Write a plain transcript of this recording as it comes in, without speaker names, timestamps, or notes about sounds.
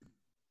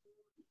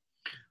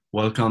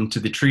Welcome to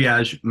the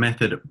Triage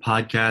Method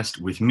podcast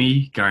with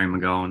me, Gary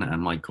McGowan,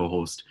 and my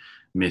co-host,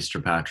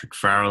 Mr. Patrick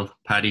Farrell.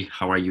 Paddy,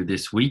 how are you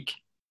this week?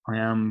 I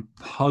am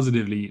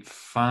positively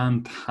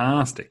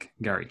fantastic,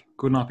 Gary.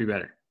 Could not be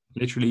better.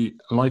 Literally,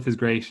 life is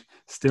great.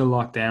 Still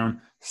locked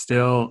down.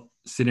 Still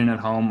sitting at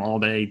home all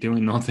day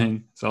doing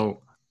nothing.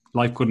 So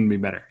life couldn't be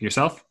better.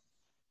 Yourself?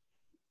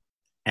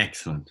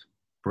 Excellent.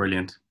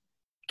 Brilliant.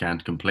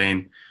 Can't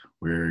complain.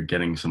 We're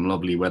getting some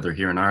lovely weather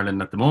here in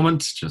Ireland at the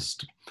moment.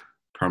 Just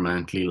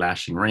permanently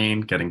lashing rain,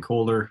 getting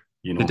colder.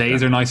 The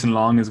days are nice and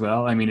long as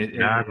well. I mean,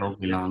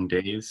 Lovely long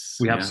days.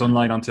 we have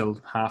sunlight until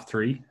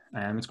 3:30,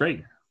 and it's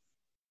great.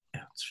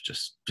 Yeah,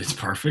 it's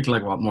perfect.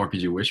 Like, what more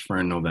could you wish for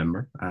in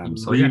November?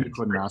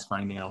 Couldn't ask for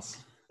anything else.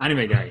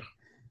 Anyway, Gary,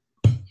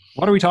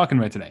 what are we talking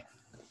about today?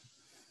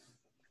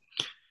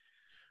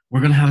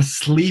 We're going to have a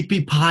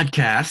sleepy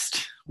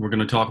podcast. We're going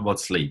to talk about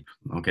sleep.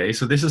 Okay,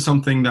 so this is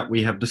something that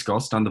we have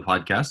discussed on the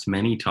podcast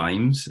many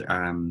times,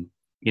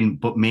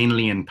 but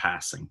mainly in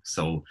passing.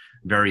 So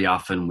very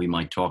often we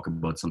might talk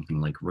about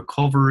something like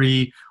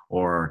recovery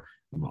or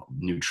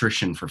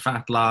nutrition for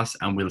fat loss,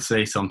 and we'll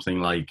say something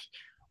like,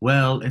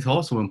 well, it's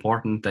also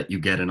important that you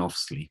get enough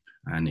sleep.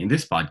 And in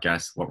this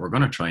podcast, what we're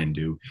going to try and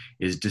do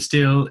is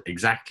distill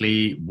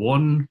exactly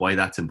one, why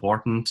that's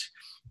important,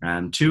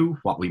 and two,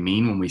 what we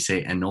mean when we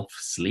say enough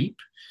sleep,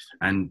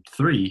 and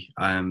three,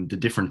 the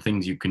different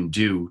things you can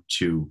do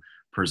to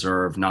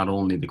preserve not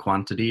only the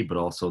quantity, but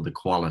also the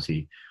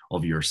quality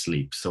of your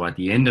sleep. So at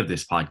the end of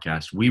this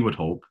podcast, we would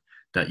hope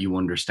that you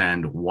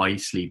understand why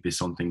sleep is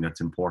something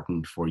that's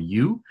important for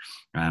you,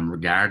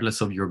 regardless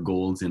of your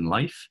goals in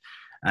life,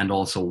 and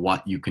also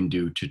what you can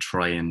do to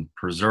try and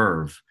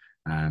preserve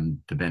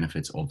the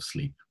benefits of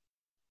sleep.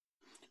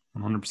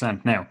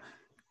 100%. Now,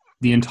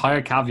 the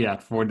entire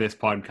caveat for this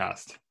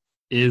podcast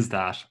is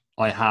that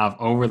I have,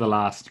 over the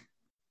last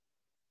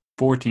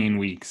 14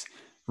 weeks,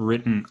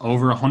 written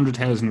over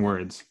 100,000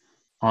 words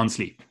on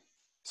sleep.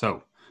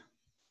 So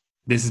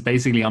this is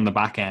basically on the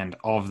back end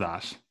of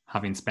that,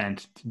 having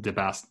spent the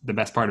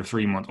best part of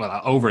 3 months,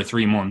 over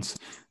 3 months,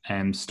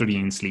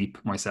 studying sleep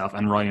myself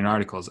and writing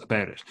articles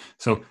about it.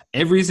 So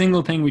every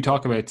single thing we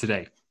talk about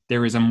today,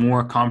 there is a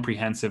more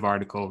comprehensive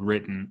article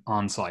written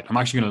on site. I'm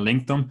actually going to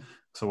link them.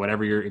 So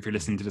whatever if you're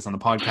listening to this on the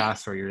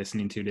podcast or you're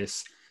listening to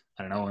this,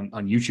 I don't know,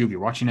 on YouTube, you're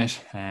watching it,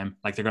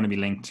 they're going to be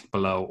linked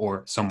below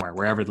or somewhere,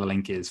 wherever the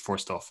link is for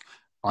stuff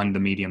on the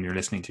medium you're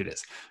listening to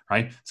this,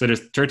 right? So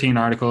there's 13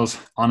 articles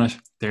on it.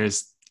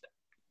 There's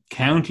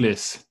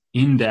countless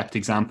in-depth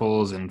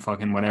examples and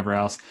fucking whatever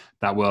else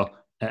that will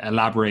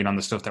elaborate on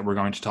the stuff that we're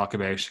going to talk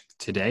about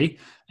today.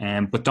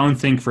 But don't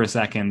think for a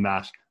second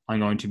that I'm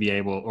going to be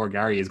able, or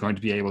Gary is going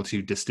to be able,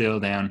 to distill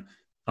down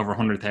over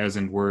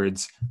 100,000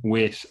 words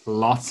with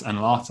lots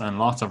and lots and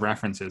lots of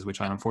references,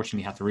 which I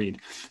unfortunately had to read.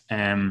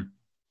 We're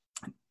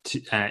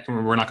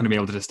not going to be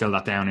able to distill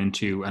that down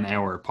into an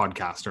hour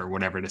podcast or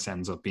whatever this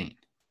ends up being,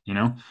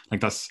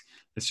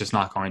 it's just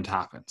not going to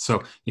happen.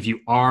 So if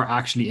you are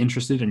actually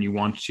interested and you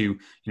want to,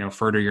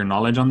 further your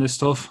knowledge on this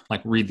stuff,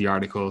 read the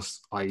articles.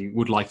 I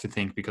would like to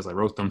think, because I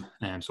wrote them,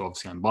 so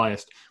obviously I'm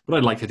biased, but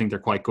I'd like to think they're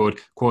quite good,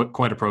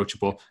 quite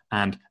approachable,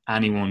 and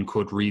anyone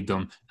could read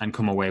them and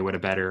come away with a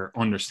better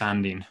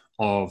understanding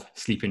of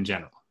sleep in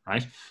general,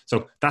 right?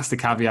 So that's the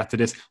caveat to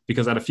this,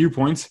 because at a few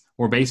points,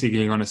 we're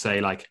basically going to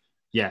say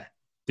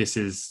this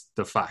is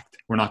the fact.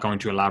 We're not going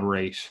to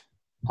elaborate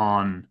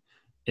on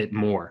it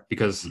more,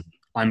 because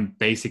I'm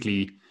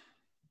basically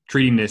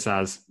treating this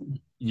as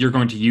you're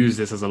going to use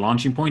this as a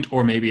launching point,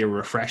 or maybe a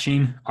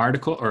refreshing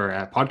article or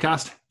a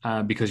podcast,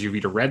 because you've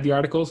either read the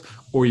articles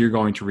or you're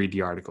going to read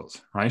the articles,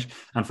 right?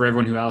 And for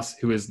everyone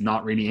who is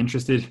not really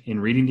interested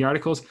in reading the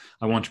articles,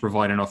 I want to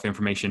provide enough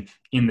information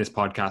in this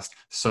podcast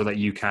so that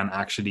you can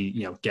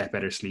actually, get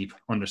better sleep,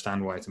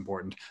 understand why it's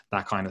important,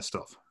 that kind of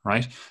stuff,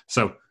 right?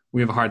 So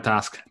we have a hard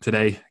task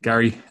today,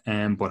 Gary,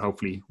 but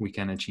hopefully we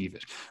can achieve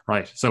it,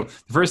 right? So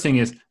the first thing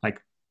is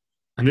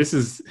and this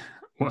is,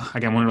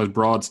 again, one of those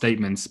broad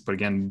statements, but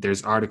again,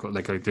 there's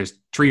there's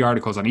 3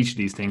 articles on each of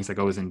these things that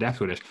goes in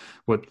depth with it.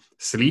 But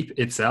sleep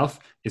itself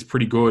is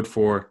pretty good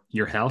for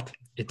your health.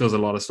 It does a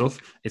lot of stuff.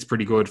 It's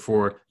pretty good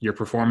for your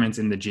performance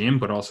in the gym,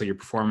 but also your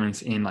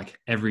performance in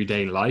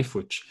everyday life,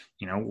 which,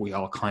 we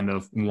all kind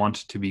of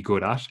want to be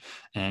good at.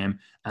 And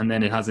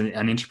then it has an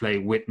interplay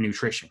with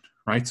nutrition,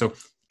 right? So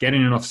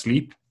getting enough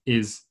sleep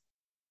is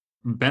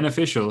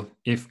beneficial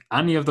if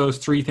any of those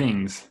 3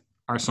 things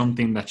are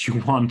something that you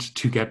want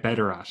to get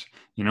better at,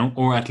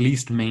 or at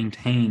least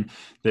maintain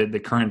the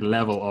current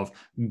level of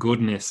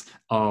goodness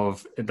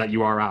of that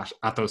you are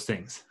at those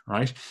things,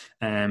 right?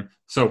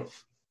 So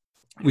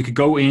we could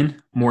go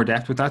in more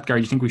depth with that.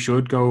 Gary, do you think we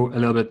should go a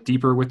little bit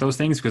deeper with those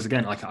things? Because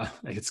again,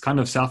 it's kind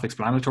of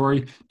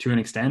self-explanatory to an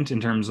extent in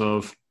terms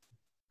of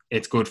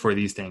it's good for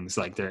these things.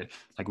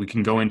 We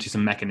can go into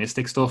some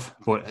mechanistic stuff,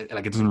 but it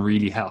doesn't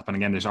really help. And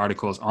again, there's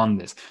articles on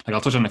this. I'll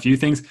touch on a few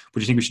things, but do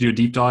you think we should do a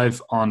deep dive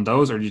on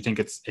those, or do you think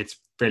it's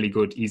fairly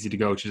good, easy to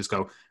go, to just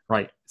go,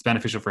 right, it's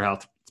beneficial for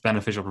health, it's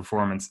beneficial for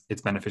performance,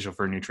 it's beneficial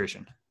for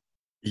nutrition?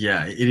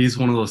 Yeah, it is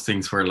one of those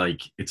things where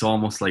like it's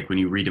almost like when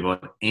you read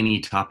about any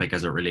topic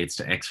as it relates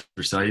to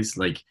exercise,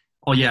 like,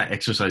 oh yeah,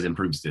 exercise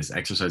improves this.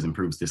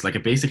 Like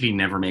it basically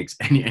never makes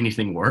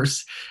anything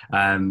worse.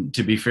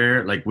 To be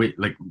fair, like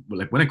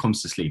when it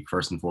comes to sleep,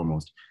 first and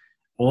foremost,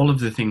 all of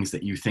the things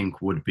that you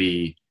think would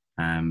be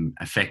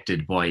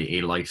affected by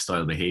a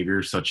lifestyle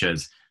behavior, such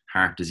as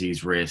heart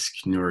disease risk,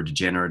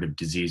 neurodegenerative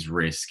disease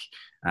risk,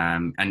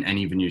 and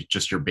even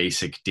just your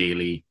basic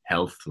daily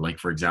health, like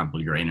for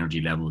example, your energy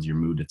levels, your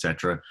mood,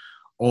 etc.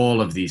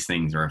 All of these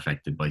things are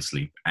affected by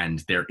sleep, and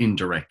they're in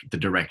the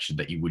direction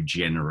that you would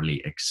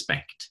generally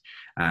expect.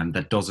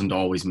 That doesn't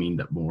always mean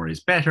that more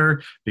is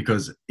better,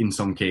 because in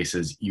some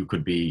cases you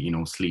could be,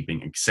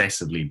 sleeping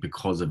excessively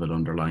because of an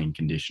underlying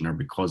condition or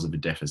because of a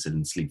deficit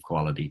in sleep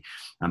quality.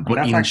 And But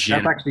in that's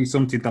general, actually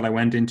something that I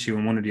went into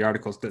in one of the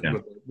articles that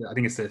yeah, I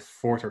think it's the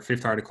fourth or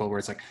fifth article where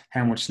it's like,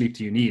 how much sleep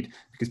do you need?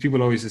 Because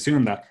people always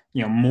assume that,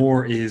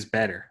 more is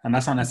better. And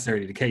that's not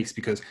necessarily the case,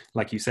 because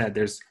like you said,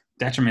 there's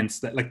detriments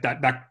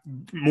that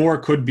more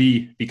could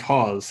be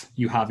because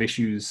you have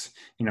issues,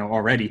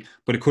 already,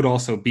 but it could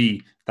also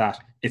be that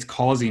it's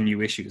causing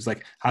you issues.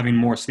 Like having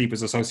more sleep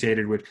is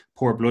associated with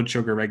poor blood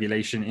sugar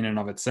regulation in and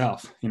of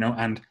itself,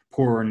 and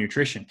poorer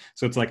nutrition.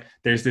 So it's like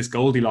there's this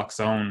Goldilocks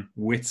zone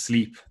with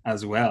sleep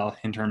as well,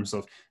 in terms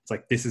of it's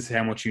like, this is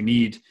how much you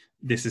need,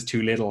 this is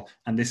too little,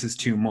 and this is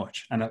too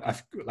much. And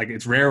like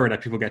it's rarer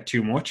that people get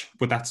too much,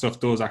 but that stuff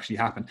does actually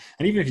happen.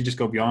 And even if you just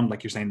go beyond,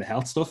 like you're saying, the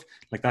health stuff,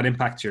 like that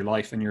impacts your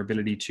life and your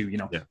ability to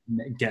yeah.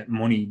 get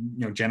money,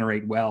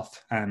 generate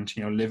wealth, and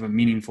live a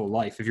meaningful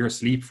life. If you're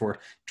asleep for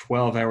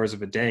 12 hours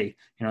of a day,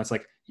 it's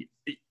like,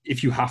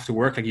 if you have to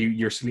work, like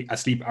you're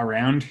asleep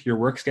around your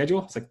work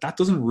schedule, it's like that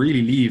doesn't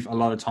really leave a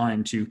lot of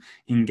time to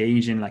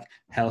engage in like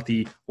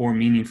healthy or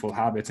meaningful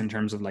habits, in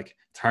terms of like,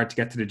 it's hard to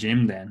get to the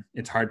gym, then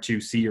it's hard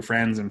to see your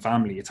friends and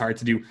family, it's hard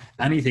to do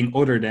anything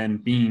other than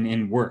being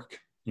in work.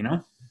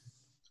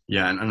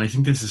 Yeah, and I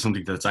think this is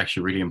something that's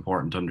actually really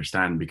important to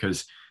understand,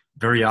 because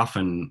very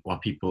often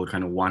what people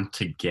kind of want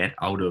to get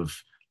out of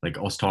like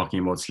us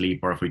talking about sleep,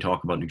 or if we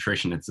talk about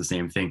nutrition, it's the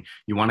same thing.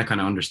 You want to kind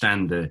of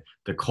understand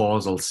the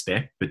causal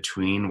step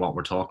between what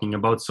we're talking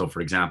about. So for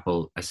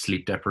example, a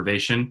sleep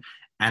deprivation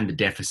and the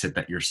deficit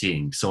that you're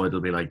seeing. So it'll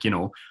be like,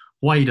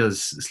 why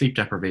does sleep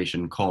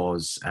deprivation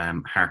cause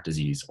heart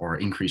disease or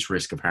increased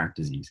risk of heart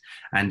disease?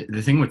 And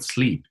the thing with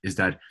sleep is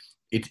that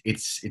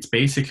it's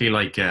basically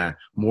like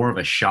more of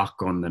a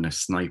shotgun than a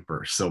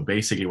sniper. So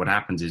basically what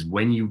happens is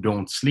when you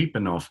don't sleep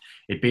enough,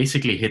 it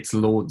basically hits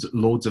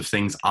loads of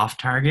things off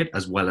target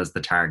as well as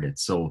the target.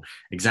 So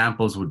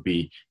examples would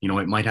be,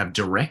 it might have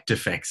direct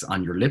effects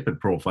on your lipid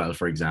profile,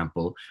 for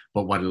example,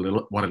 but what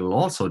it'll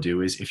also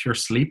do is, if you're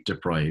sleep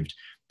deprived,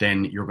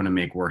 then you're going to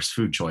make worse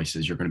food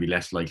choices. You're going to be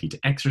less likely to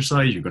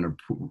exercise. You're going to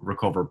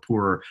recover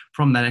poorer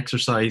from that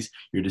exercise.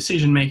 Your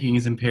decision making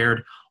is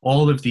impaired.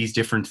 All of these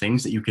different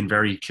things that you can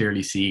very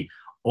clearly see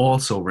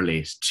also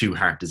relate to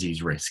heart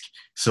disease risk.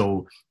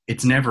 So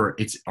it's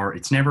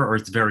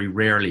very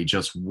rarely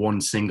just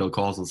one single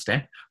causal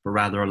step, but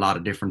rather a lot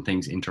of different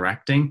things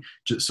interacting.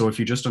 So if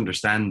you just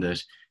understand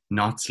that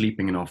not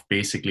sleeping enough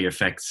basically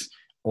affects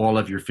all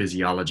of your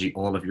physiology,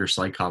 all of your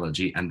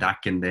psychology, and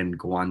that can then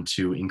go on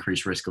to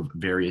increase risk of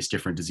various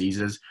different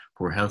diseases,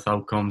 poor health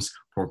outcomes,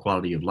 poor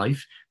quality of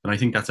life, then I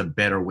think that's a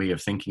better way of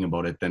thinking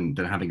about it than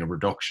having a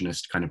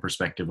reductionist kind of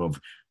perspective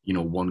of,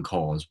 one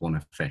cause, one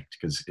effect,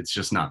 because it's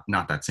just not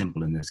that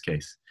simple in this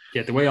case.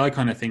 Yeah, the way I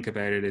kind of think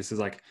about it is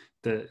like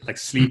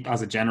sleep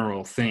as a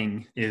general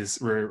thing is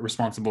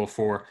responsible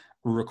for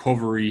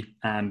recovery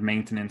and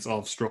maintenance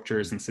of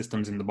structures and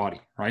systems in the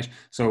body, right?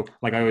 So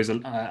like I always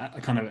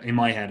kind of in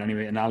my head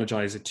anyway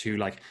analogize it to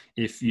like,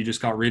 if you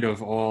just got rid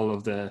of all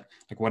of the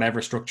like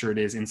whatever structure it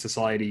is in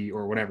society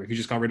or whatever, if you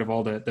just got rid of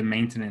all the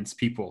maintenance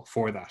people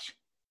for that,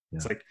 Yeah.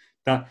 it's like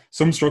that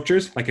some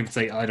structures, like if it's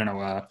like, I don't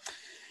know,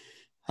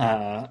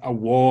 a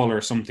wall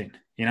or something,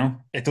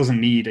 it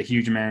doesn't need a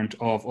huge amount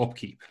of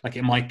upkeep. Like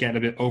it might get a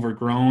bit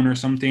overgrown or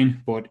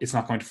something, but it's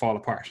not going to fall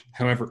apart.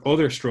 However,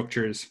 other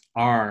structures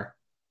are,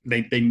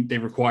 they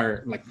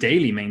require like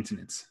daily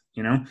maintenance.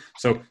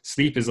 So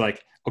sleep is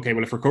like, okay,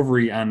 well, if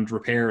recovery and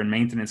repair and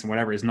maintenance and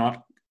whatever is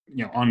not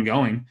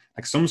ongoing,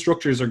 like some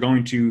structures are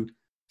going to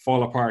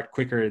fall apart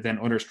quicker than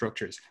other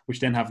structures, which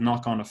then have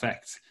knock-on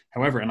effects.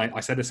 However, and I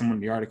said this in one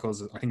of the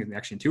articles, I think it's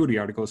actually in two of the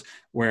articles,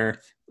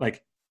 where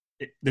like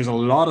there's a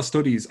lot of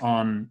studies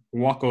on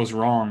what goes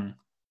wrong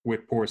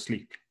with poor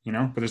sleep,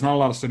 but there's not a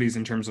lot of studies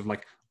in terms of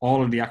like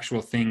all of the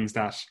actual things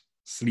that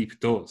sleep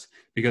does,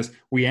 because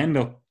we end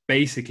up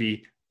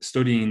basically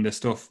studying the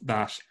stuff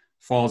that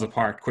falls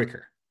apart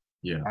quicker.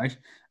 Yeah. Right.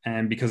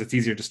 And because it's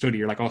easier to study,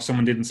 you're like, oh,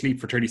 someone didn't sleep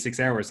for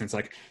 36 hours. And it's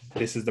like,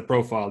 this is the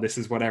profile. This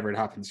is whatever it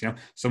happens.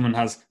 Someone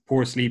has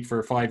poor sleep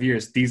for 5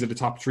 years. These are the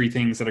top 3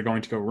 things that are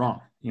going to go wrong.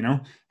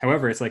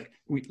 However, it's like,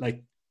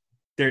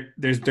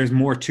 there's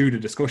more to the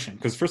discussion,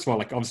 because first of all,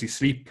 like obviously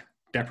sleep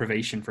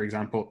deprivation, for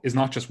example, is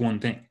not just one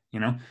thing.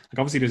 Like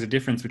obviously there's a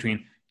difference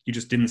between you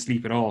just didn't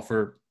sleep at all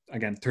for,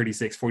 again,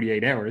 36,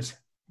 48 hours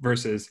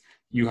versus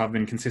you have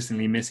been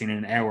consistently missing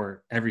an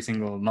hour every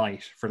single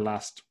night for the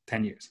last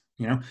 10 years.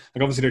 Like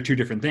obviously they're two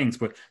different things,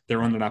 but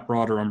they're under that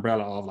broader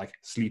umbrella of like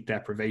sleep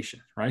deprivation,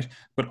 right?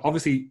 But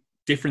obviously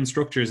different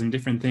structures and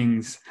different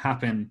things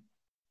happen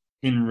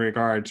in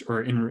regard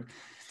or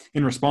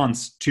in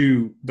response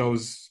to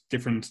those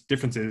different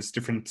differences,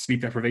 different sleep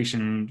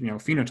deprivation,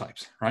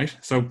 phenotypes, right?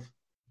 So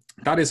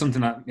that is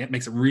something that it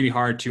makes it really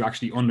hard to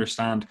actually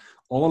understand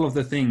all of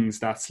the things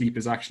that sleep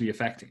is actually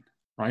affecting,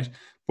 right?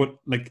 But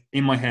like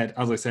in my head,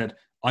 as I said,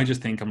 I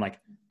just think I'm like,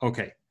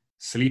 okay,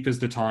 sleep is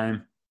the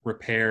time,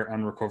 repair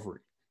and recovery.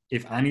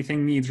 If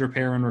anything needs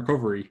repair and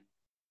recovery,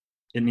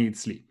 it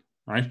needs sleep,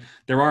 right?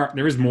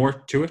 There is more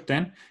to it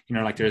then,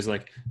 like there's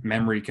like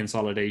memory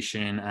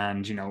consolidation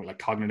and, like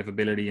cognitive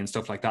ability and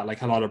stuff like that,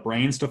 like a lot of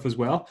brain stuff as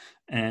well.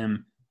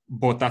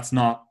 But that's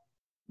not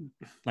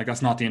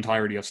the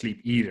entirety of sleep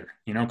either,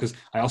 because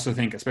I also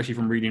think, especially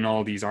from reading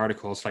all these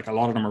articles, like a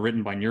lot of them are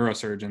written by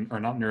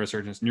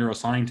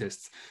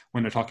neuroscientists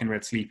when they're talking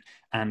about sleep.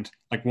 And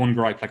like one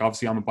gripe, like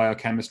obviously I'm a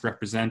biochemist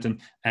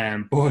representing,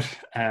 but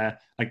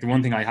like the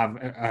one thing I have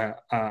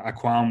a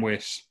qualm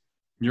with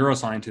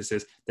neuroscientists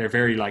is they're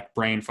very like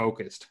brain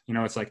focused.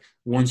 It's like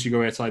once you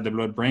go outside the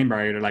blood brain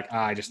barrier, they're like,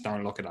 I just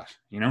don't look at that,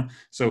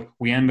 So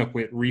we end up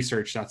with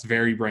research that's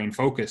very brain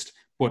focused,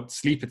 but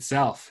sleep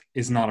itself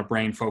is not a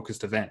brain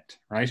focused event,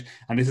 right?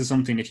 And this is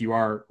something, if you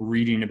are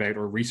reading about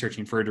or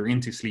researching further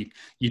into sleep,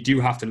 you do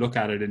have to look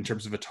at it in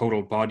terms of a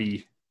total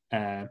body,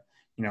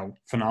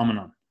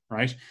 phenomenon,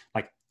 right?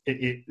 Like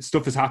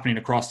stuff is happening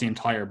across the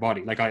entire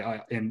body. Like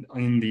I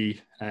in the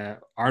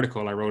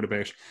article I wrote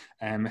about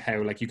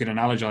how like you can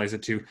analogize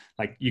it to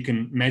like you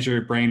can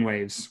measure brain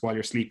waves while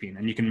you're sleeping,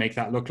 and you can make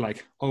that look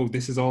like, oh,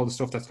 this is all the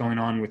stuff that's going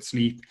on with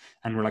sleep.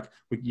 And we're like,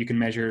 you can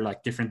measure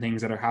like different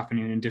things that are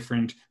happening in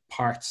different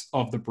parts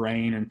of the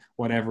brain and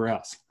whatever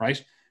else,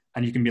 right?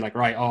 And you can be like,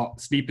 right, oh,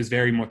 sleep is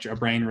very much a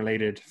brain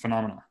related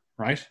phenomenon,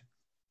 right?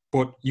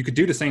 But you could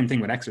do the same thing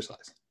with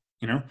exercise.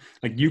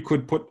 Like you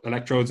could put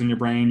electrodes in your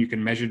brain, you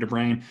can measure the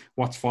brain,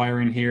 what's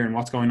firing here and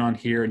what's going on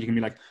here. And you can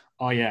be like,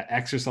 oh yeah,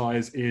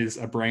 exercise is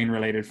a brain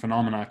related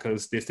phenomena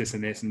because this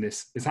and this and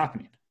this is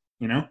happening,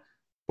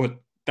 but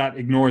that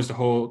ignores the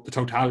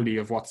totality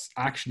of what's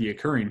actually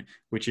occurring,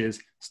 which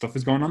is stuff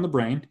is going on in the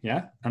brain.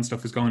 Yeah. And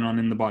stuff is going on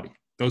in the body.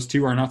 Those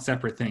two are not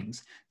separate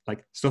things.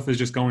 Like stuff is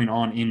just going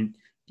on in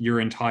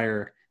your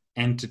entire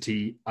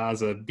entity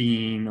as a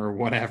being or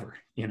whatever,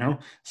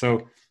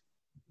 So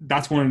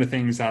that's one of the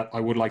things that I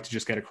would like to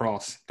just get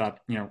across,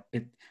 that,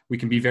 we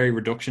can be very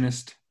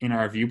reductionist in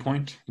our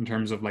viewpoint in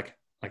terms of like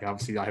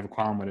obviously I have a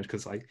qualm with it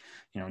because like,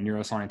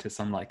 neuroscientists,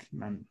 I'm like,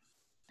 man,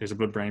 there's a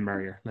blood-brain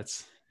barrier.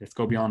 Let's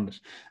go beyond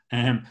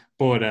it.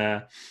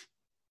 But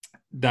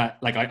that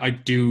like I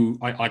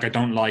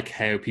don't like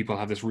how people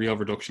have this real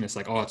reductionist,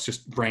 like, oh, it's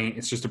just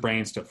a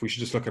brain stuff. We should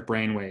just look at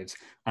brain waves.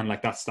 And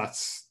like, that's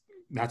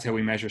how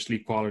we measure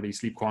sleep quality,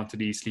 sleep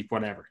quantity, sleep,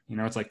 whatever,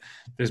 it's like,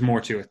 there's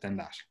more to it than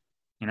that,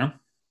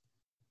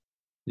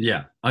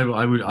 Yeah,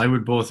 I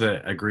would both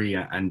agree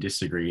and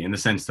disagree in the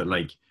sense that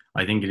like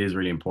I think it is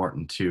really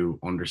important to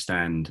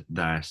understand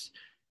that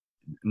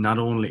not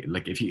only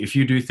like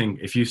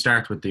if you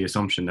start with the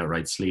assumption that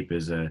right, sleep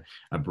is a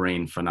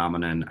brain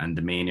phenomenon and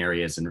the main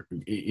areas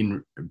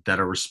in that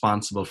are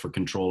responsible for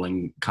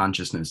controlling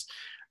consciousness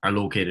are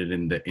located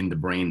in the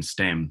brain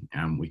stem,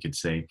 we could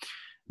say,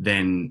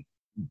 then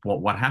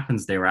what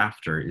happens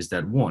thereafter is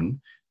that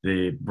one,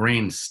 the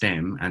brain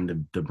stem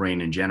and the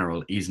brain in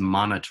general is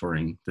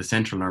monitoring, the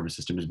central nervous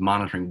system is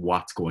monitoring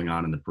what's going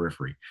on in the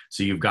periphery.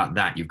 So you've got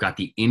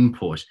the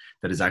input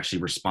that is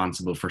actually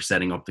responsible for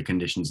setting up the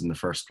conditions in the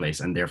first place.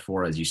 And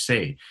therefore, as you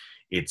say,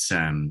 it's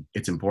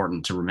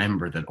important to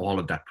remember that all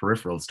of that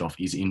peripheral stuff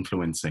is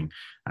influencing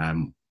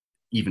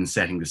even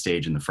setting the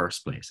stage in the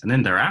first place. And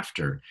then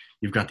thereafter,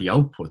 you've got the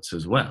outputs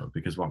as well,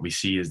 because what we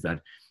see is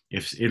that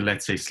if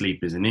let's say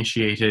sleep is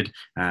initiated,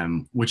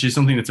 which is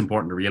something that's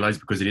important to realize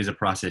because it is a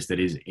process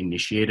that is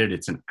initiated.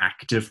 It's an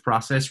active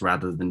process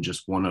rather than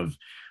just one of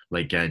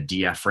like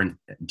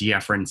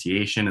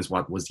deafferentiation is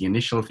what was the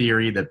initial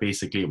theory, that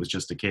basically it was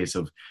just a case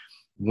of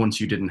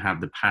once you didn't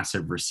have the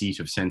passive receipt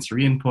of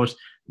sensory input,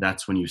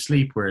 that's when you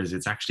sleep. Whereas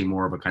it's actually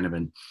more of a kind of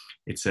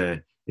it's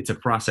a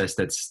process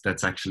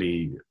that's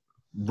actually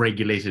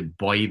regulated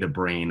by the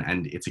brain,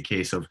 and it's a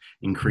case of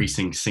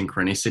increasing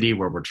synchronicity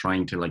where we're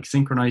trying to like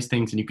synchronize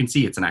things, and you can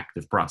see it's an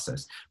active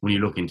process when you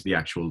look into the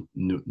actual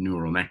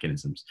neural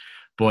mechanisms.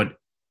 But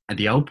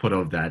the output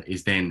of that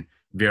is then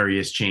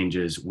various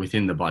changes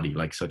within the body,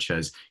 like such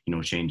as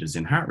changes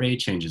in heart rate,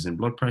 changes in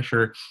blood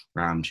pressure,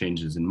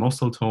 changes in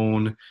muscle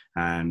tone,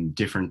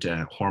 different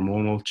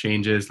hormonal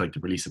changes like the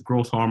release of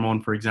growth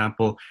hormone, for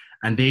example.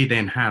 And they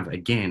then have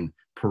again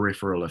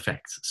peripheral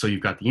effects. So you've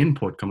got the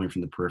input coming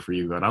from the periphery,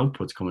 you've got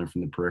outputs coming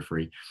from the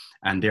periphery,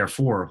 and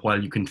therefore, while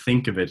you can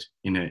think of it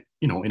in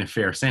a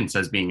fair sense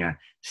as being a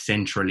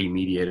centrally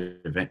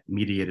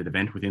mediated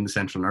event within the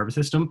central nervous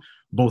system,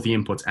 both the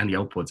inputs and the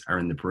outputs are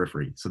in the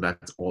periphery. So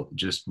that's all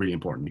just really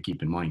important to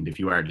keep in mind if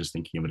you are just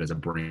thinking of it as a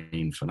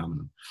brain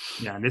phenomenon.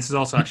 Yeah, and this is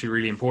also actually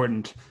really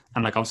important.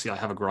 And like, obviously I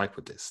have a gripe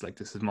with this. Like,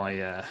 this is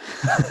my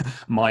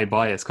my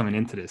bias coming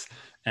into this.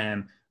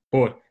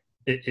 But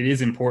it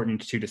is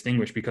important to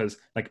distinguish, because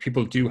like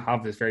people do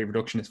have this very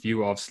reductionist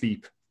view of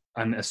sleep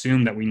and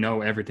assume that we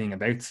know everything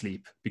about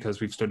sleep because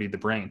we've studied the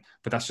brain,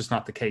 but that's just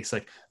not the case.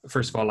 Like,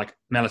 first of all, like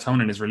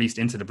melatonin is released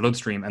into the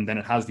bloodstream, and then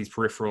it has these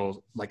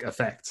peripheral like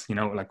effects, you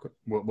know, like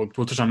we'll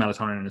touch on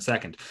melatonin in a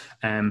second.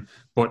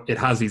 But it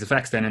has these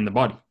effects then in the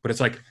body, but it's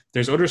like,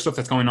 there's other stuff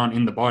that's going on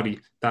in the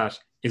body that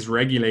is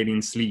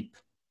regulating sleep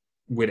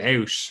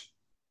without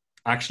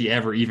actually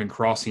ever even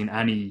crossing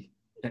any,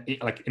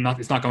 like,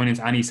 it's not going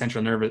into any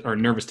central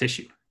nervous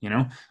tissue, you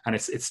know, and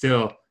it's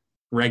still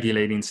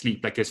regulating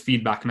sleep. Like, there's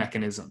feedback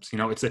mechanisms, you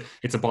know, it's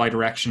a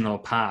bi-directional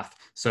path.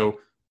 So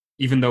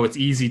even though it's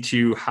easy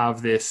to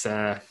have this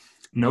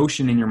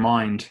notion in your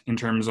mind in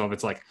terms of,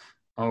 it's like,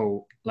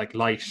 oh, like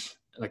light,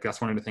 like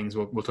that's one of the things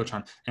we'll touch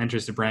on,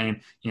 enters the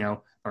brain, you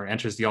know, or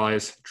enters the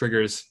eyes,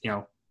 triggers, you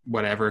know,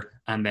 whatever,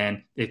 and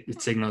then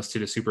it signals to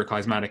the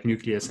suprachiasmatic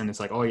nucleus, and it's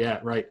like, oh yeah,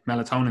 right,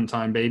 melatonin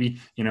time, baby,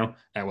 you know,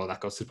 well,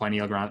 that goes to the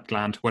pineal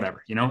gland,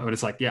 whatever, you know, but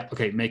it's like, yeah,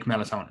 okay, make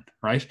melatonin,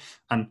 right?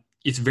 And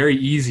it's very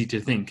easy to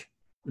think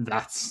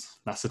that's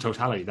the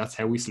totality, that's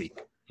how we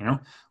sleep, you know,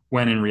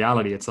 when in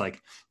reality it's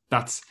like,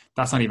 that's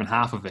not even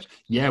half of it.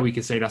 Yeah, we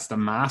could say that's the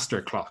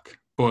master clock,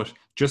 but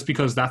just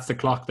because that's the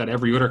clock that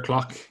every other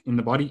clock in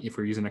the body, if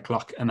we're using a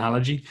clock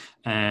analogy,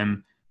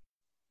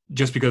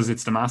 just because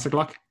it's the master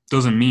clock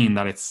doesn't mean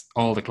that it's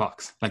all the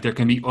clocks. Like, there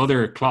can be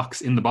other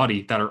clocks in the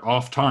body that are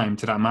off time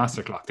to that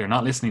master clock. They're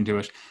not listening to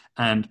it,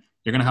 and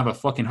you're going to have a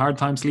fucking hard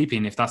time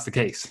sleeping if that's the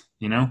case,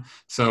 you know?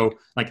 So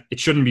like, it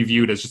shouldn't be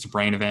viewed as just a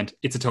brain event.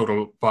 It's a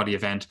total body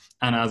event.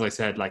 And as I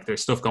said, like,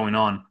 there's stuff going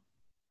on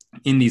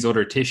in these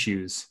other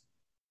tissues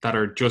that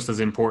are just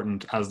as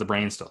important as the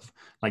brain stuff.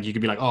 Like, you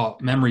could be like, oh,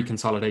 memory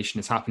consolidation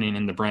is happening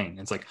in the brain.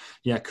 It's like,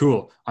 yeah,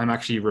 cool. I'm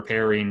actually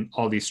repairing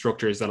all these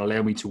structures that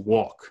allow me to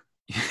walk.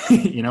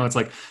 You know, it's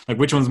like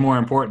which one's more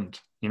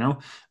important, you know?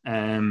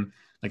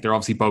 Like, they're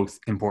obviously both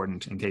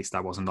important, in case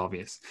that wasn't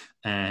obvious.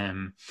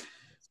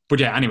 But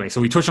yeah, anyway, so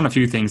we touched on a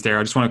few things there.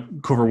 I just want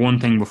to cover one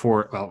thing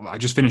before, well, I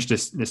just finished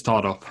this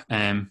thought up.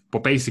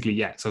 But basically,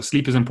 yeah, so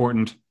sleep is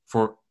important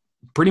for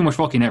pretty much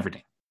fucking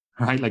everything,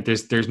 right? Like,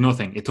 there's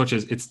nothing. It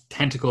touches, its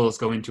tentacles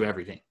go into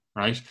everything,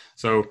 right?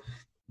 So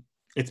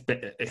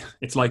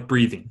it's like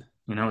breathing,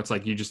 you know, it's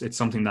like it's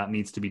something that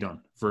needs to be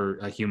done for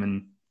a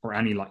human or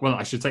any life. Well,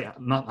 I should say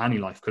not any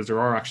life, because there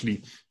are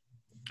actually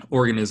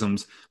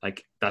organisms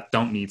like that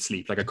don't need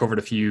sleep. Like, I covered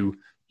a few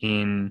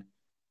in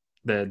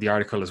the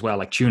article as well,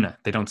 like tuna,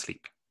 they don't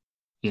sleep,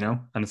 you know?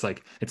 And it's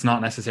like, it's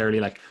not necessarily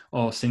like,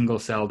 oh,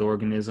 single-celled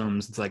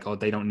organisms, it's like, oh,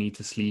 they don't need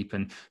to sleep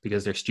and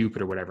because they're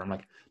stupid or whatever. I'm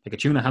like a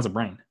tuna has a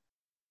brain,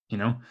 you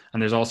know?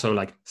 And there's also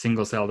like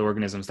single-celled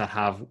organisms that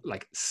have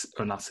like,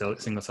 or not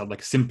single-celled,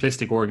 like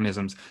simplistic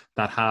organisms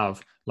that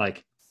have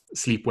like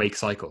sleep-wake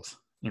cycles,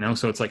 you know?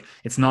 So it's like,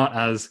 it's not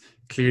as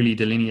clearly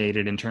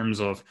delineated in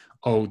terms of,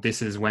 oh,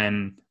 this is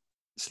when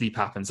sleep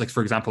happens. Like,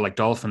 for example, like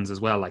dolphins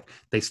as well, like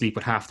they sleep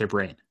with half their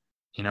brain.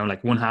 You know,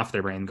 like one half of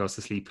their brain goes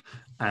to sleep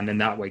and then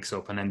that wakes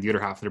up and then the other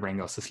half of their brain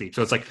goes to sleep.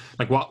 So it's like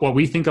what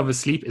we think of as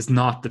sleep is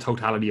not the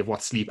totality of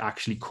what sleep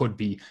actually could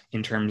be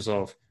in terms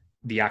of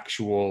the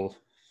actual,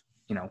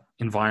 you know,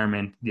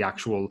 environment, the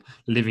actual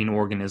living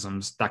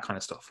organisms, that kind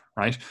of stuff,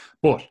 right?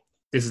 But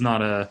this is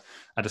not a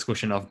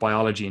discussion of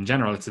biology in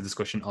general. It's a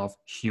discussion of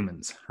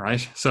humans,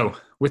 right? So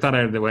with that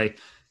out of the way,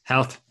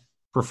 health,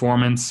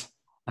 performance,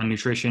 and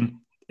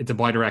nutrition, it's a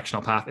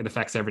bi-directional path. It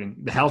affects everything.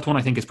 The health one,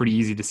 I think, is pretty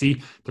easy to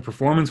see. The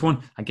performance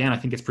one, again, I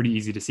think it's pretty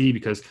easy to see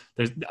because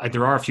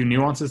there are a few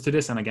nuances to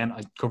this. And again,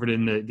 I covered it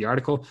in the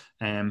article.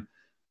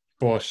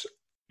 But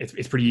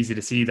it's pretty easy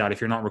to see that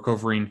if you're not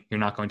recovering, you're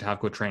not going to have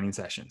good training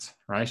sessions,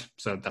 right?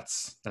 So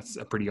that's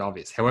pretty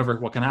obvious. However,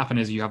 what can happen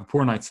is you have a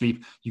poor night's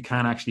sleep, you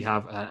can actually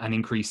have an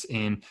increase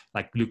in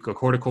like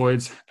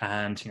glucocorticoids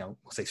and, you know,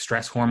 we'll say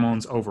stress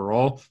hormones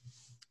overall.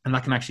 And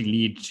that can actually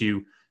lead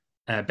to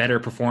better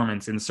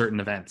performance in certain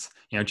events.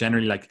 You know,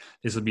 generally, like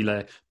this would be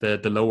like the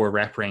lower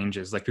rep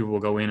ranges. Like people will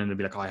go in and they'll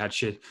be like, oh, I had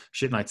shit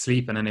night's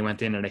sleep, and then they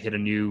went in and they hit a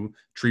new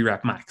 3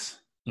 rep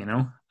max, you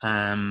know?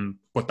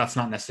 But that's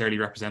not necessarily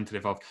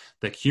representative of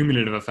the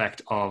cumulative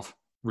effect of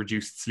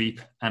reduced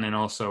sleep, and then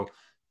also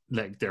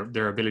like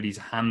their ability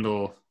to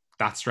handle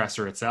that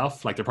stressor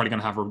itself. Like they're probably going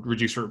to have a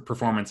reduced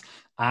performance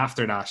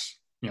after that,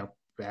 you know,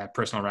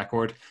 personal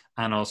record,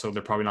 and also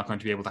they're probably not going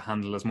to be able to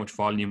handle as much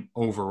volume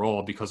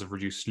overall because of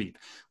reduced sleep,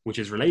 which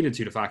is related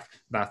to the fact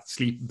that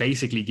sleep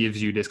basically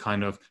gives you this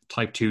kind of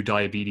type 2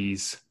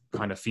 diabetes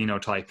kind of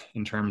phenotype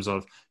in terms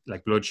of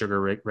like blood sugar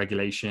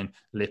regulation,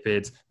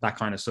 lipids, that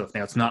kind of stuff.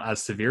 Now, it's not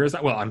as severe as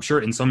that. Well, I'm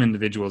sure in some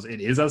individuals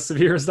it is as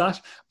severe as that,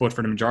 but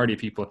for the majority of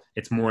people,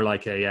 it's more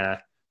like a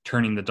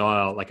turning the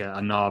dial, like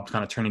a knob,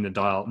 kind of turning the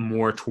dial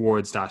more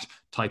towards that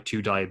type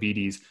 2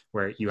 diabetes,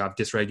 where you have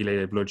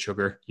dysregulated blood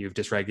sugar, you have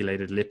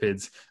dysregulated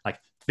lipids. Like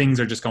things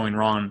are just going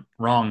wrong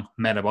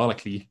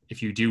metabolically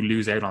if you do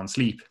lose out on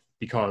sleep,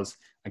 because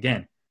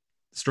again,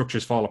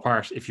 structures fall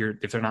apart if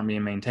they're not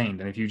being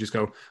maintained. And if you just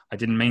go, I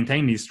didn't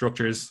maintain these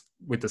structures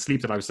with the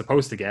sleep that I was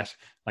supposed to get,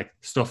 like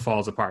stuff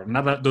falls apart. And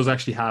that does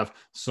actually have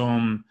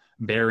some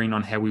bearing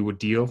on how we would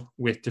deal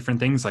with different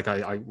things. Like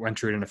I went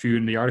through it in a few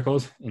in the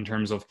articles in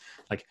terms of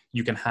like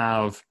you can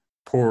have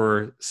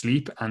poor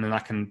sleep and then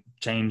that can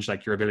change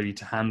like your ability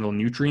to handle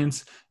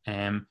nutrients.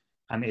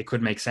 And it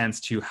could make sense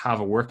to have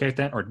a workout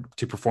then, or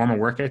to perform a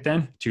workout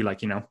then, to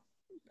like, you know,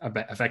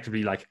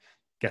 effectively like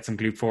get some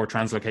GLUT4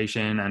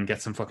 translocation and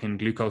get some fucking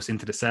glucose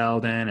into the cell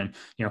then, and,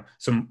 you know,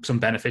 some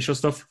beneficial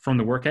stuff from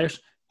the workout.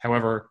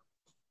 However,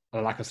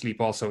 a lack of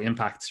sleep also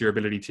impacts your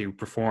ability to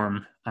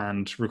perform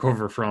and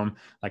recover from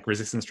like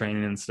resistance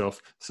training and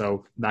stuff.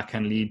 So that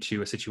can lead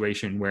to a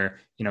situation where,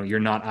 you know, you're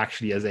not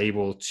actually as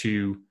able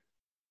to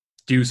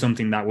do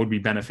something that would be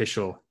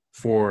beneficial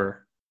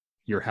for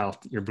your health,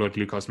 your blood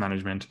glucose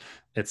management,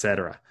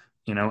 etc.,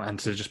 you know, and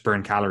to just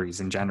burn calories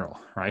in general,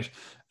 right?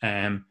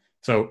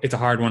 So it's a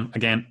hard one.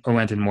 Again, I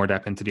went in more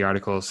depth into the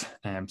articles,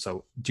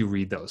 so do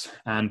read those.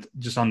 And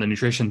just on the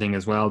nutrition thing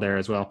as well,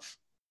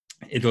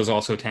 it does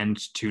also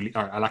tend to,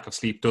 or a lack of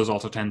sleep does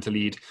also tend to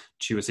lead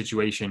to a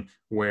situation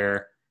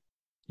where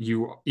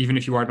you, even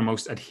if you are the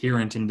most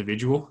adherent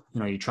individual, you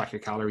know, you track your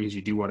calories,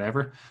 you do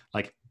whatever,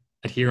 like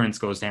adherence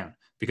goes down.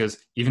 Because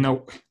even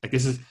though like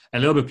this is a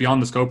little bit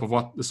beyond the scope of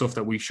what the stuff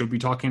that we should be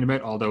talking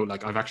about, although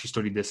like I've actually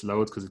studied this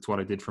loads because it's what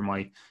I did for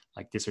my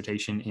like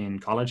dissertation in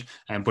college,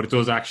 but it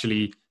does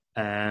actually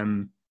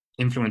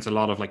influence a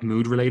lot of like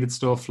mood related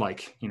stuff,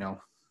 like, you know,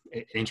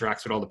 it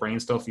interacts with all the brain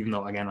stuff, even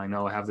though again I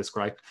know I have this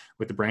gripe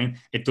with the brain.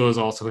 It does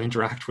also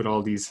interact with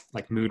all these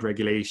like mood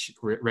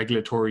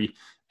regulatory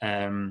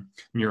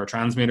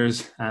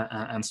neurotransmitters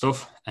and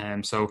stuff,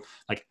 and so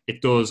like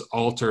it does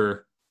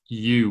alter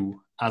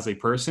you as a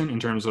person in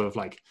terms of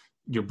like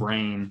your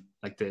brain,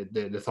 like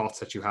the thoughts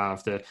that you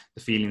have, the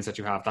feelings that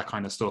you have, that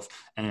kind of stuff.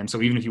 And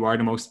so even if you are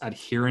the most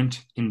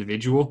adherent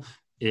individual,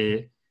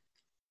 a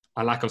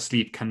lack of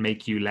sleep can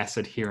make you less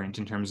adherent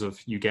in terms of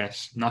you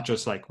get not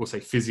just like, we'll say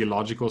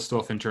physiological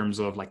stuff in terms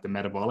of like the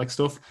metabolic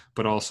stuff,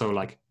 but also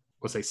like,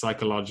 we'll say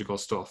psychological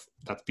stuff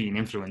that's being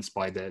influenced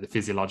by the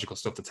physiological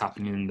stuff that's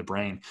happening in the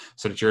brain.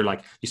 So that you're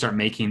like, you start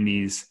making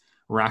these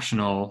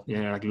rational,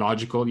 like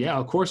logical,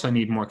 of course I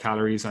need more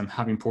calories, I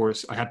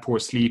had poor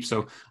sleep,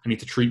 so I need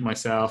to treat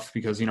myself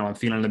because, you know, I'm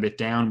feeling a bit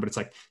down. But it's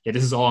like,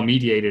 this is all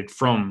mediated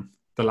from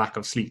the lack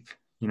of sleep,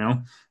 you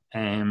know.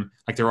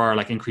 Like there are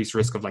like increased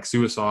risk of like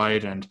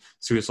suicide and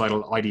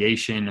suicidal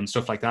ideation and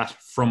stuff like that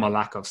from a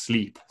lack of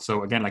sleep.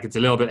 So again, like it's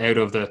a little bit out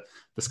of the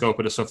scope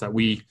of the stuff that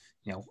we,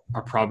 you know,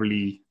 are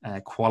probably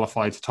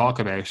qualified to talk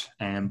about.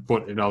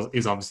 But it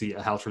is obviously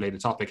a health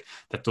related topic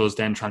that does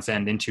then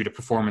transcend into the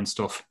performance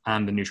stuff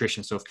and the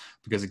nutrition stuff.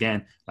 Because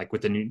again, like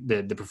with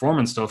the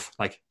performance stuff,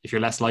 like if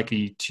you're less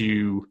likely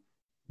to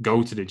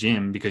go to the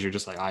gym because you're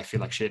just like, I feel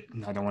like shit,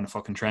 I don't want to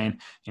fucking train,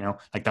 you know,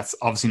 like that's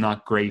obviously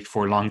not great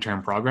for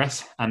long-term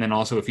progress. And then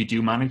also if you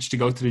do manage to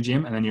go to the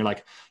gym and then you're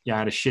like, I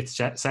had a shit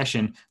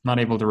session, not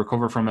able to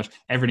recover from it,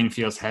 everything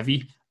feels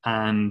heavy,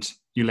 and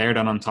you layer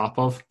that on top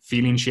of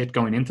feeling shit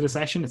going into the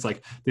session, it's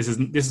like, this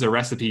is a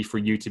recipe for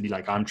you to be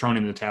like, I'm throwing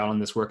in the towel on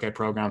this workout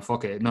program,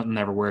 fuck it, nothing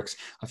ever works,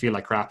 I feel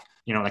like crap,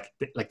 you know,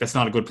 like that's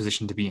not a good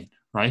position to be in,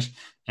 right?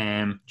 Do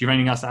you have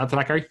anything else to add to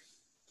that, Gary?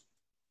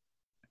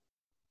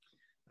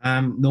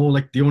 No,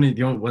 like the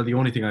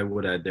only thing I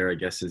would add there, I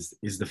guess,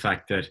 is the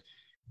fact that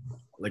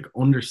like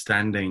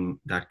understanding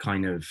that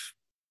kind of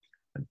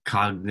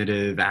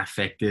cognitive,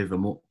 affective,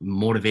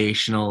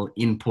 motivational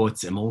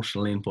inputs,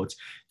 emotional inputs,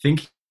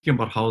 thinking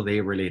about how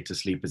they relate to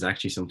sleep is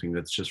actually something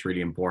that's just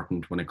really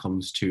important when it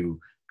comes to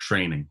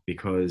training.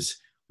 Because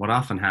what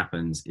often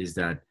happens is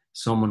that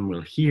someone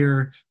will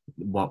hear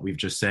what we've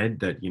just said,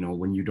 that, you know,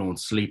 when you don't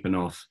sleep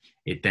enough,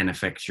 it then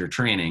affects your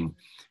training.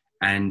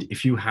 And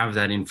if you have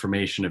that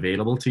information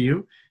available to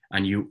you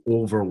and you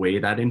overweigh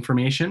that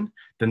information,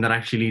 then that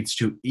actually leads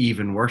to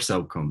even worse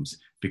outcomes,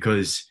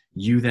 because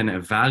you then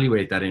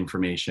evaluate that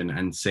information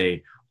and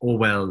say, oh,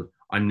 well,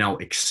 I'm now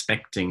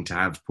expecting to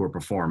have poor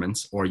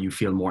performance, or you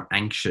feel more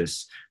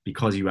anxious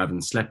because you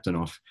haven't slept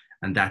enough.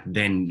 And that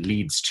then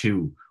leads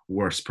to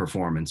worse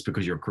performance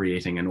because you're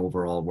creating an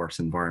overall worse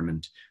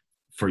environment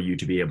for you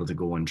to be able to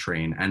go and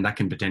train. And that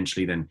can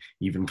potentially then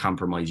even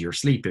compromise your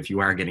sleep if you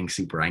are getting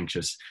super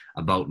anxious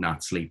about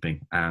not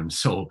sleeping.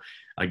 So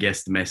I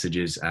guess the message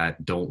is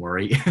don't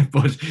worry,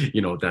 but,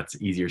 you know, that's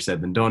easier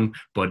said than done.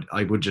 But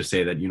I would just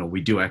say that, you know,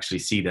 we do actually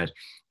see that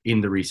in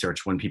the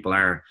research when people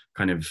are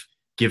kind of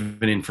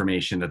given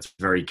information that's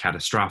very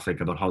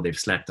catastrophic about how they've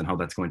slept and how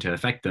that's going to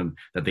affect them,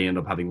 that they end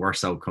up having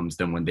worse outcomes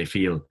than when they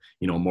feel,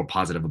 you know, more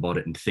positive about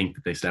it and think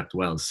that they slept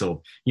well.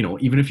 So, you know,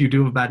 even if you do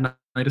have a bad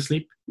night of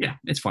sleep,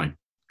 it's fine.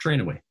 Train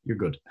away. You're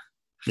good.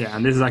 Yeah,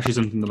 and this is actually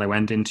something that I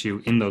went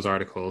into in those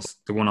articles,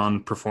 the one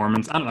on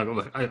performance. And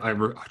I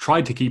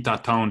tried to keep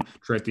that tone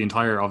throughout the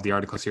entire of the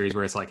article series,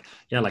 where it's like,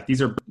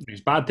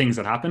 there's bad things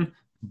that happen,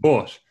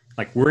 but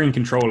like we're in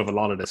control of a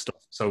lot of this stuff.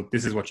 So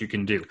this is what you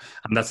can do.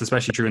 And that's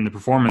especially true in the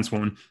performance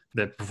one,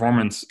 the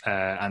performance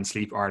and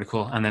sleep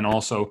article. And then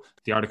also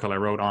the article I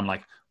wrote on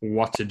like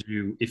what to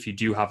do if you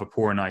do have a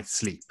poor night's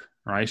sleep,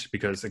 right?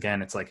 Because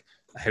again, it's like,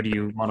 how do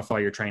you modify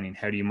your training?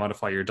 How do you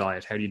modify your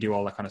diet? How do you do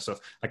all that kind of stuff?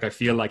 Like, I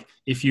feel like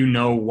if you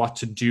know what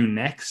to do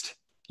next,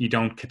 you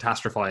don't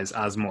catastrophize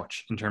as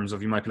much in terms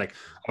of, you might be like,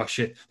 oh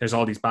shit, there's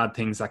all these bad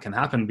things that can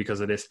happen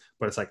because of this.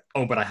 But it's like,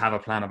 oh, but I have a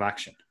plan of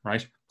action,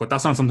 right? But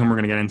that's not something we're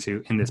going to get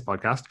into in this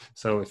podcast.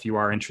 So if you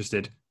are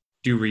interested,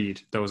 do read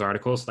those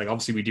articles. Like,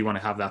 obviously we do want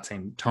to have that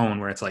same tone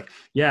where it's like,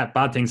 yeah,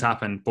 bad things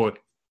happen, but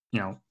you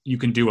know, you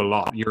can do a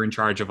lot. You're in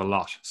charge of a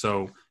lot.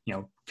 So, you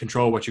know,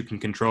 control what you can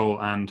control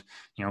and,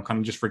 you know, kind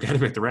of just forget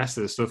about the rest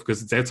of the stuff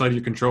because it's outside of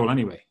your control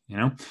anyway, you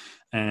know?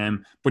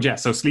 But yeah,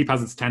 so sleep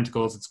has its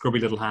tentacles, its grubby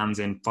little hands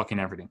in fucking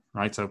everything,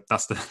 right? So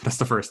that's the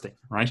first thing,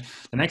 right?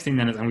 The next thing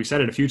then is, and we've said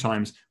it a few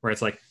times, where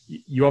it's like,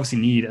 you obviously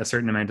need a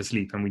certain amount of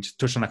sleep, and we just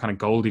touched on that kind of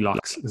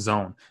Goldilocks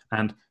zone.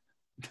 And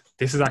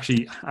this is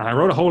actually, and I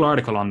wrote a whole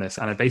article on this,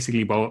 and it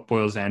basically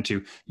boils down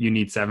to, you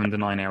need 7 to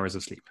 9 hours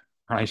of sleep,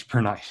 right,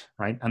 per night,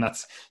 right? And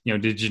that's, you know,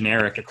 the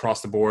generic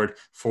across the board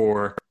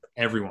for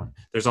everyone.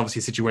 There's obviously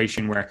a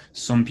situation where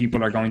some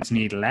people are going to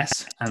need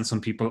less and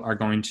some people are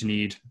going to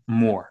need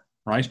more,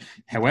 right?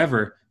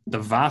 However, the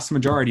vast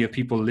majority of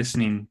people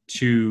listening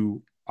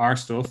to our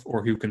stuff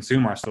or who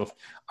consume our stuff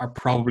are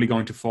probably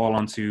going to fall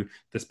onto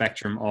the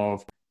spectrum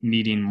of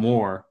needing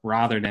more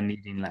rather than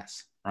needing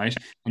less, right?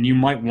 And you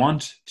might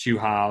want to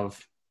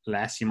have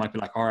less. You might be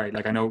like, all right,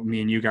 like I know me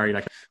and you, Gary,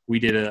 like we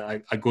did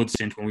a good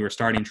stint when we were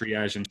starting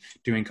triage and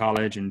doing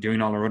college and doing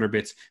all our other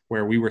bits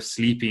where we were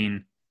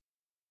sleeping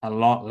a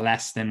lot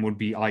less than would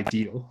be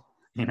ideal,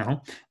 you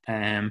know?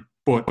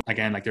 But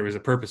again, like there was a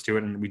purpose to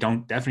it, and we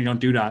definitely don't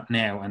do that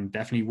now, and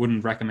definitely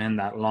wouldn't recommend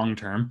that long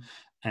term.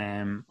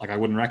 Like I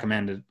wouldn't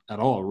recommend it at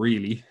all,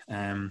 really.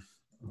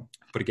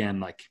 But again,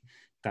 like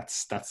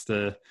that's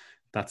the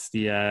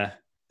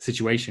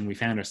situation we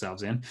found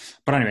ourselves in.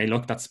 But anyway,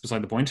 look, that's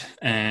beside the point.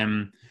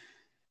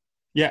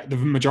 Yeah, the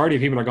majority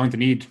of people are going to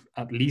need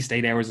at least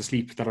 8 hours of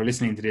sleep that are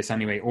listening to this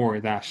anyway, or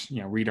that,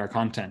 you know, read our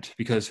content,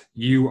 because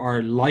you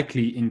are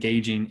likely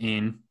engaging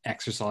in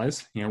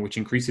exercise, you know, which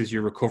increases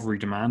your recovery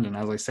demand. And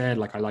as I said,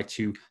 like I like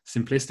to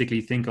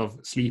simplistically think of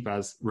sleep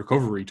as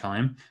recovery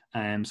time.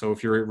 And so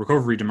if your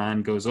recovery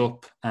demand goes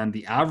up and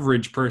the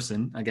average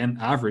person, again,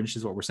 average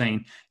is what we're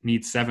saying,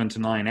 needs 7 to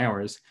 9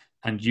 hours,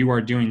 and you are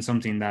doing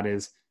something that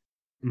is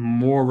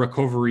more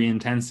recovery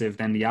intensive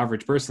than the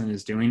average person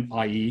is doing,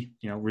 i.e.,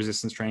 you know,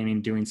 resistance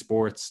training, doing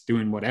sports,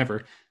 doing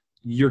whatever,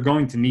 you're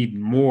going to need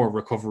more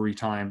recovery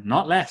time,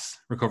 not less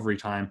recovery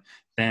time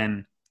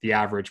than the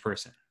average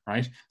person,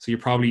 right? So you're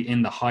probably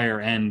in the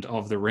higher end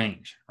of the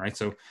range, right?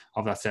 So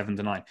of that 7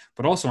 to 9.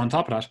 But also on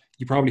top of that,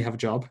 you probably have a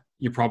job.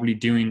 You're probably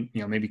doing,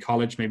 you know, maybe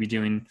college, maybe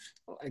doing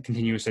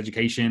continuous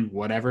education,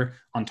 whatever,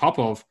 on top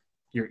of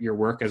your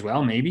work as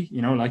well, maybe,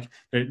 you know, like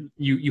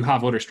you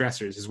have other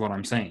stressors is what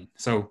I'm saying.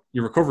 So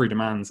your recovery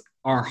demands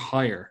are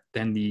higher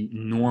than the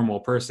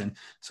normal person.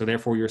 So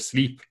therefore your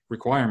sleep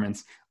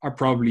requirements are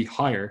probably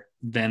higher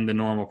than the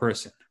normal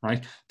person,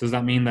 right? Does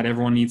that mean that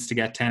everyone needs to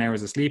get 10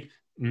 hours of sleep?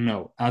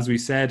 No. As we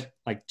said,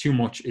 like too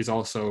much is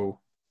also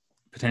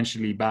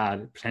potentially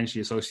bad,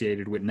 potentially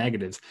associated with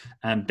negatives,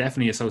 and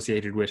definitely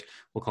associated with,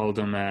 we'll call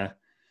them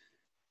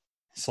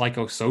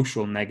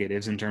psychosocial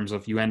negatives, in terms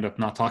of you end up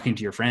not talking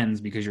to your friends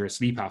because you're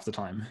asleep half the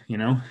time, you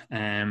know,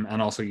 and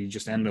also you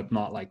just end up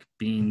not like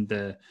being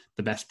the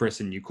best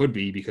person you could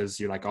be,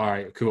 because you're like, all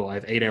right, cool, I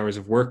have 8 hours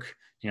of work,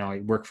 you know, I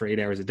work for 8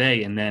 hours a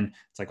day, and then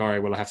it's like, all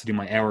right, well, I have to do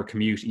my hour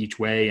commute each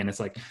way, and it's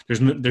like there's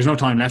no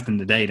time left in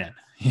the day then,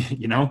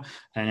 you know.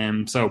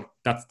 So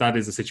that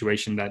is a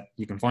situation that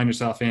you can find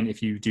yourself in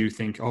if you do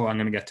think, oh, I'm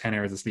going to get 10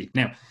 hours of sleep.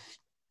 Now,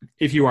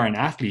 if you are an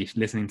athlete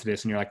listening to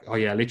this and you're like, oh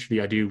yeah,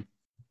 literally I do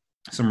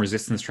some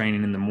resistance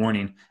training in the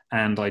morning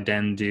and I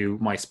then do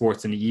my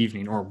sports in the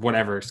evening, or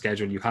whatever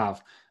schedule you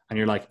have, and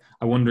you're like,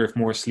 I wonder if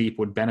more sleep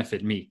would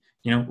benefit me,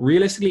 you know,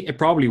 realistically it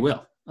probably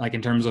will. Like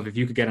in terms of, if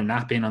you could get a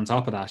nap in on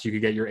top of that, you could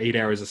get your 8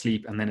 hours of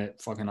sleep and then a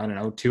fucking, I don't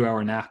know, 2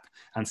 hour nap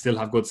and still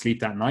have good sleep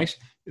that night.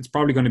 It's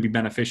probably going to be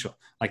beneficial.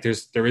 Like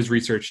there is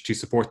research to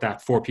support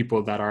that for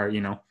people that are,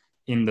 you know,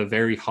 in the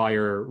very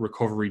higher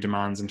recovery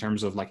demands, in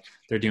terms of like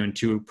they're doing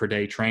 2 per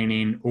day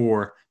training,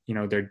 or, you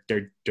know,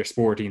 they're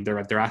sporting, they're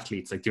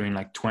athletes, like doing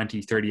like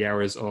 20, 30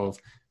 hours of,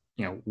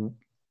 you know,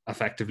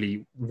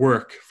 effectively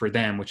work for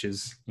them, which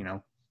is, you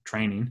know,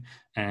 training.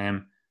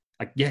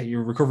 Like, yeah,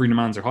 your recovery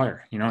demands are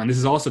higher, you know, and this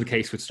is also the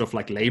case with stuff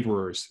like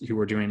laborers who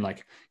are doing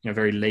like, you know,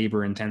 very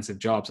labor intensive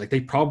jobs. Like they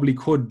probably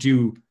could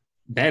do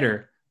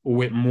better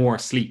with more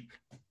sleep,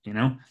 you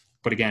know,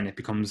 but again, it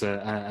becomes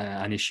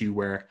an issue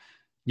where,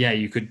 yeah,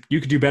 you could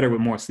do better with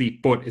more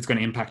sleep, but it's going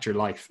to impact your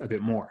life a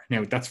bit more.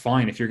 Now, that's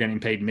fine if you're getting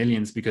paid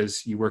millions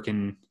because you work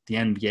in the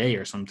NBA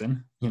or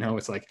something, you know,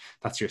 it's like,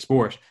 that's your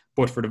sport.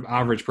 But for the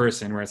average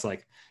person, where it's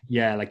like,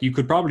 yeah, like you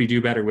could probably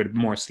do better with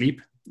more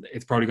sleep,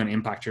 it's probably going to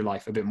impact your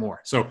life a bit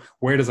more. So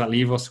where does that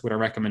leave us with our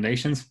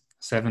recommendations?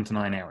 7 to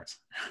 9 hours,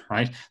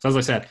 right? So as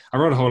I said, I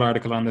wrote a whole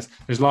article on this.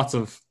 There's lots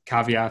of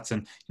caveats,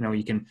 and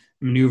you can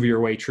maneuver your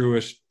way through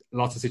it.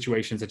 Lots of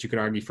situations that you could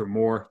argue for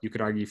more, you could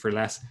argue for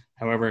less.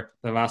 However,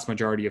 the vast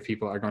majority of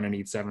people are going to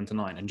need 7 to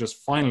 9. And just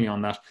finally on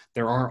that,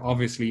 there are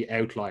obviously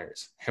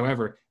outliers.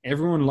 However,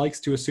 everyone likes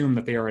to assume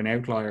that they are an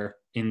outlier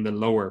in the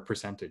lower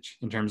percentage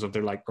in terms of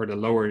their or the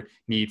lower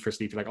need for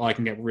sleep. Like, oh, I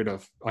can get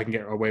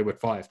away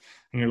with 5.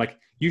 And you're like,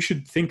 you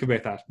should think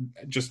about that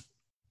just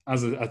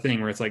as a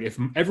thing where it's like, if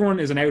everyone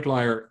is an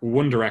outlier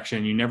one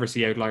direction, you never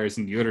see outliers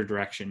in the other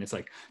direction. It's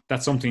like,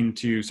 that's something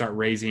to start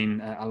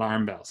raising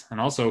alarm bells. And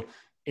also,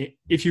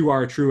 if you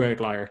are a true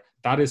outlier,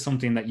 that is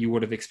something that you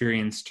would have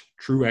experienced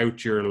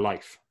throughout your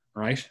life,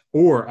 right?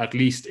 Or at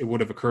least it would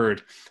have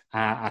occurred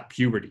at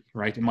puberty,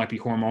 right? It might be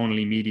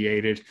hormonally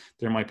mediated.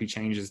 There might be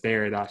changes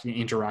there that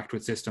interact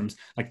with systems.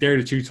 Like, they're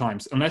the 2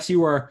 times. Unless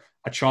you are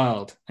a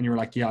child and you're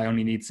like, yeah, I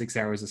only need 6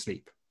 hours of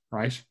sleep,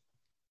 right?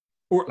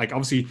 Or like,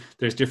 obviously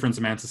there's different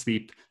amounts of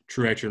sleep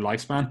throughout your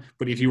lifespan.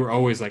 But if you were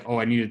always like, oh,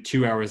 I needed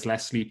 2 hours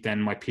less sleep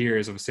than my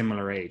peers of a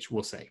similar age,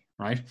 we'll say,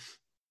 right?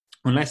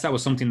 Unless that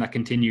was something that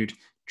continued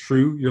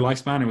through your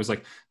lifespan, it was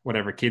like,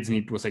 whatever, kids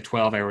need, we'll say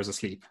 12 hours of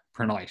sleep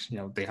per night.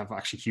 They have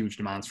actually huge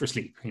demands for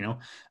sleep,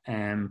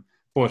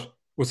 but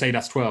we'll say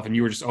that's 12 and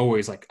you were just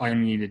always like, I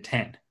only needed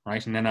 10,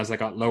 right? And then as I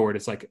got lowered,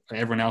 it's like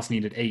everyone else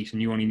needed 8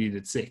 and you only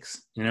needed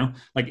 6,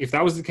 like if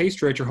that was the case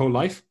throughout your whole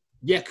life,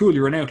 yeah, cool,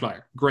 you're an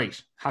outlier.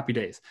 Great. Happy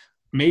days.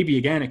 Maybe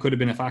again, it could have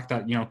been a fact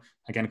that,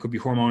 again, it could be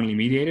hormonally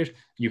mediated.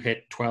 You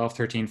hit 12,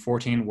 13,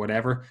 14,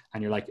 whatever.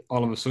 And you're like,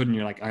 all of a sudden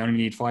you're like, I only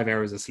need 5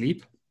 hours of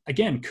sleep.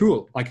 Again,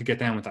 cool. I could get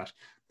down with that.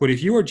 But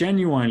if you are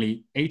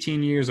genuinely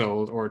 18 years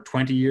old or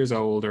 20 years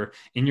old or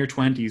in your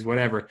 20s,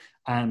 whatever,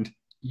 and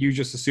you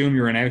just assume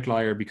you're an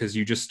outlier because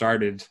you just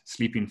started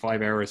sleeping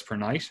 5 hours per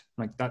night,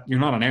 like that,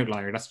 you're not an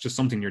outlier. That's just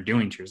something you're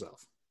doing to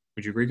yourself.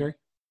 Would you agree, Gary?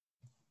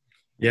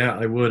 Yeah,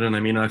 I would. And I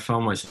mean, I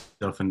found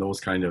myself in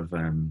those kind of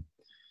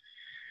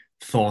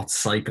thought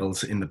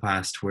cycles in the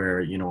past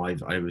where,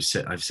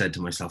 I've said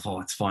to myself,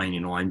 oh, it's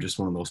fine. I'm just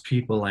one of those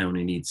people. I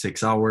only need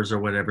 6 hours or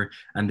whatever.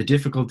 And the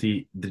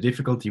difficulty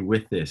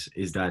with this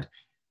is that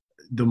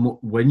the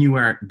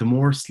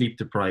more sleep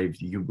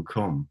deprived you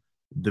become,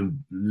 the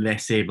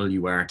less able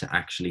you are to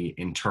actually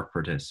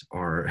interpret it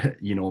or,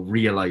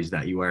 realize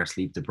that you are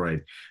sleep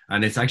deprived.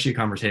 And it's actually a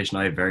conversation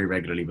I have very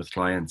regularly with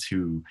clients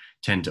who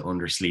tend to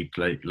undersleep.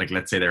 Like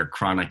let's say they're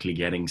chronically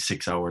getting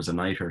 6 hours a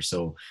night or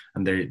so.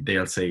 And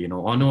they'll say,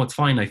 oh no, it's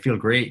fine. I feel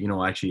great.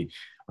 Actually,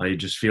 I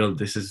just feel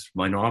this is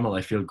my normal.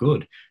 I feel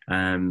good.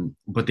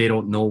 But they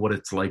don't know what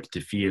it's like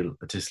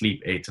to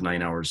sleep 8 to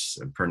 9 hours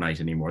per night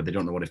anymore. They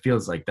don't know what it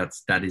feels like.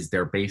 That is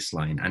their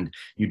baseline. And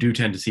you do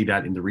tend to see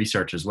that in the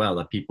research as well,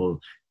 that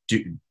people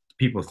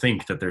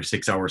think that they're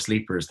 6 hour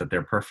sleepers, that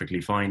they're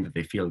perfectly fine, that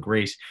they feel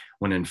great,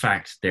 when in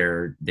fact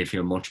they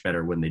feel much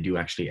better when they do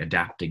actually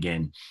adapt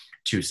again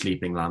to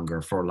sleeping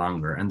for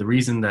longer. And the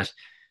reason that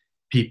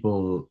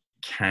people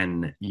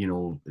can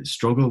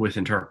struggle with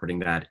interpreting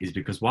that is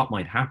because what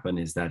might happen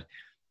is that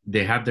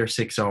they have their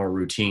 6 hour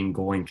routine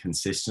going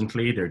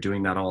consistently. They're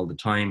doing that all the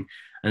time.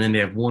 And then they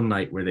have one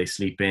night where they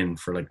sleep in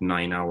for like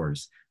 9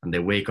 hours and they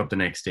wake up the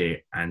next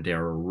day and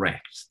they're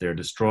wrecked. They're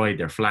destroyed.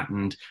 They're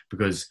flattened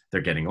because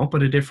they're getting up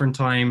at a different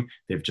time.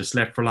 They've just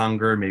slept for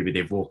longer. Maybe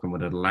they've woken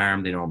with an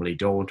alarm. They normally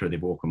don't, or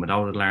they've woken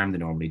without an alarm. They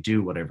normally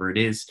do, whatever it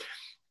is.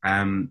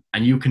 And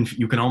you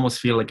can almost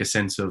feel like a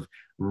sense of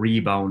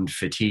rebound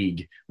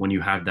fatigue when you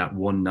have that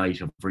one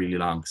night of really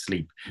long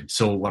sleep.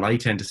 So what I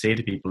tend to say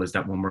to people is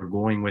that when we're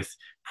going with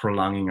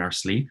prolonging our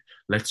sleep,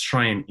 let's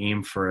try and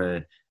aim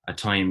for a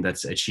time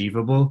that's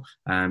achievable,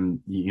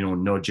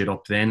 nudge it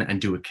up then and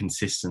do it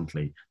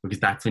consistently, because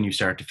that's when you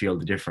start to feel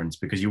the difference,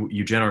 because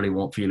you generally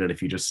won't feel it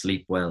if you just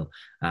sleep well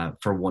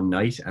for one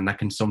night. And that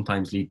can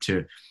sometimes lead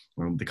to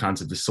the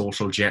concept of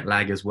social jet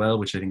lag as well,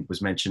 which I think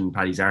was mentioned in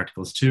Paddy's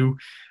articles too.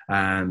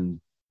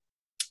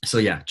 So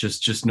yeah,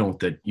 just note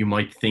that you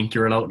might think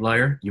you're an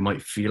outlier, you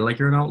might feel like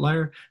you're an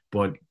outlier,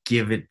 but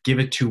give it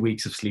 2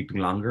 weeks of sleeping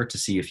longer to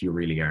see if you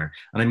really are.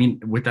 And I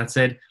mean, with that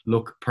said,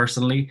 look,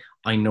 personally,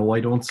 I know I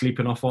don't sleep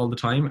enough all the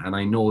time, and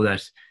I know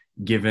that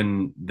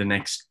given the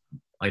next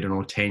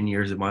 10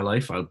 years of my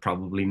life, I'll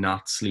probably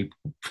not sleep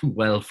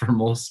well for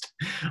most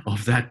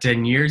of that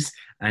 10 years.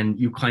 And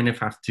you kind of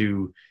have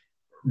to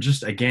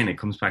just, again, it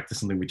comes back to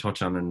something we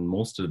touch on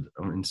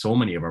in so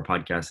many of our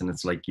podcasts. And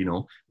it's like,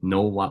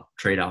 know what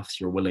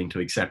trade-offs you're willing to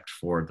accept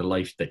for the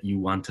life that you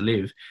want to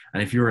live.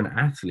 And if you're an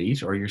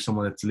athlete or you're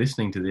someone that's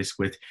listening to this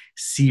with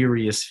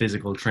serious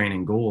physical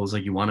training goals,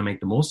 like you want to make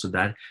the most of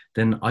that,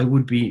 then I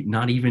would be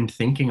not even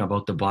thinking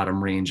about the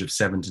bottom range of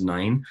 7 to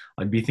 9.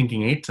 I'd be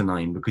thinking 8 to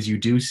 9, because you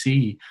do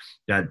see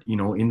that,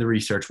 in the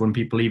research, when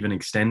people even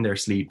extend their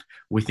sleep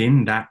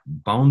within that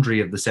boundary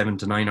of the 7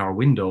 to 9 hour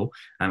window,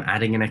 and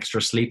adding an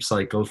extra sleep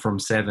cycle from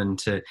 7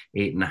 to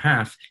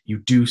 8.5, you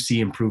do see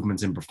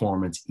improvements in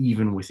performance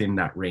even within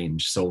that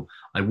range. So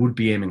I would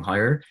be aiming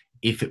higher.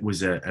 if it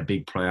was a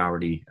big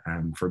priority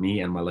for me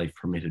and my life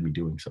permitted me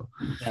doing so.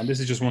 And this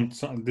is just one,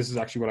 this is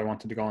actually what I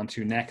wanted to go on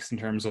to next in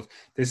terms of,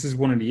 this is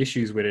one of the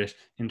issues with it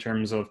in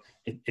terms of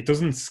it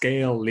doesn't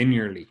scale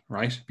linearly,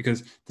 right?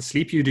 Because the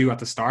sleep you do at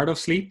the start of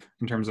sleep,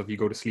 in terms of you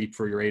go to sleep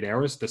for your 8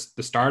 hours,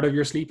 the start of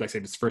your sleep, like say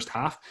this first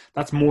half,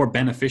 that's more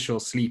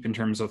beneficial sleep in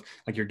terms of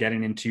like you're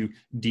getting into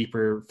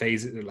deeper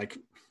phases, like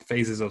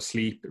phases of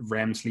sleep,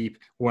 REM sleep,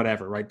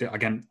 whatever, right?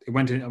 Again, it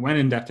went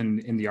in depth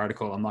in the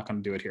article. I'm not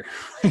going to do it here,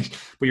 right?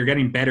 But you're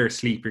getting better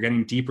sleep, you're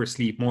getting deeper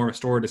sleep, more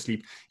restorative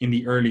sleep in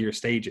the earlier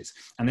stages.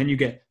 And then you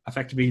get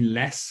effectively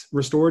less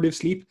restorative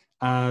sleep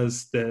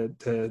as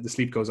the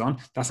sleep goes on.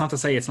 That's not to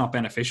say it's not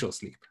beneficial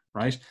sleep,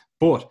 right?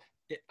 But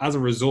as a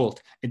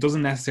result, it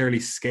doesn't necessarily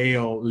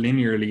scale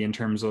linearly in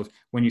terms of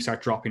when you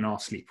start dropping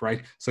off sleep,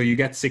 right? So you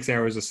get 6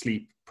 hours of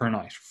sleep per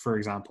night, for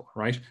example,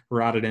 right?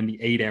 Rather than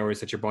the 8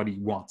 hours that your body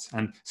wants.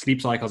 And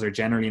sleep cycles are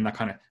generally in that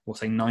kind of, we'll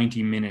say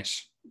 90-minute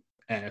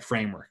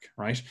framework,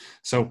 right?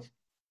 So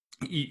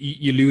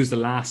you lose the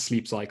last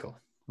sleep cycle,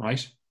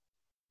 right?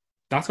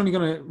 That's only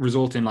going to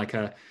result in like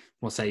a,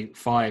 we'll say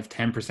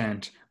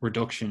 5-10%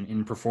 reduction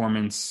in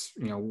performance,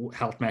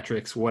 health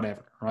metrics,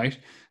 whatever, right?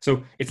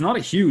 So it's not a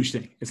huge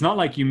thing. It's not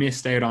like you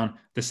missed out on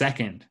the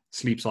second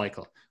sleep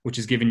cycle, which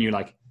is giving you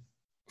like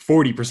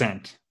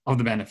 40% of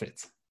the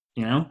benefits,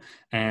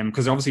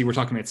 because obviously we're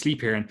talking about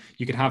sleep here, and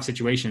you could have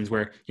situations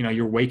where,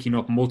 you're waking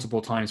up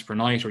multiple times per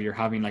night, or you're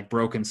having like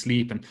broken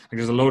sleep, and like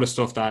there's a load of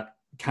stuff that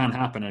can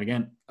happen. And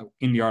again,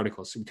 in the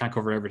articles, so we can't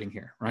cover everything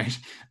here, right?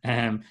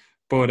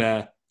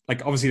 But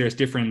like obviously there's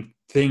different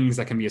things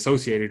that can be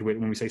associated with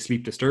when we say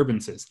sleep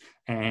disturbances.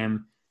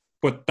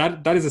 But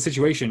that is a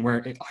situation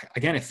where,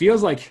 it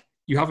feels like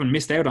you haven't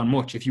missed out on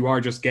much if you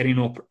are just getting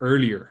up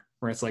earlier,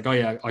 where it's like, oh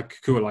yeah,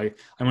 cool, I'm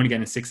only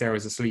getting 6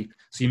 hours of sleep.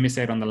 So you miss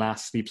out on the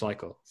last sleep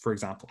cycle, for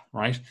example,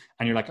 right?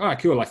 And you're like, oh,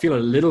 cool, I feel a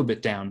little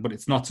bit down, but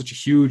it's not such a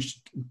huge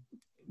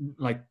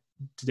like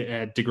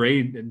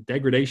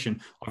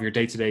degradation of your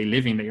day-to-day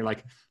living that you're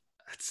like,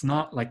 it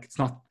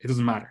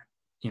doesn't matter,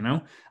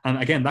 And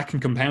again, that can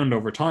compound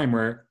over time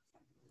where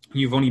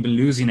you've only been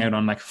losing out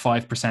on like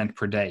 5%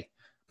 per day.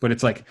 But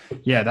it's like,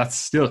 yeah, that's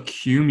still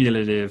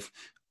cumulative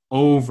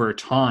over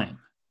time,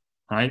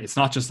 right? It's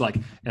not just like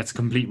it's a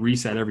complete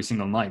reset every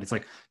single night. It's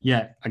like,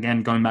 yeah,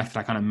 again, going back to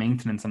that kind of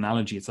maintenance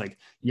analogy, it's like,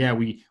 yeah,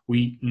 we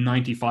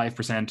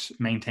 95%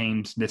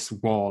 maintained this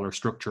wall or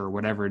structure or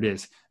whatever it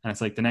is. And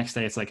it's like the next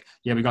day, it's like,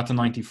 yeah, we got to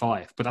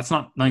 95, but that's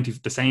not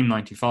the same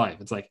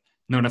 95. It's like,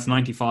 no, that's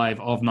 95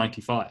 of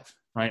 95,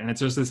 right? And it's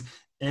just this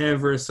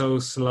ever so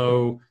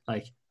slow,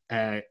 like,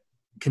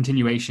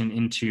 continuation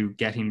into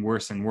getting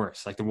worse and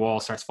worse. Like the wall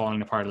starts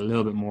falling apart a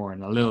little bit more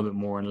and a little bit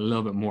more and a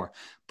little bit more.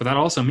 But that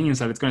also means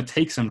that it's going to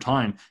take some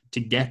time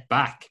to get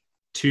back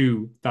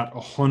to that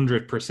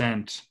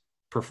 100%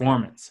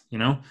 performance,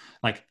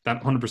 like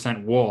that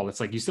 100% wall. It's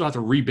like you still have to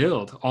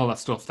rebuild all that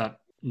stuff that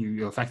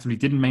you effectively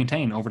didn't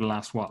maintain over the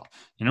last while,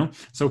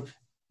 So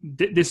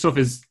this stuff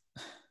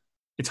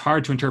it's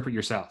hard to interpret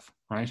yourself.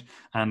 Right.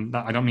 And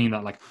I don't mean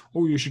that like,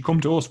 oh, you should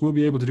come to us, we'll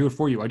be able to do it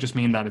for you. I just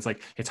mean that it's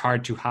like, it's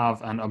hard to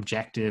have an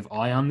objective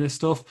eye on this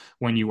stuff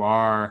when you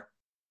are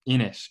in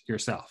it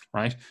yourself.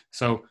 Right.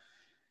 So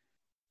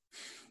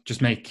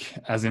just make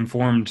as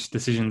informed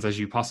decisions as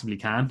you possibly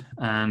can.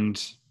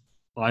 And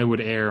I would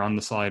err on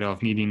the side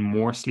of needing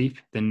more sleep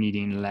than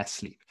needing less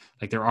sleep.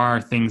 Like there are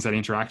things that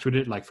interact with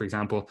it. Like, for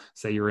example,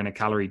 say you're in a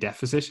calorie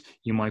deficit,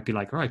 you might be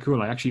like, all right,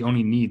 cool, I actually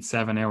only need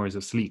 7 hours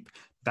of sleep.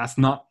 That's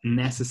not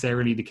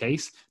necessarily the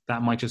case.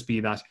 That might just be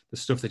that the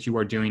stuff that you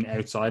are doing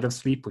outside of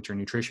sleep with your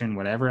nutrition,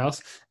 whatever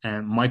else,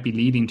 might be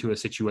leading to a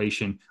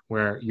situation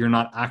where you're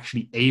not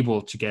actually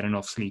able to get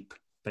enough sleep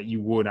that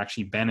you would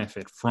actually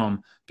benefit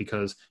from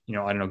because,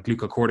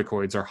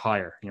 glucocorticoids are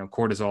higher,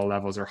 cortisol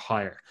levels are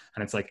higher.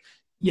 And it's like,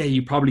 yeah,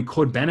 you probably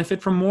could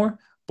benefit from more,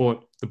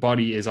 but the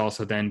body is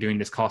also then doing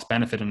this cost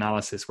benefit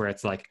analysis where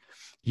it's like,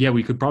 yeah,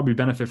 we could probably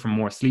benefit from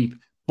more sleep,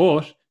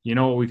 but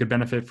we could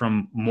benefit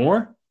from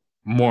more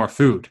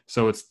food.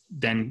 So it's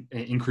then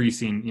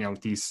increasing,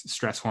 these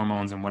stress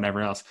hormones and whatever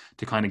else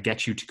to kind of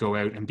get you to go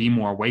out and be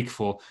more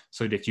wakeful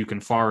so that you can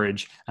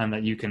forage and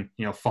that you can,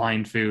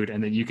 find food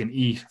and that you can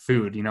eat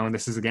food, and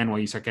this is again why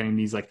you start getting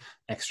these like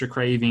extra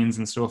cravings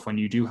and stuff when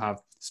you do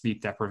have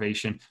sleep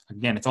deprivation.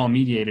 Again, it's all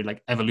mediated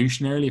like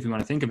evolutionarily, if you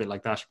want to think of it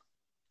like that,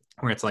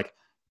 where it's like,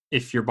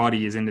 if your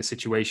body is in the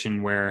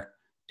situation where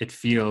it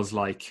feels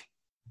like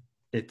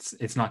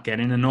it's not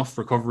getting enough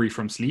recovery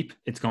from sleep,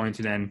 it's going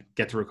to then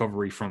get the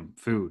recovery from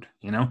food,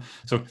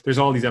 So there's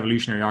all these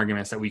evolutionary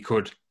arguments that we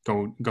could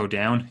go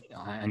down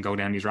and go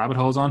down these rabbit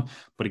holes on.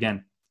 But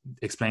again,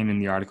 explained in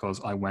the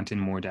articles, I went in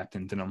more depth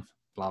into them,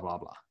 blah, blah,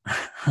 blah.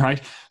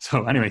 Right?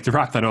 So anyway, to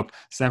wrap that up,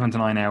 7 to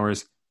 9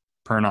 hours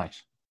per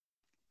night.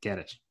 Get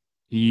it.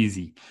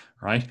 Easy,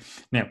 right?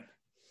 Now,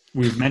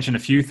 we've mentioned a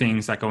few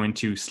things that go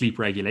into sleep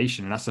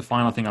regulation, and that's the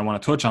final thing I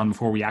want to touch on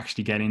before we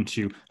actually get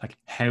into like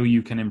how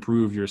you can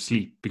improve your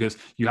sleep, because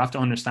you have to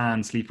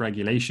understand sleep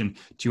regulation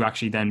to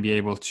actually then be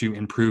able to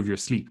improve your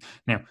sleep.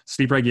 Now,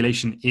 sleep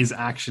regulation is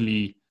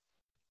actually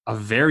a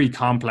very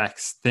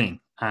complex thing,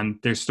 And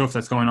there's stuff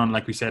that's going on,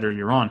 like we said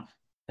earlier on,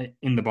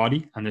 in the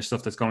body, and there's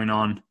stuff that's going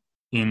on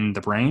in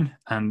the brain,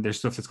 and there's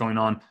stuff that's going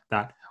on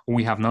that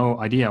we have no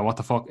idea what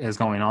the fuck is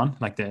going on.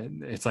 Like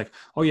it's like,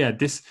 oh yeah,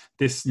 this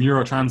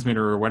neurotransmitter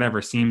or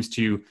whatever seems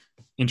to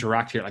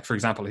interact here. Like, for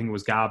example, I think it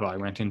was GABA I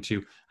went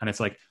into, and it's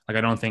like I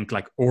don't think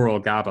like oral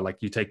GABA,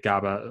 like you take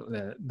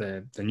GABA,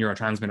 the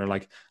neurotransmitter,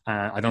 like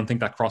I don't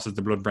think that crosses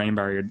the blood-brain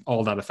barrier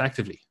all that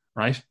effectively,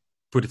 right?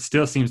 But it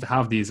still seems to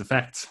have these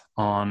effects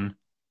on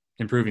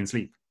improving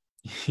sleep,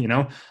 you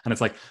know? And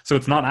it's like, so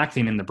it's not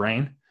acting in the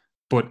brain,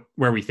 but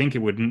where we think it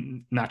would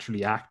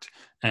naturally act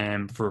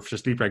for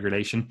sleep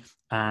regulation.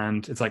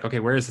 And it's like, okay,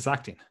 where is this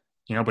acting?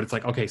 You know, but it's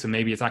like, okay, so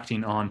maybe it's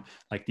acting on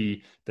like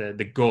the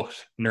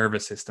gut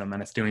nervous system,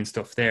 and it's doing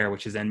stuff there,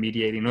 which is then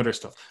mediating other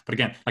stuff. But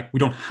again, like we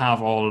don't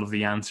have all of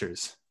the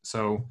answers.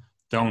 So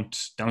don't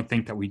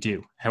think that we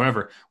do.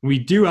 However, we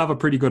do have a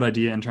pretty good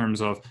idea in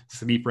terms of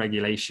sleep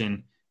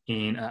regulation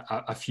in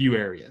a few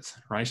areas,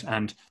 right?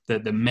 And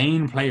the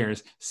main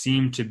players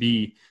seem to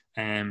be,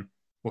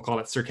 we'll call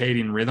it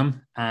circadian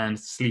rhythm and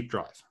sleep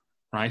drive,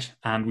 right?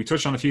 And we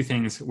touched on a few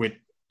things with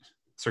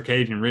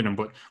circadian rhythm,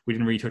 but we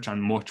didn't really touch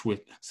on much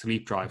with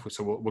sleep drive.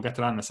 So we'll get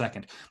to that in a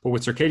second. But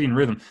with circadian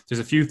rhythm, there's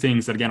a few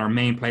things that, again, are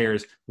main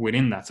players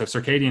within that. So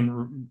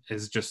circadian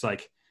is just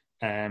like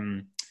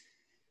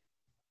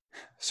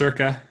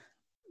circa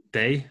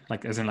day,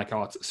 like as in like,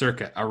 oh, it's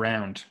circa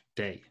around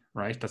day,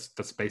 right?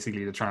 That's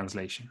basically the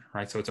translation,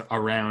 right? So it's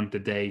around the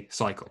day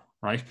cycle,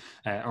 right?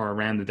 Or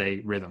around the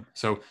day rhythm.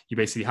 So you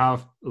basically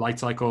have light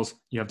cycles,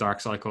 you have dark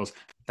cycles.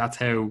 That's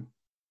how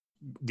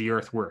the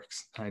earth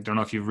works. I don't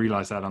know if you've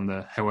realized that on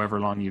the however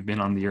long you've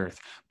been on the earth,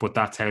 but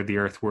that's how the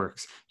earth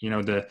works. You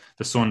know, the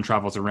sun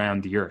travels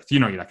around the earth. You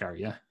know that,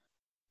 Gary, yeah?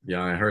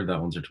 Yeah, I heard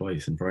that once or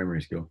twice in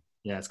primary school.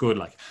 Yeah, it's good.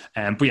 Like,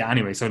 but yeah,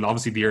 anyway, so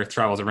obviously the earth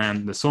travels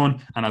around the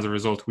sun, and as a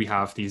result, we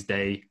have these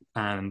day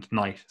and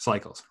night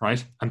cycles,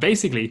 right? And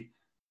basically,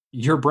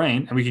 your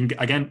brain, and we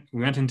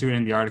went into it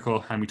in the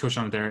article, and we touched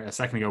on it there a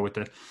second ago with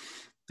the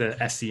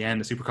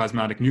SCN, the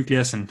suprachiasmatic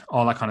nucleus, and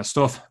all that kind of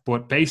stuff.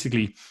 But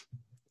basically,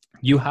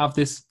 you have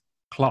this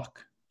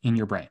clock in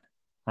your brain,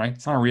 right?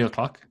 It's not a real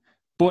clock,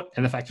 but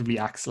it effectively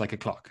acts like a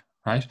clock,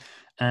 right?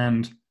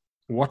 And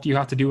what do you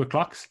have to do with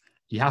clocks?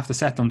 You have to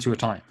set them to a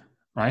time,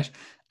 right?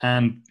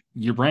 And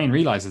your brain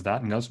realizes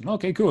that and goes,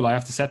 okay, cool, I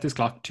have to set this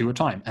clock to a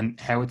time. And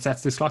how it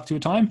sets this clock to a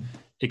time?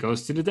 It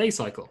goes to the day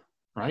cycle,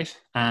 right?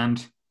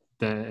 And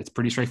it's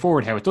pretty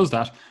straightforward how it does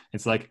that.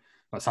 It's like,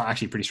 well, it's not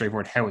actually pretty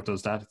straightforward how it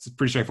does that. It's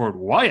pretty straightforward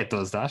why it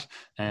does that.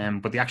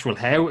 But the actual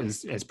how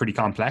is pretty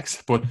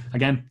complex. But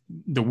again,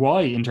 the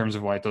why in terms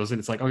of why it does it,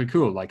 it's like, okay,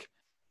 cool. Like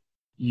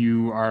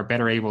you are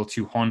better able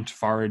to hunt,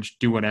 forage,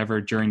 do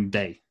whatever during the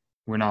day.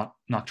 We're not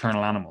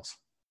nocturnal animals,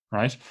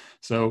 right?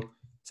 So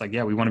it's like,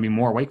 yeah, we want to be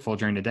more wakeful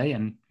during the day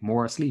and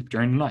more asleep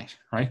during the night,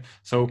 right?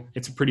 So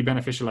it's a pretty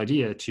beneficial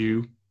idea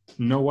to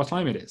know what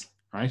time it is,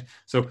 right?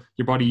 So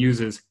your body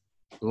uses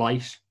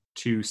light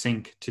to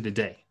sync to the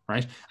day.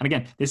 Right. And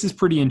again, this is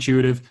pretty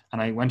intuitive.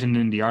 And I went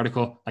in the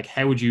article, like,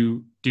 how would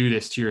you do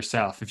this to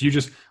yourself? If you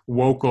just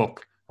woke up,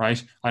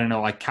 right? I don't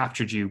know, I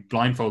captured you,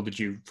 blindfolded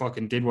you,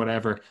 fucking did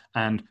whatever,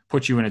 and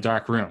put you in a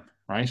dark room,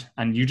 right?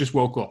 And you just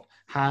woke up,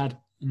 had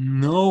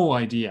no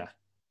idea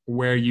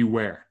where you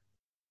were,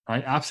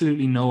 right?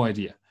 Absolutely no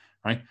idea,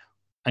 right?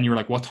 And you were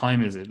like, what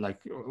time is it? Like,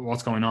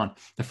 what's going on?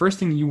 The first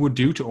thing you would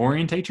do to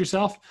orientate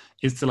yourself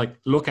is to like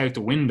look out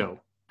the window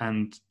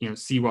and, you know,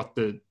 see what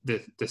the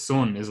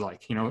sun is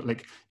like, you know,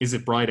 like, is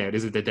it bright out?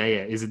 Is it the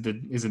day out? Is it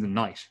the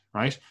night?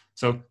 Right?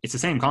 So it's the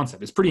same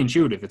concept. It's pretty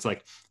intuitive. It's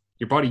like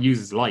your body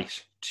uses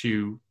light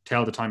to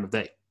tell the time of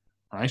day.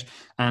 Right?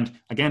 And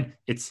again,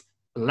 it's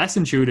less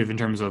intuitive in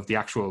terms of the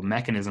actual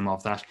mechanism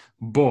of that,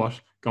 but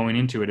going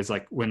into it is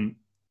like when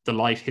the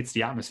light hits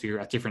the atmosphere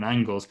at different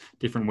angles,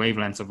 different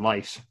wavelengths of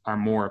light are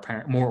more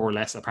apparent, more or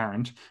less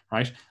apparent,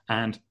 right?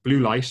 And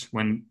blue light,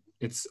 when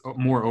it's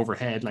more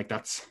overhead, like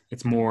that's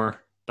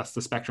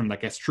the spectrum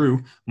that gets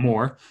through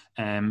more.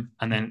 And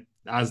then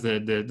as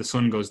the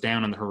sun goes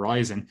down on the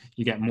horizon,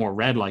 you get more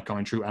red light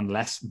going through and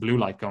less blue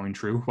light going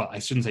through. Well, I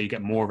shouldn't say you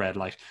get more red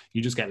light,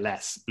 you just get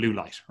less blue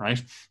light,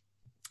 right?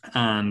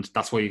 And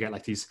that's why you get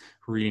like these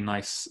really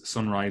nice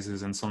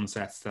sunrises and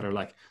sunsets that are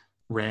like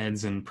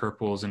reds and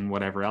purples and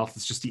whatever else.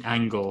 It's just the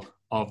angle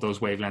of those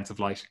wavelengths of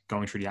light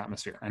going through the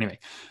atmosphere. Anyway,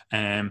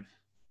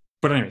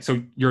 but anyway,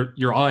 so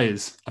your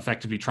eyes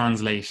effectively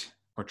translate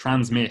or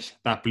transmit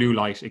that blue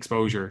light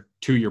exposure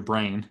to your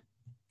brain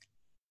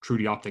through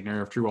the optic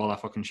nerve, through all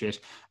that fucking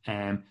shit,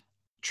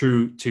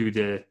 through to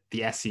the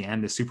SCN,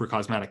 the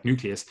suprachiasmatic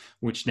nucleus,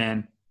 which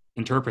then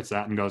interprets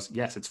that and goes,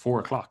 yes, it's 4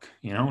 o'clock,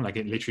 you know, like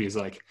it literally is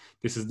like,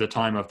 this is the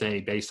time of day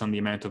based on the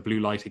amount of blue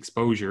light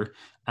exposure.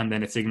 And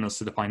then it signals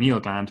to the pineal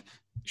gland,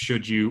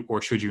 should you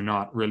or should you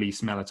not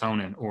release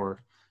melatonin,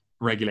 or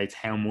regulates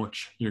how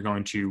much you're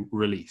going to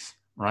release,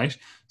 right?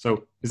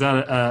 So is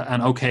that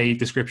an okay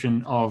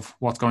description of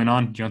what's going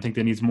on? Do you don't think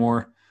there needs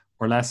more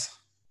or less?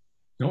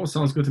 No, it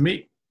sounds good to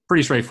me.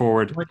 pretty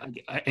straightforward.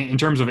 In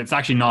terms of, it's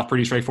actually not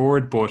pretty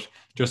straightforward, but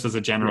just as a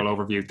general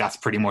overview, that's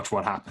pretty much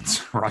what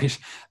happens, right?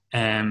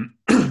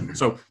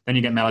 So then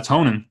you get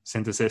melatonin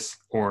synthesis,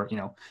 or, you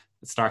know,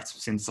 it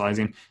starts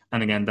synthesizing.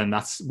 And again, then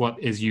that's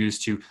what is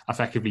used to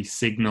effectively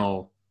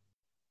signal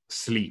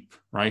sleep,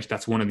 right?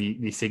 That's one of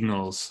the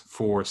signals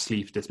for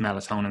sleep, this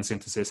melatonin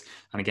synthesis.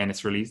 And again,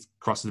 it's released,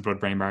 crosses the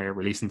blood-brain barrier,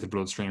 released into the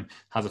bloodstream,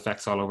 has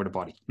effects all over the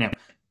body. Now,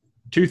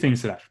 two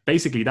things to that.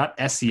 Basically, that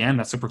SCN,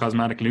 that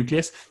suprachiasmatic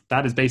nucleus,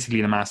 that is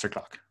basically the master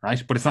clock,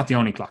 right? But it's not the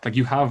only clock. Like,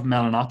 you have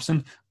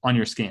melanopsin on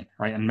your skin,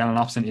 right? And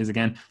melanopsin is,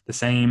 again, the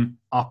same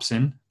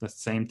opsin, the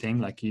same thing,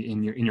 like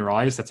in your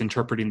eyes, that's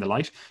interpreting the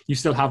light. You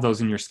still have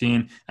those in your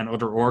skin and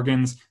other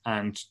organs,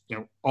 and, you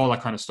know, all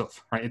that kind of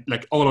stuff, right?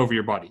 Like all over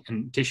your body,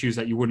 and tissues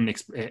that you wouldn't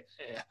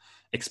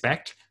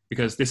expect,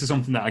 because this is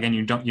something that, again,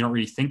 you don't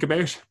really think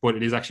about, but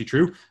it is actually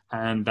true.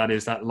 And that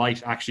is that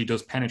light actually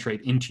does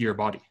penetrate into your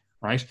body,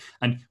 right?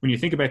 And when you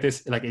think about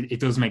this, like, it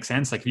does make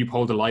sense. Like, if you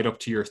hold the light up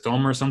to your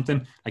thumb or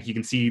something, like, you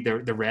can see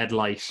the red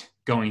light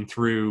going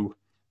through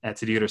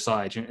to the other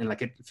side, and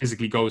like, it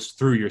physically goes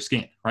through your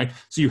skin, right?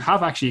 So you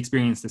have actually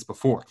experienced this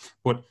before,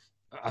 but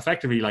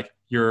effectively, like,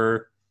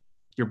 your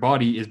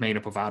body is made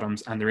up of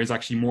atoms, and there is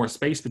actually more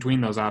space between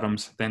those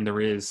atoms than there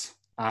is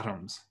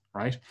atoms,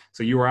 right?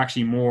 So you are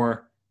actually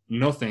more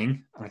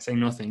nothing, and I say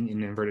nothing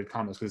in inverted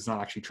commas because it's not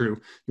actually true.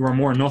 You are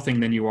more nothing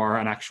than you are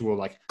an actual,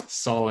 like,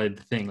 solid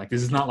thing. Like,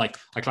 this is not like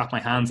I clap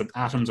my hands and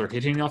atoms are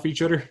hitting off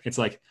each other. It's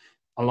like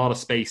a lot of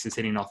space is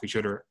hitting off each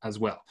other as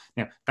well.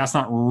 Now, that's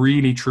not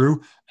really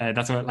true.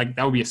 That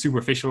would be a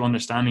superficial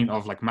understanding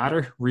of, like,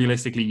 matter.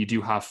 Realistically, you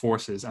do have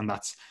forces, and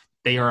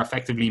they are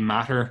effectively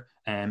matter.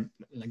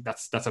 Like,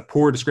 that's a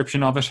poor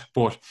description of it,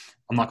 but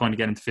I'm not going to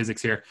get into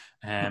physics here.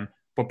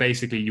 But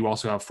basically, you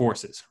also have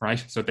forces,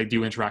 right? So they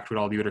do interact with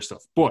all the other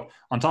stuff. But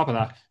on top of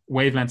that,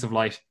 wavelengths of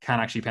light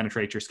can actually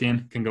penetrate your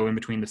skin, can go in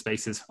between the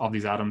spaces of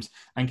these atoms,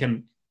 and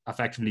can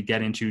effectively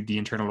get into the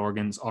internal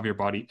organs of your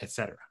body,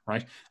 etc.,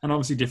 right? And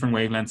obviously, different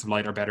wavelengths of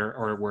light are better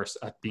or worse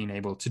at being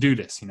able to do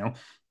this, you know,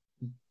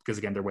 because,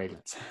 again, they're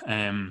wavelengths.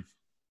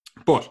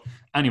 But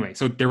anyway,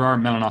 so there are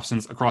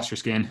melanopsins across your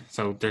skin.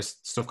 So there's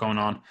stuff going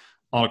on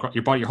all across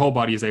your body. Your whole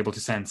body is able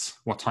to sense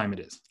what time it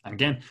is. And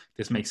again,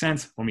 this makes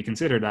sense when we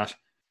consider that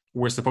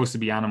we're supposed to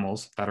be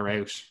animals that are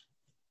out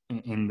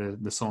in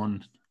the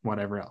sun,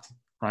 whatever else,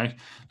 right?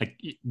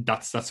 Like,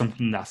 that's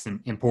something that's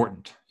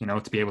important, you know,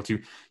 to be able to,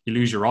 you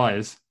lose your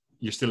eyes,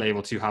 you're still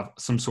able to have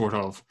some sort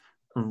of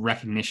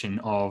recognition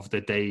of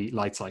the day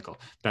light cycle.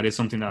 That is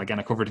something that, again,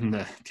 I covered in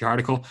the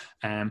article,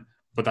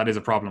 but that is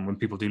a problem. When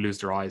people do lose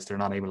their eyes, they're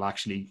not able to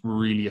actually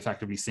really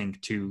effectively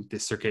sync to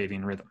this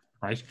circadian rhythm,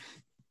 right?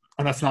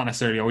 And that's not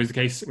necessarily always the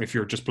case if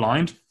you're just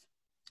blind,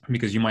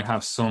 because you might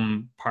have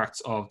some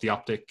parts of the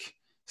optic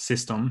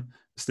system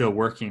still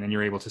working, and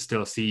you're able to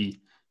still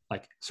see,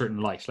 like, certain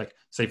light. Like,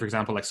 say, for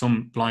example, like,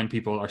 some blind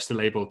people are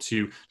still able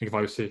to, like, if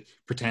I was to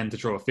pretend to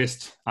throw a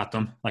fist at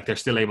them, like, they're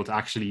still able to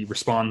actually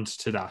respond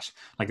to that.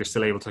 Like, they're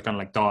still able to kind of,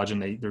 like, dodge,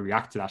 and they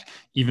react to that.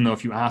 Even though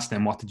if you ask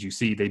them, what did you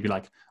see? They'd be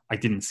like, I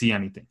didn't see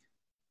anything.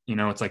 You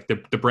know, it's like the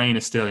brain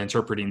is still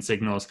interpreting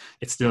signals.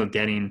 It's still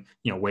getting,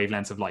 you know,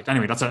 wavelengths of light.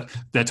 Anyway, that's a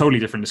totally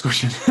different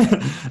discussion.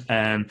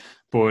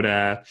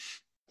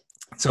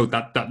 So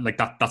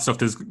that stuff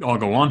does all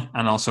go on.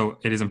 And also,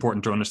 it is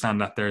important to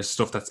understand that there's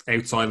stuff that's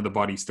outside of the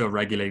body still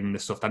regulating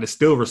this stuff, that is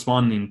still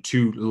responding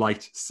to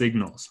light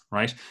signals,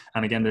 right?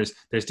 And again,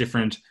 there's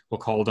different, we'll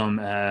call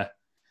them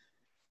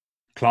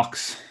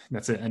clocks.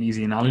 That's an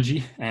easy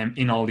analogy.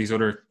 In all these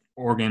other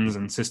organs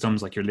and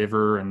systems, like your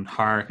liver and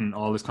heart and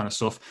all this kind of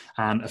stuff.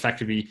 And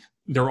effectively,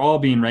 they're all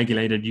being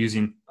regulated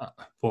using,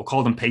 we'll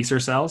call them pacer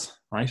cells,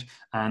 right?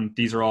 And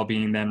these are all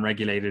being then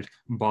regulated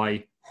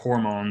by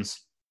hormones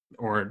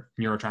or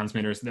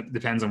neurotransmitters. That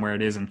depends on where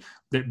it is, and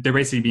they're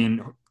basically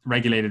being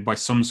regulated by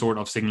some sort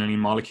of signaling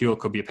molecule.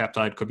 Could be a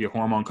peptide, could be a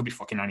hormone, could be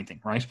fucking anything,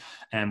 right?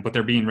 But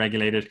they're being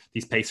regulated,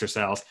 these pacer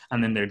cells,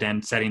 and then they're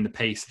then setting the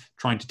pace,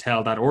 trying to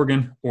tell that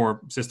organ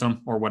or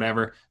system or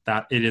whatever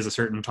that it is a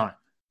certain time,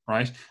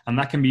 right? And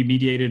that can be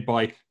mediated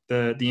by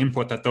the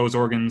input that those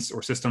organs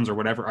or systems or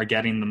whatever are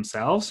getting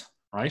themselves,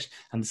 right?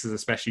 And this is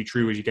especially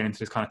true as you get into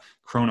this kind of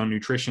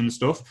chrononutrition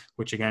stuff,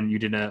 which, again, you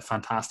did a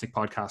fantastic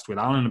podcast with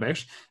Alan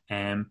about.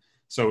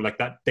 So, like,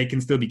 that, they can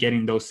still be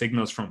getting those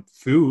signals from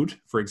food,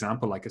 for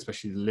example, like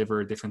especially the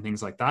liver, different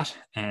things like that,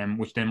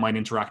 which then might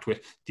interact with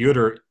the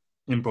other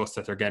inputs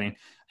that they're getting.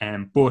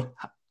 But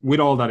with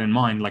all that in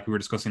mind, like we were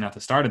discussing at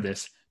the start of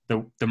this,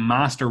 the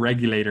master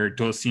regulator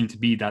does seem to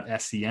be that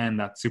SCN,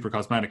 that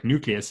suprachiasmatic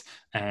nucleus,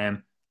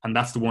 and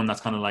that's the one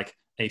that's kind of like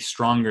a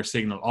stronger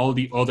signal. All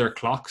the other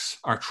clocks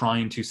are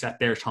trying to set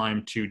their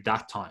time to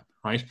that time,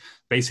 right?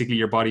 Basically,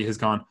 your body has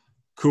gone,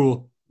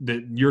 cool,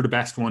 you're the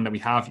best one that we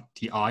have.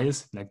 The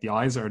eyes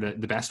are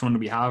the best one that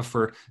we have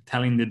for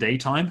telling the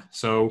daytime,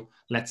 so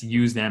let's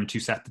use them to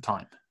set the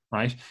time,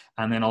 right?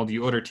 And then all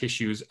the other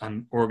tissues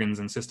and organs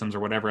and systems or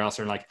whatever else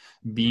are, like,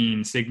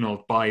 being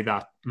signaled by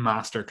that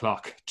master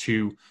clock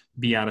to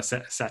be at a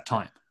set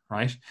time,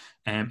 right?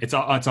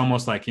 It's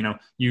almost like, you know,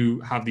 you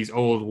have these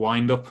old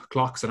wind up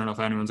clocks. I don't know if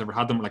anyone's ever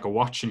had them, like a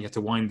watch, and you have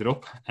to wind it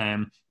up.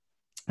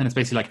 And it's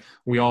basically like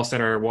we all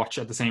set our watch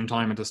at the same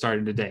time at the start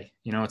of the day.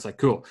 You know, it's like,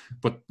 cool,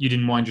 but you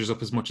didn't wind yours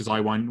up as much as I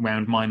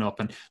wound mine up.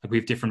 And like we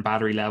have different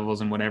battery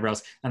levels and whatever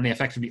else. And they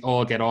effectively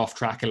all get off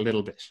track a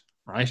little bit,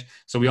 right?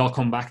 So we all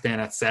come back then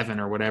at 7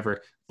 or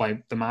whatever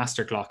by the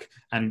master clock.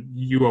 And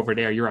you over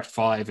there, you're at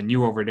 5, and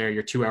you over there,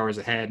 you're 2 hours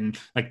ahead, and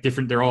like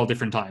they're all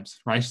different times,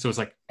 right? So it's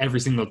like every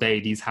single day,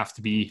 these have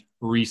to be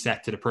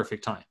reset to the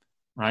perfect time,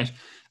 right?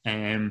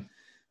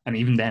 And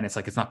even then, it's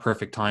like it's not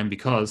perfect time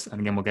because, and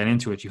again, we'll get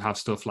into it, you have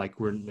stuff like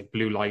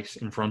blue light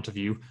in front of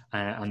you,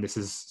 and this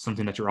is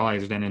something that your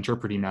eyes are then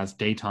interpreting as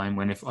daytime,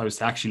 when if I was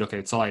to actually look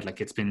outside, like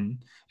it's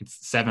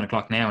 7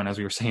 o'clock now, and as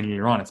we were saying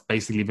earlier on, it's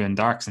basically been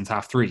dark since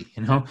 3:30,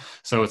 you know?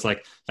 So it's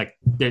like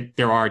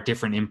there are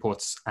different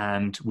inputs,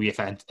 and we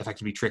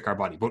effectively trick our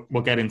body, but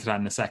we'll get into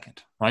that in a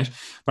second, right?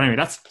 But anyway,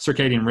 that's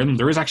circadian rhythm.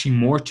 There is actually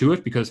more to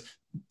it, because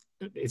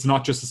it's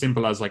not just as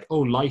simple as like,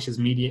 oh, light is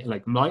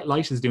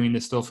light is doing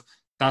this stuff.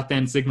 That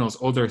then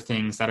signals other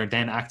things that are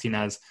then acting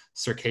as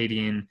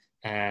circadian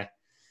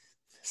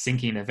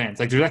syncing events.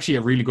 Like there's actually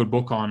a really good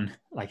book on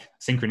like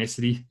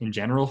synchronicity in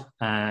general.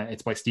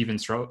 It's by Steven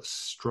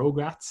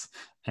Strogatz.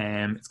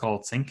 It's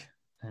called Sync,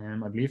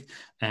 I believe.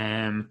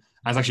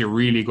 That's actually a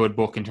really good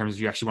book in terms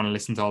of you actually want to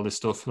listen to all this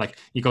stuff. Like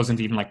he goes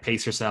into even like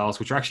pacer cells,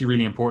 which are actually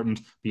really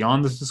important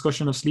beyond this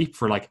discussion of sleep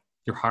for like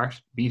your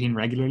heart beating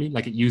regularly.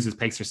 Like it uses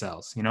pacer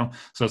cells, you know?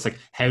 So it's like,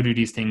 how do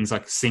these things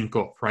like sync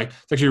up, right?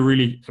 It's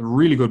actually a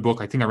really good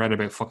book. I think I read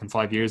it about fucking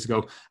 5 years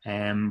ago.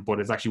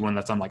 But it's actually one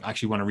that's I'm like, I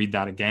actually want to read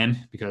that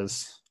again,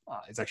 because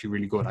it's actually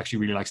really good. I actually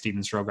really like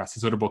Steven Strogatz.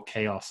 His other book,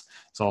 Chaos,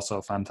 is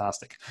also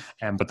fantastic.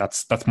 But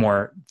that's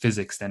more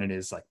physics than it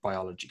is like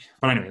biology.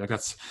 But anyway, like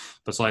that's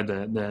beside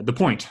the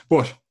point.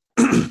 But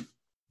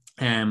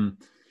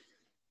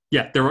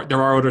yeah, there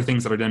are other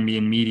things that are then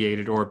being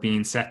mediated or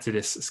being set to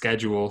this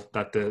schedule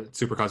that the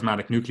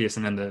suprachiasmatic nucleus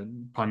and then the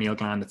pineal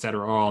gland,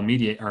 etc., are all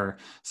are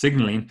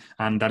signaling,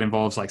 and that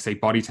involves like say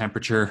body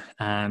temperature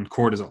and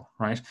cortisol,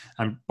 right?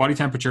 And body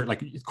temperature, like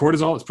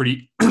cortisol, is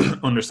pretty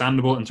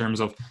understandable in terms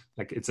of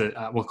like it's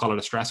we'll call it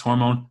a stress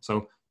hormone,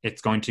 so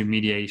it's going to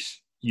mediate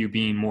you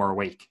being more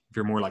awake. If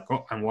you're more like,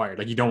 oh, I'm wired,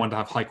 like you don't want to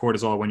have high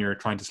cortisol when you're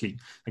trying to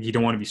sleep, like you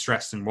don't want to be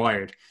stressed and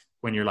wired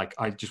when you're like,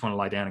 I just want to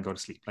lie down and go to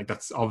sleep. Like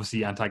that's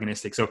obviously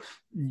antagonistic. So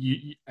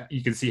you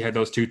can see how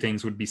those two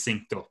things would be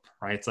synced up,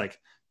 right? It's like,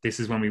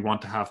 this is when we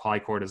want to have high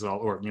cortisol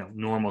or, you know,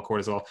 normal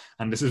cortisol.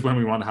 And this is when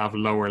we want to have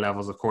lower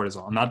levels of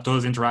cortisol. And that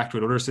does interact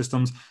with other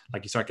systems.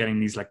 Like you start getting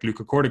these like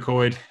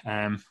glucocorticoid,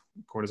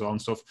 cortisol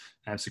and stuff,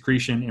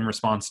 secretion in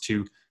response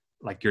to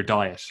like your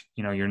diet.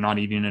 You know, you're not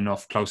eating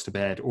enough close to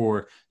bed,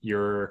 or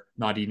you're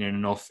not eating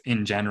enough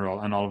in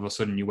general. And all of a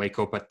sudden you wake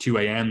up at 2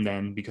 a.m.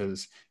 then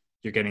because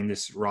you're getting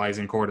this rise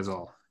in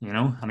cortisol, you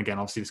know? And again,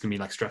 obviously this can be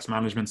like stress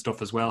management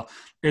stuff as well.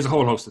 There's a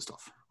whole host of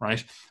stuff,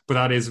 right? But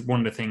that is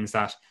one of the things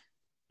that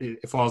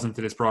it falls into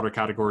this broader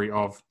category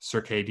of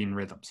circadian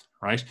rhythms,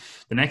 right?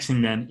 The next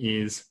thing then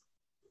is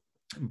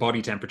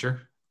body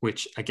temperature,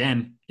 which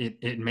again,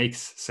 it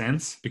makes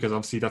sense because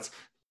obviously that's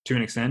to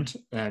an extent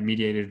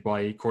mediated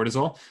by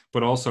cortisol,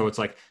 but also it's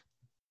like,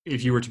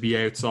 if you were to be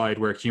outside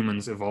where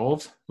humans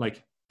evolved,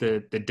 like the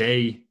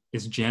day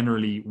is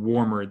generally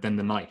warmer than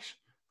the night,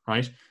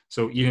 right?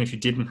 So even if you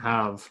didn't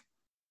have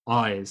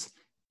eyes,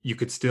 you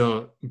could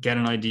still get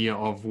an idea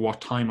of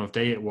what time of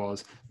day it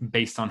was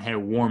based on how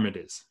warm it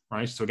is,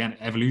 right? So again,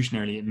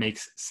 evolutionarily, it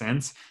makes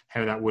sense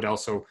how that would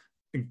also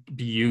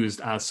be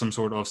used as some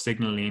sort of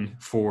signaling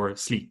for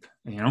sleep,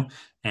 you know?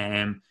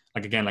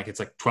 Like again, like it's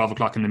like 12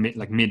 o'clock in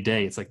the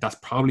midday. It's like, that's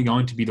probably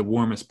going to be the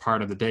warmest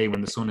part of the day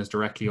when the sun is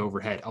directly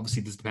overhead.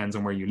 Obviously this depends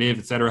on where you live,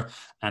 etc.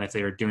 And if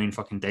they are doing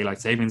fucking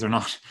daylight savings or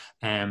not.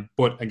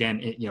 But again,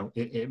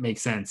 it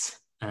makes sense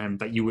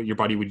that your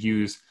body would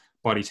use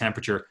body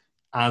temperature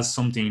as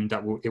something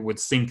that it would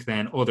sync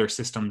then other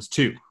systems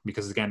too,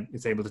 because again,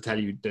 it's able to tell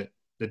you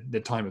the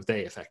time of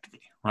day effectively,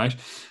 right?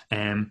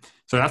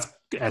 So that's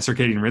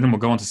circadian rhythm.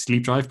 We'll go on to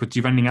sleep drive, but do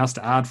you have anything else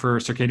to add for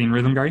circadian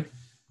rhythm, Gary?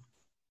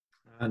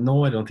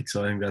 No, I don't think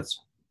so. I think that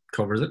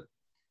covers it.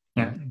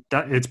 Yeah,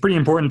 it's pretty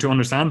important to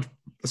understand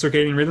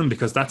circadian rhythm,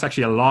 because that's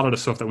actually a lot of the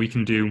stuff that we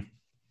can do.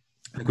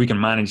 Like we can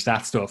manage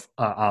that stuff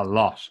a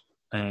lot.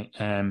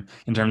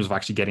 In terms of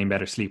actually getting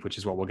better sleep, which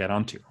is what we'll get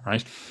onto,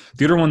 right?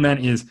 The other one then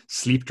is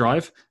sleep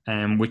drive,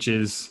 which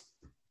is,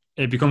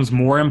 it becomes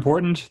more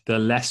important the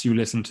less you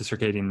listen to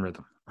circadian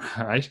rhythm,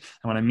 right?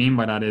 And what I mean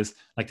by that is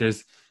like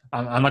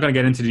I'm not going to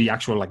get into the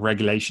actual like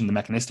regulation, the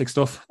mechanistic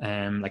stuff.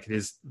 Like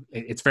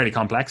it's fairly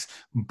complex,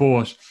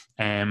 but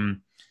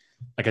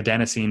like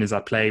adenosine is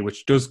at play,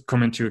 which does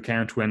come into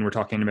account when we're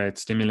talking about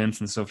stimulants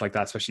and stuff like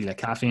that, especially like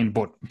caffeine,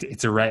 but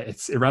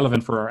it's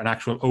irrelevant for an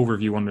actual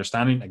overview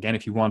understanding. Again,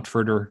 if you want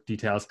further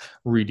details,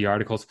 read the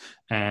articles.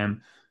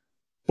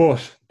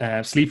 But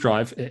sleep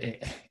drive,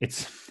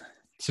 it's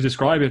to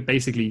describe it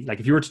basically like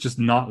if you were to just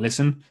not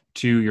listen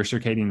to your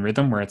circadian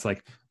rhythm, where it's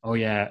like, oh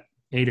yeah,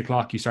 8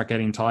 o'clock, you start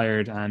getting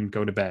tired and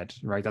go to bed,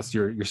 right? That's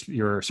your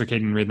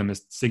circadian rhythm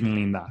is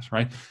signaling that,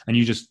 right? And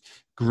you just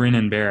grin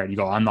and bear it. You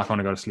go, I'm not going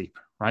to go to sleep,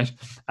 right?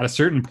 At a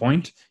certain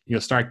point,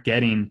 you'll start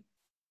getting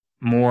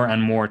more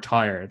and more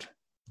tired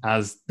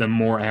as the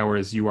more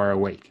hours you are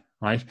awake,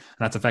 right? And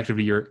that's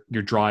effectively your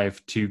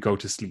drive to go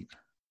to sleep,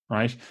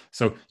 right?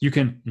 So you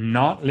can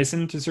not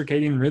listen to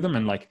circadian rhythm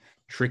and like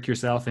trick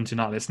yourself into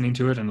not listening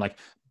to it and like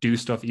do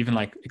stuff, even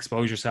like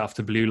expose yourself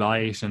to blue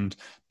light and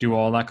do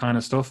all that kind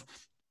of stuff.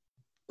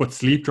 But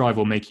sleep drive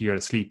will make you go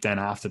to sleep then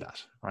after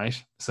that,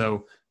 right?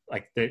 So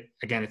like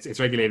again,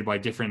 it's regulated by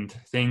different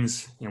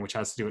things, which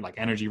has to do with like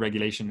energy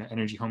regulation,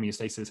 energy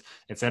homeostasis,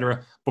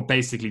 etc. But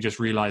basically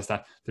just realize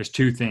that there's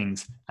two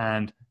things,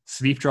 and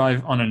sleep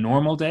drive on a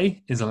normal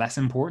day is less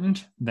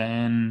important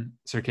than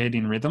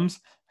circadian rhythms.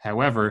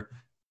 However,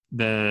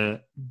 the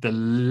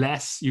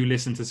less you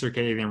listen to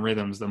circadian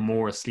rhythms, the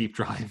more sleep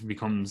drive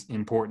becomes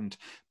important.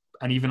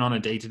 And even on a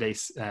day-to-day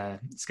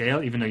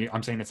scale, even though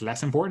I'm saying it's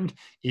less important,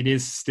 it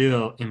is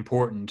still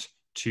important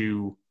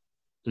to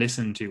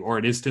listen to, or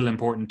it is still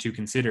important to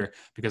consider,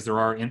 because there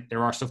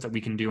are stuff that we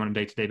can do on a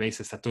day-to-day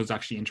basis that does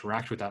actually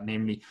interact with that,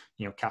 namely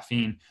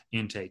caffeine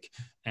intake.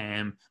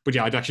 But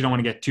yeah, I actually don't want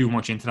to get too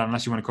much into that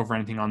unless you want to cover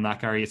anything on that,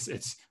 Gary.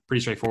 It's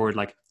pretty straightforward.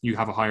 Like, you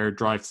have a higher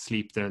drive to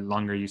sleep the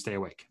longer you stay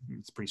awake.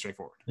 It's pretty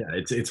straightforward. Yeah,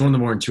 it's one of the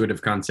more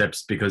intuitive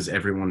concepts because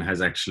everyone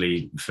has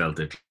actually felt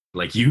it.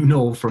 Like,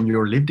 from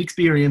your lived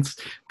experience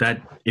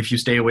that if you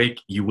stay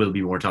awake, you will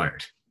be more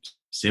tired.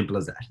 Simple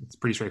as that. It's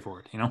pretty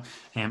straightforward,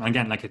 And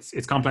again, like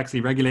it's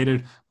complexly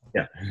regulated.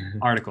 Yeah.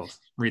 Articles,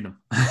 read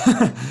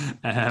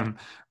them.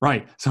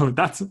 Right. So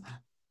that's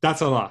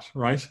a lot,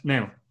 right?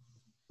 Now,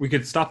 we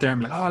could stop there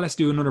and be like, let's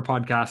do another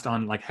podcast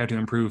on like how to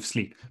improve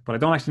sleep. But I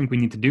don't actually think we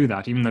need to do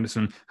that, even though this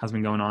one has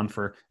been going on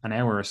for an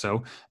hour or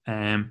so.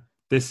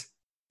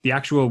 The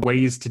actual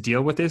ways to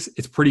deal with this,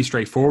 it's pretty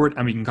straightforward,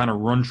 and we can kind of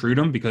run through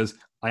them because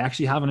I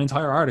actually have an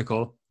entire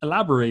article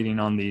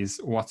elaborating on these,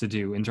 what to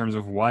do in terms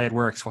of why it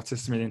works, what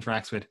system it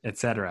interacts with,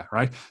 etc.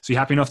 Right? So you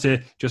happy enough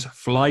to just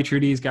fly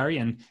through these, Gary,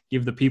 and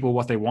give the people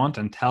what they want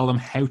and tell them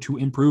how to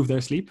improve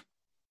their sleep?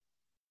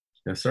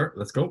 Yes, sir.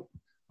 Let's go.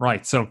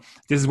 Right. So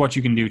this is what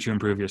you can do to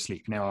improve your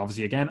sleep. Now,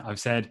 obviously, again, I've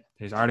said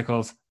there's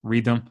articles,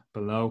 read them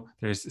below.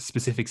 There's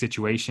specific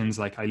situations.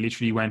 Like, I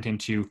literally went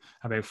into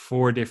about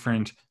 4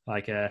 different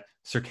like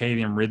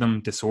circadian rhythm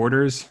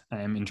disorders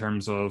in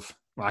terms of,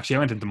 well, actually I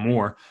went into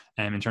more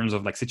in terms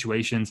of like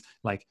situations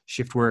like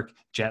shift work,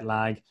 jet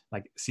lag,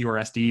 like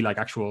CRSD, like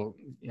actual,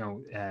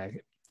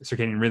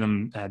 circadian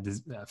rhythm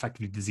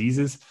effectively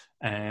diseases.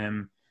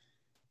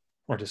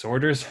 Or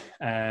disorders.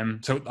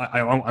 So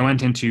I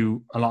went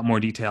into a lot more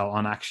detail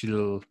on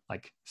actual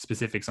like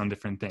specifics on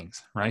different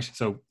things, right?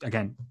 So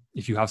again,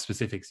 if you have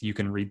specifics, you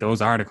can read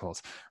those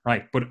articles,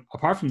 right? But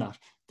apart from that,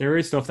 there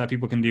is stuff that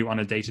people can do on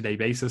a day-to-day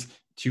basis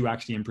to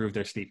actually improve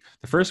their sleep.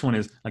 The first one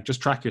is like,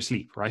 just track your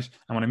sleep, right?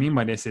 And what I mean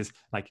by this is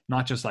like,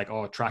 not just like,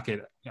 track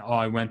it.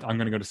 I'm going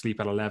to go to sleep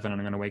at 11 and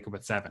I'm going to wake up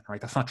at 7,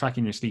 right? That's not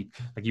tracking your sleep.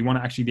 Like, you want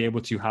to actually be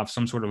able to have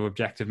some sort of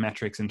objective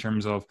metrics in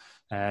terms of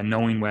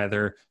knowing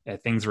whether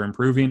things are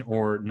improving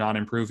or not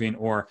improving,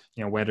 or,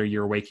 whether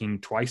you're waking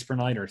twice per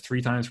night or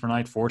 3 times per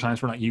night, 4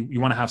 times per night. You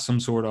want to have some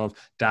sort of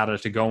data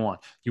to go on.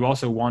 You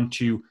also want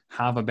to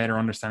have a better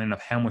understanding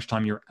of how much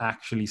time you're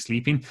actually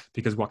sleeping,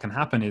 because what can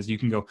happen is you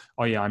can go,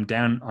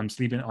 I'm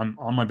sleeping, I'm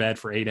on my bed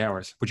for 8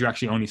 hours, but you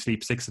actually only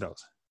sleep 6 of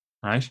those,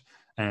 right?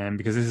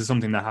 Because this is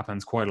something that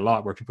happens quite a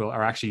lot, where people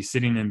are actually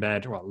sitting in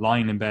bed,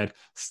 lying in bed,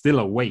 still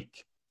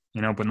awake,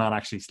 but not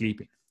actually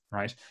sleeping,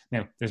 right?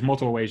 Now, there's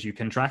multiple ways you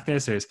can track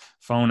this. There's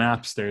phone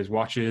apps, there's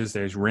watches,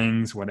 there's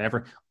rings,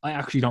 whatever. I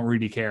actually don't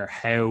really care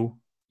how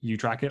you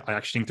track it. I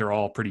actually think they're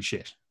all pretty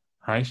shit,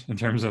 right? In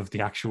terms of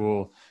the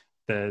actual,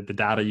 the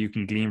data you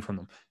can glean from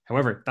them.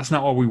 However, that's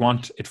not what we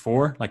want it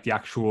for. Like the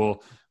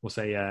actual, we'll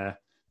say,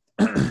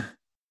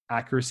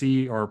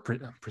 accuracy or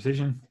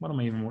precision. What am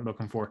I even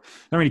looking for?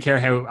 I don't really care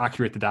how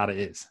accurate the data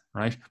is,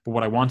 right? But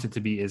what I want it to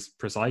be is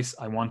precise.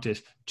 I want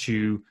it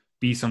to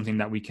be something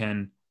that we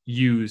can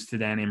use to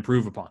then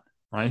improve upon,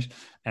 right?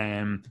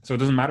 So it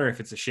doesn't matter if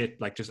it's a shit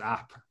like just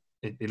app.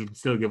 It'll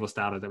still give us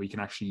data that we can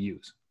actually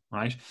use,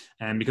 right?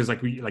 And because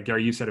like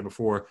Gary, you said it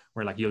before,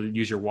 where like you'll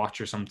use your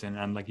watch or something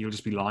and like you'll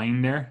just be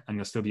lying there and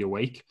you'll still be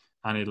awake,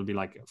 and it'll be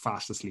like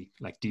fast asleep,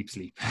 like deep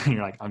sleep. And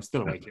you're like, I'm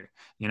still awake here,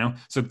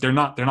 So they're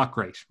not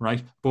great,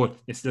 right? But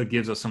it still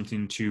gives us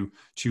something to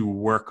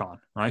work on,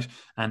 right?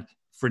 And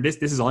for this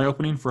is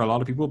eye-opening for a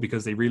lot of people,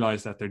 because they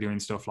realize that they're doing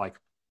stuff like,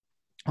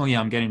 oh yeah,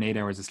 I'm getting 8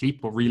 hours of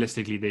sleep, but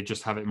realistically they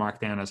just have it marked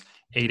down as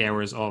 8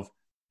 hours of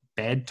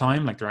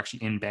bedtime, like they're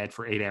actually in bed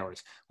for 8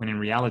 hours, when in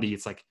reality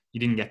it's like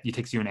it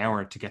takes you an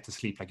hour to get to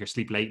sleep. Like your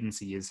sleep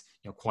latency is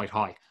quite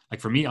high. Like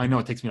for me, I know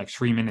it takes me like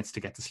 3 minutes to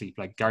get to sleep.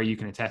 Like Gary, you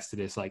can attest to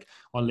this. Like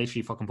I'll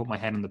literally fucking put my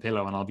head on the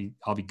pillow and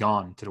I'll be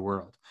gone to the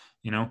world,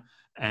 I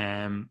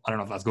don't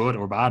know if that's good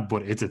or bad,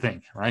 but it's a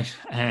thing, right?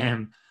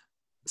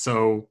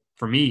 So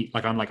for me,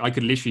 like I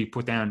could literally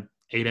put down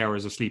 8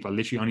 hours of sleep. I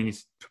literally only need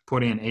to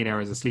put in 8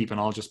 hours of sleep and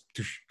I'll just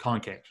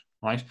conk out,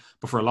 right?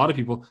 But for a lot of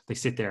people, they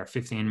sit there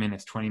 15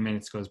 minutes, 20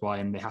 minutes goes by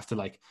and they have to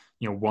like,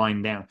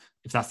 wind down.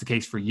 If that's the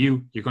case for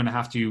you, you're going to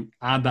have to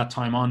add that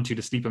time on to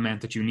the sleep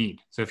amount that you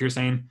need. So if you're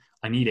saying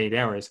I need 8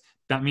 hours,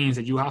 that means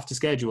that you have to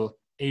schedule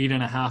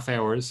 8.5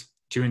 hours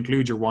to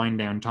include your wind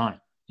down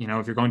time.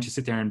 If you're going to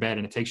sit there in bed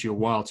and it takes you a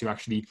while to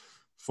actually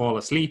fall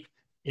asleep,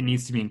 it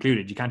needs to be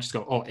included. You can't just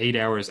go, 8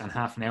 hours and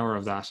half an hour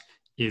of that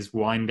is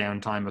wind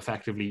down time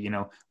effectively,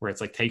 where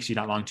it's like takes you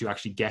that long to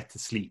actually get to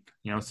sleep,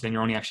 so then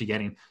you're only actually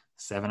getting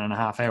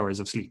 7.5 hours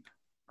of sleep,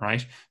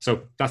 right?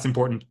 So that's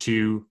important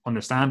to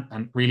understand.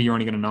 And really, you're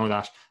only going to know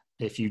that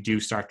if you do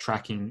start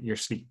tracking your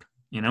sleep,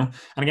 And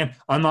again,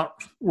 I'm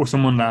not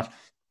someone that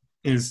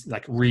is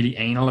like really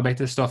anal about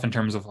this stuff in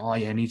terms of,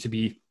 I need to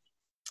be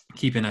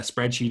keeping a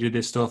spreadsheet of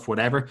this stuff,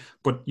 whatever.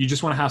 But you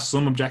just want to have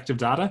some objective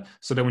data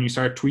so that when you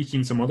start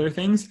tweaking some other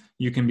things,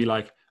 you can be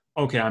like,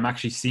 okay, I'm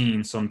actually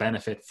seeing some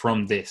benefit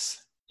from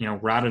this,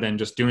 rather than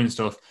just doing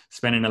stuff,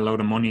 spending a load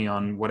of money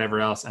on whatever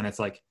else. And it's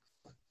like,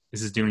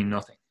 this is doing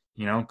nothing,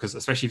 because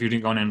especially if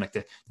you're going in like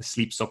the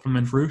sleep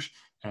supplement route,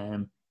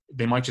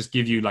 they might just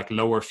give you like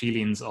lower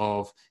feelings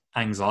of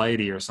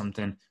anxiety or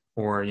something,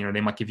 or,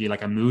 they might give you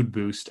like a mood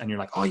boost and you're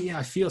like, oh yeah,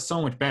 I feel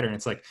so much better. And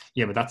it's like,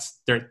 yeah, but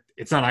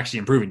it's not actually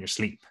improving your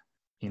sleep,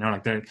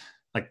 like they're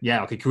like,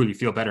 yeah, okay, cool. You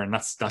feel better. And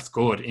that's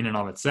good in and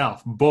of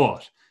itself,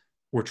 but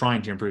we're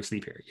trying to improve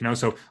sleep here,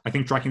 So I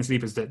think tracking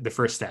sleep is the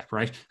first step,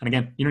 right? And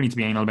again, you don't need to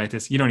be anal about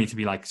this. You don't need to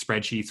be like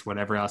spreadsheets,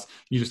 whatever else.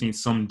 You just need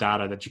some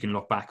data that you can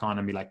look back on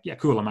and be like, yeah,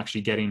 cool, I'm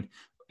actually getting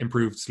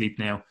improved sleep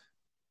now.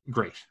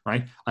 Great,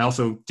 right? I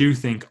also do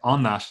think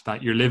on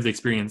that your lived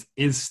experience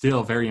is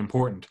still very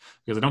important,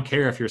 because I don't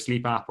care if your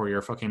sleep app or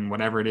your fucking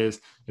whatever it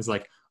is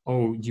like,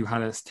 oh, you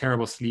had a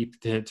terrible sleep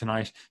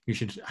tonight, you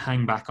should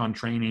hang back on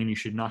training, you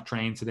should not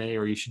train today,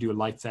 or you should do a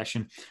light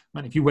session.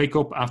 Man, if you wake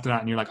up after that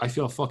and you're like, I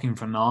feel fucking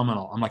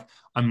phenomenal, I'm like,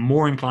 I'm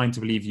more inclined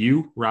to believe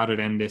you rather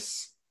than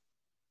this,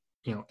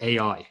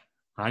 AI,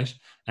 right?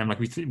 And like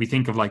we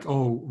think of like,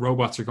 oh,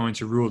 robots are going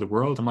to rule the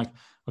world. I'm like,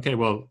 okay,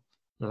 well,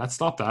 let's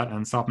stop that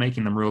and stop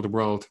making them rule the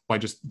world by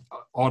just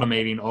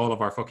automating all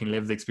of our fucking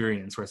lived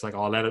experience, where it's like,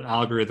 oh, I'll let an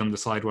algorithm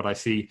decide what I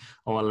see.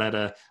 Oh, I'll let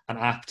an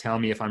app tell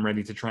me if I'm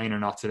ready to train or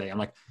not today. I'm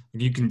like,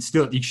 you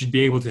should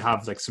be able to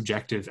have like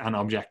subjective and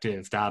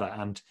objective data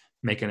and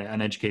make an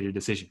educated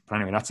decision. But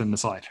anyway, that's an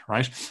aside,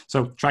 right?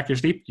 So track your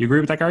sleep. You agree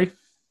with that, Gary?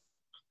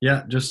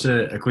 Yeah, just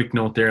a quick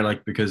note there,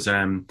 like, because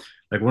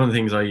like one of the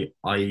things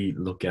I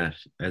look at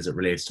as it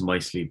relates to my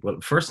sleep,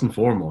 well, first and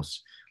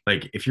foremost,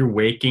 like if you're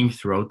waking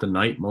throughout the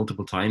night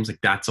multiple times,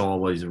 like that's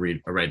always a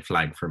red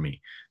flag for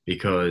me,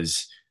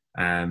 because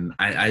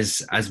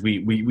as we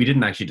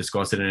didn't actually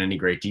discuss it in any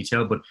great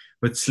detail,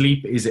 but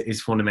sleep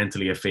is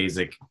fundamentally a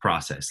phasic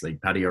process.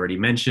 Like Paddy already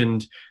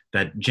mentioned,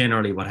 that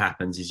generally what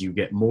happens is you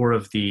get more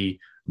of the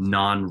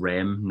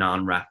non-REM,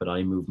 non-rapid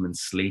eye movement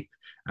sleep,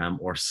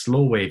 or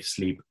slow wave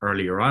sleep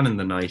earlier on in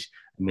the night,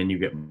 and then you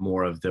get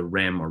more of the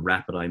REM or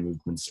rapid eye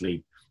movement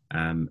sleep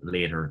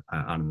later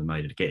on in the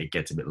night. It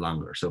gets a bit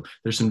longer. So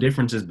there's some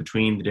differences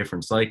between the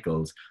different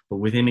cycles, but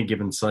within a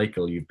given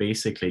cycle, you've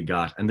basically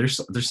got, and there's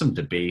some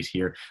debate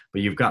here,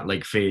 but you've got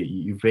like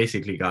you've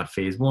basically got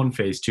phase 1,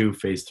 phase 2,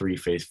 phase 3,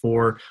 phase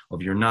 4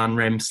 of your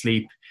non-REM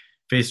sleep.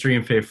 Phase 3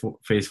 and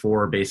phase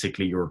 4 are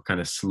basically your kind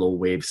of slow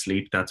wave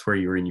sleep. That's where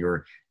you're in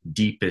your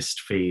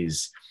deepest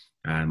phase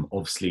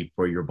of sleep,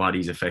 where your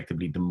body's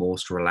effectively the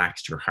most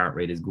relaxed, your heart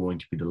rate is going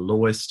to be the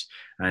lowest,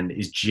 and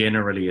is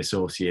generally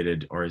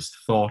associated, or is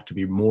thought to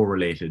be more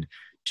related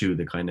to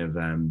the kind of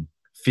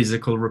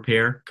physical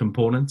repair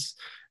components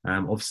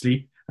of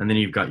sleep. And then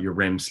you've got your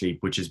REM sleep,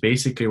 which is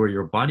basically where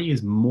your body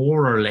is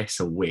more or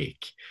less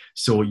awake.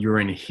 So you're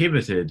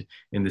inhibited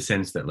in the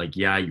sense that, like,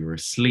 yeah, you're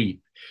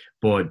asleep,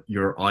 but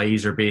your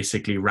eyes are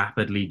basically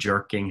rapidly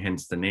jerking,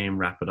 hence the name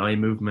rapid eye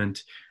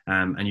movement.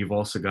 And you've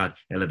also got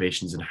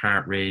elevations in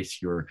heart rate,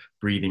 your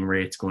breathing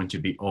rate's going to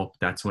be up.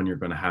 That's when you're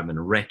going to have an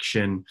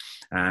erection.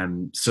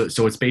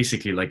 So it's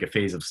basically like a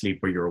phase of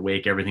sleep where you're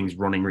awake, everything's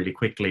running really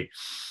quickly.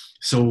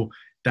 So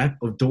that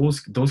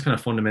those kind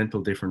of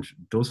fundamental different,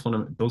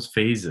 those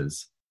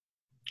phases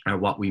are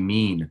what we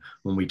mean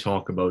when we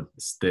talk about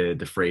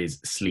the phrase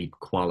sleep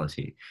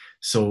quality.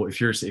 So if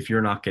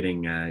you're not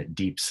getting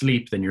deep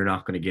sleep, then you're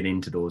not going to get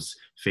into those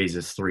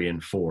phases 3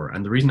 and 4.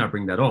 And the reason I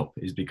bring that up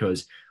is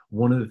because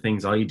one of the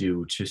things I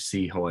do to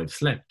see how I've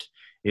slept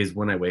is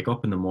when I wake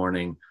up in the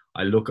morning,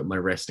 I look at my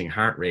resting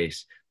heart rate,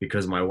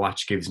 because my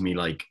watch gives me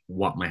like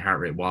what my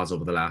heart rate was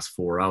over the last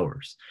 4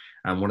 hours.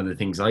 And one of the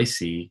things I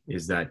see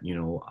is that,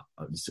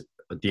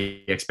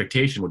 the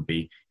expectation would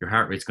be your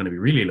heart rate's going to be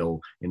really low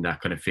in that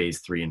kind of phase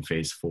 3 and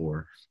phase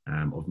 4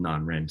 of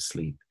non-REM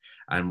sleep.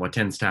 And what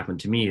tends to happen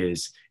to me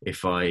is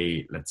if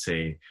I, let's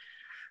say,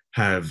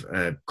 have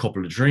a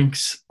couple of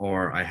drinks,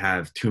 or I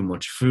have too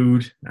much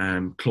food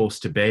close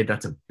to bed,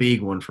 that's a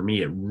big one for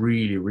me. It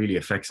really, really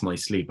affects my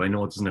sleep. I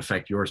know it doesn't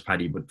affect yours,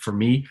 Paddy, but for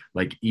me,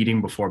 like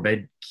eating before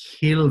bed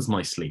kills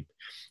my sleep.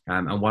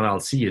 And what I'll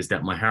see is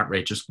that my heart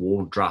rate just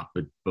won't drop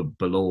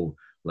below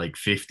like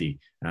 50,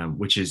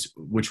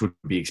 which would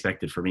be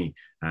expected for me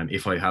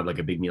if I have like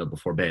a big meal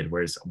before bed.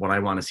 Whereas what I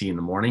want to see in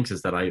the mornings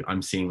is that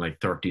I'm seeing like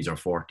 30s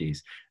or 40s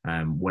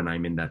when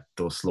I'm in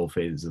those slow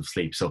phases of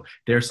sleep. So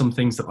there are some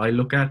things that I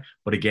look at,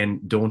 but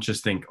again, don't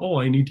just think, oh,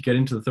 I need to get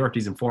into the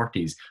 30s and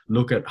 40s.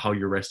 Look at how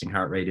your resting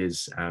heart rate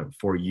is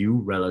for you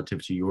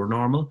relative to your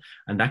normal,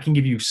 and that can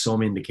give you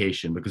some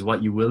indication. Because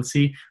what you will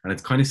see, and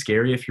it's kind of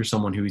scary if you're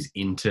someone who's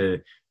into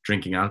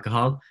drinking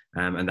alcohol,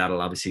 and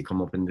that'll obviously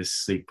come up in this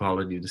sleep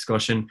quality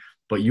discussion,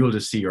 but you'll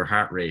just see your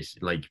heart rate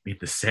like in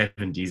the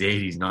 70s,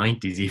 80s,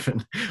 90s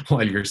even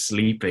while you're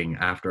sleeping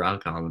after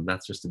alcohol, and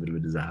that's just a bit of a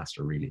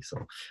disaster, really.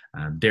 So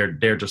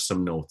they're just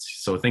some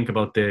notes. So think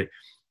about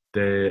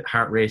the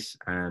heart rate.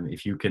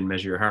 If you can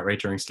measure your heart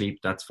rate during sleep,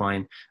 that's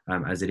fine.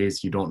 As it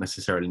is, you don't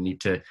necessarily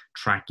need to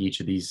track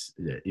each of these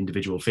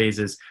individual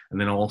phases. And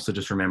then also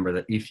just remember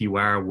that if you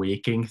are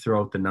waking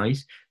throughout the night,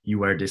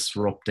 you are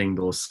disrupting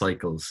those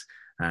cycles.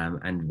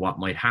 And what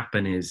might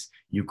happen is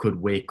you could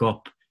wake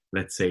up,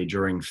 let's say,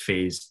 during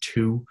phase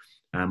 2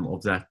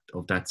 of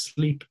that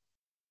sleep.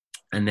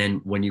 And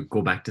then when you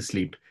go back to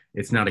sleep,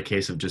 it's not a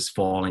case of just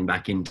falling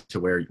back into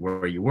where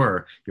you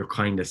were. You're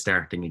kind of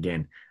starting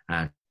again.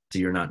 So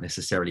you're not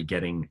necessarily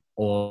getting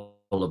all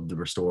of the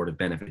restorative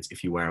benefits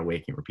if you are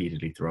waking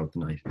repeatedly throughout the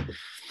night.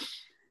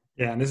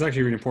 Yeah, and this is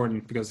actually really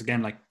important because,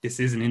 again, like, this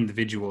is an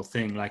individual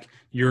thing. Like,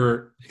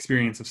 your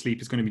experience of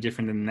sleep is going to be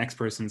different than the next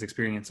person's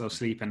experience of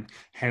sleep and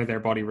how their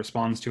body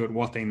responds to it,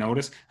 what they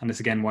notice. And this,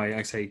 again, why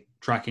I say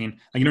tracking.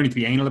 Like, you don't need to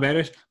be anal about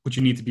it, but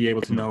you need to be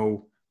able to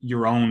know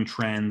your own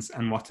trends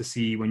and what to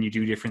see when you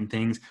do different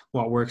things,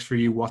 what works for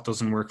you, what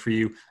doesn't work for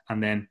you,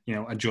 and then, you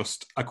know,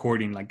 adjust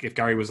according. Like, if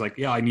Gary was like,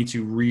 yeah, I need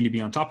to really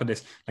be on top of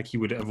this, like, he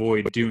would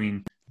avoid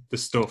doing the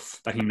stuff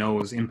that he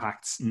knows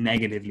impacts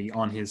negatively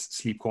on his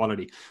sleep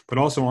quality. But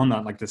also on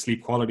that, like the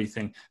sleep quality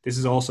thing, this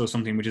is also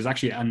something which is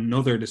actually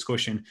another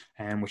discussion,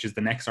 which is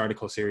the next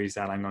article series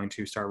that I'm going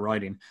to start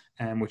writing,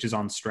 which is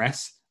on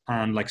stress.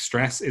 And like,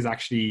 stress is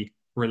actually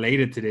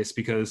related to this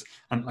because,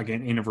 and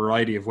again, in a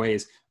variety of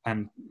ways,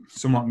 and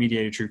somewhat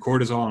mediated through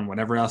cortisol and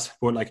whatever else,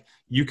 but like,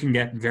 you can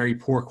get very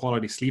poor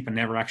quality sleep and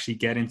never actually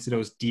get into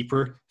those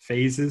deeper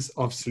phases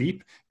of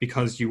sleep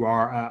because you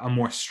are a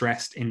more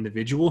stressed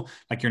individual.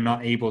 Like, you're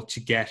not able to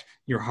get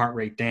your heart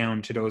rate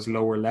down to those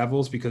lower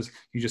levels because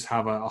you just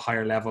have a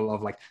higher level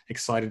of like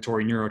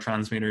excitatory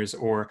neurotransmitters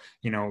or,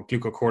 you know,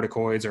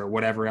 glucocorticoids or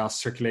whatever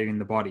else circulating in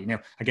the body.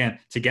 Now, again,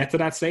 to get to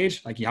that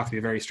stage, like, you have to be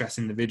a very stressed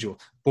individual,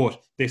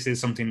 but this is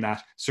something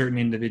that certain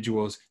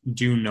individuals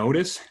do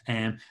notice.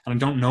 And I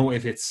don't know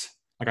if it's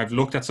like, I've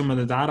looked at some of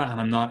the data and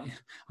I'm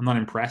not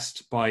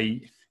impressed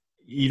by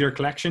either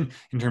collection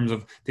in terms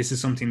of, this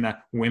is something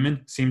that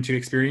women seem to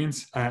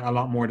experience a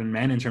lot more than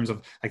men in terms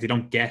of, like, they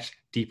don't get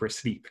deeper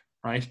sleep,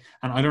 right?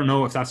 And I don't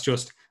know if that's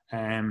just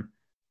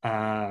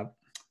a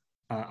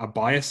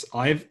bias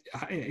I've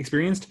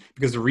experienced,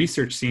 because the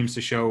research seems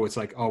to show it's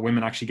like, oh,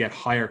 women actually get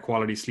higher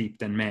quality sleep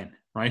than men,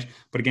 right?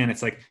 But again,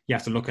 it's like, you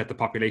have to look at the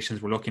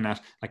populations we're looking at.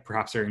 Like,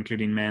 perhaps they're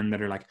including men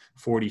that are like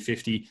 40,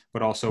 50,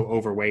 but also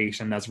overweight,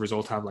 and as a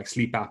result have like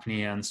sleep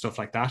apnea and stuff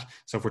like that.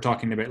 So if we're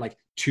talking about like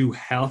two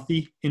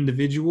healthy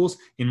individuals,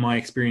 in my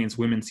experience,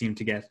 women seem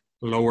to get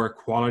lower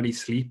quality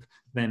sleep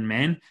than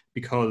men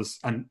because,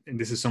 and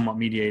this is somewhat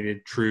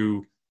mediated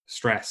through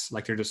stress,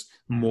 like, they're just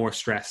more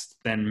stressed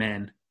than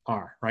men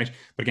are, right?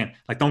 But again,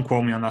 like, don't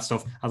quote me on that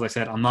stuff. As I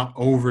said, I'm not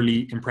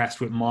overly impressed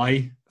with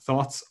my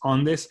thoughts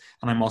on this,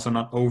 and I'm also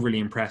not overly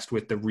impressed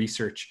with the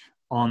research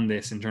on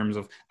this in terms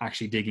of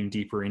actually digging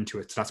deeper into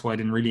it. So that's why I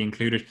didn't really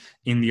include it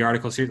in the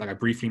article series. Like, I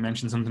briefly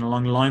mentioned something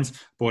along the lines,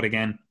 but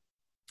again,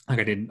 like,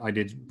 I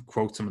did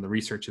quote some of the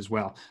research as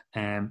well.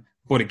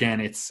 But again,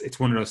 it's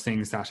one of those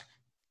things that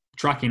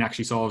tracking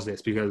actually solves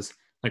this, because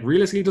like,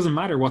 realistically, it doesn't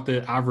matter what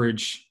the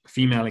average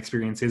female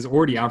experience is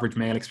or the average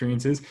male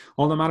experience is.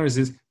 All that matters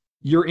is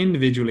your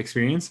individual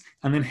experience,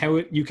 and then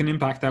how you can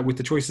impact that with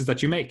the choices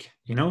that you make,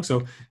 you know?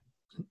 So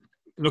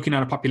looking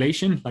at a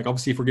population, like,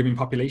 obviously if we're giving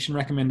population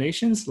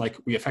recommendations, like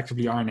we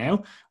effectively are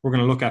now, we're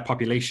going to look at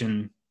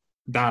population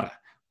data.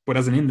 But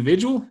as an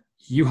individual,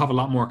 you have a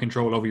lot more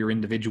control over your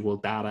individual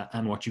data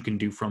and what you can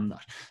do from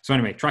that. So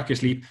anyway, track your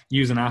sleep,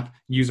 use an app,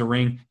 use a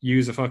ring,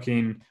 use a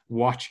fucking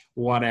watch,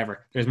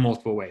 whatever. There's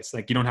multiple ways.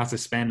 Like, you don't have to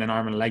spend an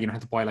arm and a leg. You don't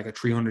have to buy like a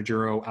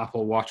 €300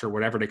 Apple Watch or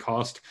whatever they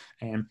cost.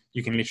 And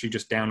you can literally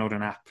just download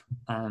an app,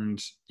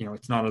 and, you know,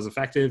 it's not as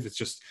effective. It's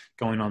just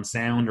going on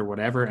sound or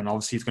whatever. And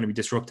obviously it's going to be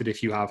disrupted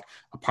if you have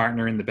a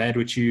partner in the bed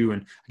with you.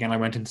 And again, I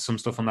went into some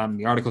stuff on that in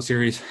the article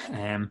series.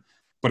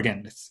 But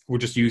again, we're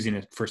just using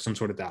it for some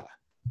sort of data,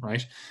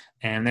 right?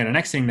 And then the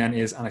next thing then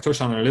is, and I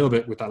touched on it a little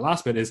bit with that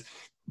last bit, is,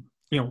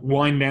 you know,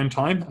 wind down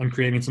time and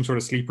creating some sort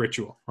of sleep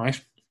ritual, right?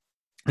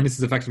 And this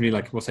is effectively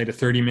like, we'll say, the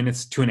 30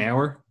 minutes to an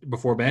hour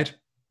before bed.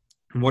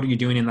 And what are you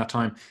doing in that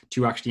time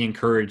to actually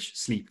encourage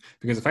sleep?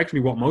 Because effectively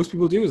what most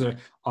people do is,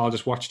 I'll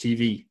just watch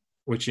TV,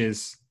 which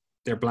is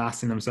they're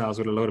blasting themselves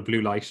with a load of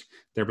blue light.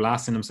 They're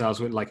blasting themselves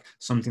with like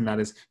something that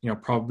is,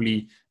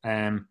 probably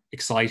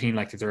exciting.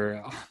 Like if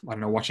they're, I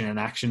don't know, watching an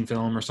action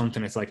film or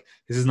something, it's like,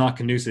 this is not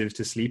conducive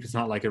to sleep. It's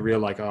not like a real,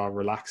 like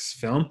relaxed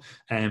film.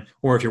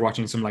 Or if you're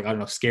watching some like, I don't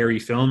know, scary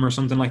film or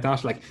something like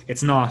that, like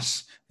it's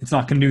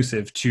not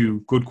conducive to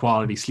good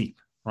quality sleep.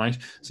 Right.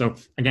 So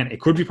again, it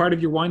could be part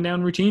of your wind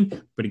down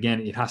routine, but again,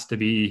 it has to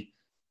be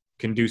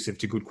conducive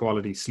to good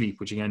quality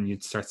sleep, which again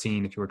you'd start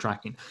seeing if you were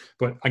tracking.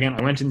 But again,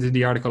 I went into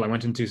the article, I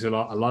went into a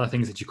lot of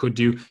things that you could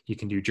do. You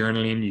can do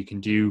journaling, you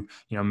can do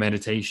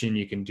meditation,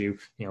 you can do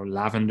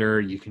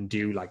lavender, you can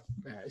do like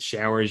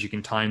showers, you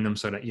can time them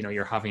so that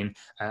you're having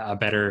a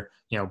better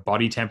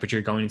body temperature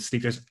going into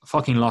sleep. There's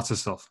fucking lots of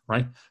stuff,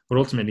 right? But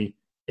ultimately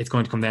it's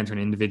going to come down to an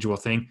individual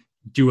thing.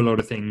 Do a load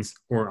of things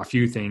or a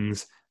few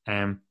things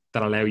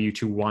that allow you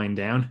to wind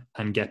down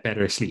and get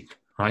better sleep,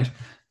 right?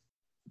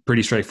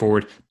 Pretty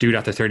straightforward. Do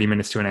that to 30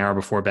 minutes to an hour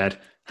before bed.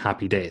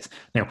 Happy days.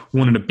 Now,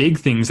 one of the big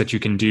things that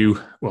you can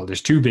do, well,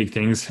 there's two big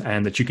things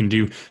that you can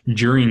do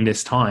during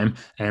this time.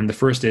 And the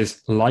first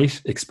is light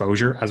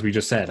exposure, as we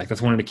just said. Like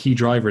that's one of the key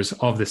drivers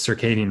of the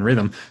circadian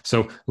rhythm.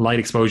 So light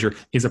exposure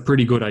is a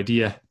pretty good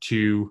idea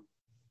to,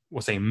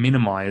 we'll say,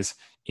 minimize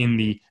in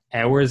the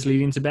hours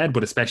leading to bed,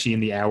 but especially in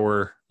the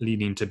hour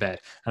leading to bed,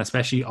 and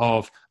especially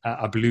of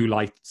a blue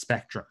light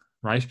spectrum.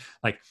 Right?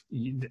 Like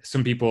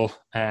some people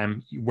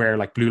wear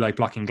like blue light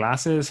blocking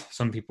glasses.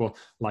 Some people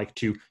like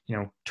to,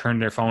 turn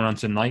their phone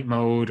onto night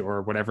mode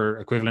or whatever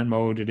equivalent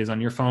mode it is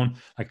on your phone.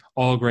 Like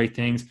all great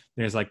things.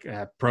 There's like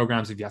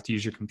programs if you have to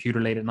use your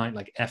computer late at night,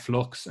 like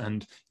F-Lux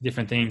and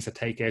different things that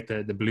take out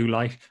the blue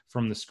light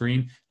from the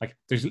screen. Like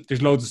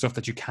there's loads of stuff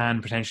that you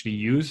can potentially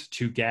use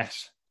to get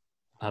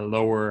a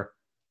lower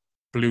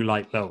blue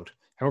light load.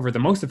 However, the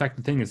most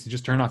effective thing is to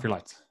just turn off your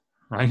lights,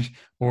 right?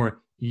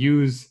 Or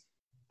use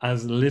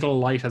as little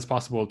light as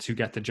possible to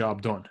get the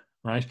job done,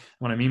 right?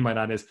 What I mean by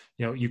that is,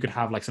 you could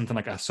have like something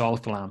like a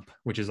salt lamp,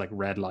 which is like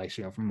red light,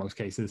 for most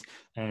cases.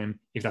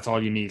 If that's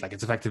all you need, like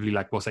it's effectively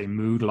like, we'll say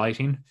mood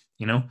lighting,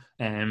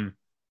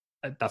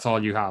 that's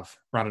all you have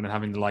rather than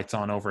having the lights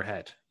on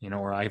overhead,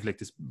 or I have like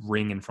this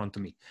ring in front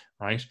of me,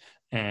 right?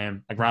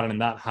 Like rather than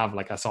that, have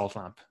like a salt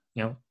lamp,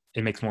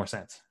 it makes more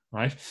sense.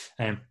 Right?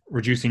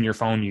 Reducing your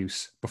phone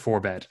use before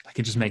bed. Like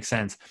it just makes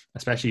sense,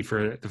 especially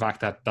for the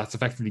fact that that's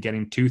effectively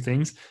getting two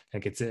things.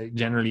 Like it's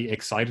generally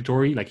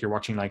excitatory, like you're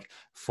watching like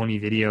funny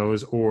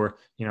videos or,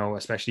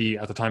 especially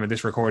at the time of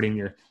this recording,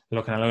 you're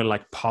looking at a lot of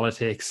like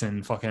politics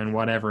and fucking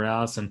whatever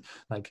else. And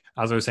like,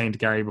 as I was saying to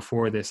Gary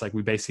before this, like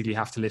we basically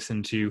have to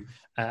listen to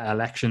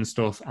election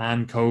stuff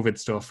and COVID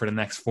stuff for the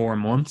next 4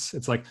 months.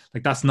 It's like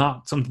that's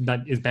not something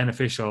that is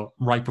beneficial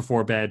right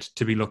before bed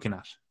to be looking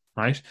at.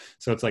 Right.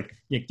 So it's like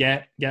you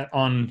get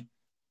on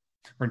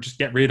or just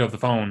get rid of the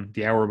phone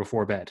the hour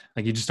before bed.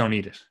 Like you just don't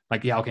need it.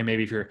 Like, yeah, okay,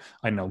 maybe if you're,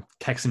 I don't know,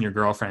 texting your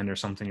girlfriend or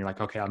something, you're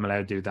like, okay, I'm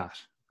allowed to do that.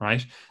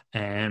 Right.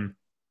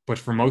 But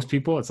for most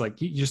people, it's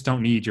like you just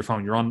don't need your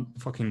phone. You're on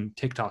fucking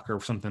TikTok or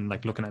something,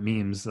 like looking at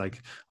memes.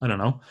 Like, I don't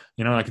know,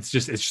 like it's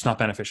just not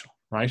beneficial.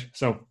 Right.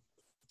 So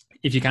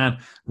if you can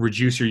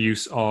reduce your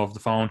use of the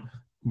phone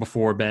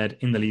before bed,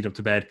 in the lead up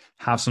to bed,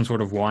 have some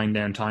sort of wind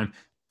down time,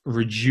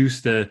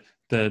 reduce the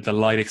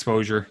light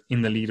exposure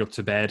in the lead up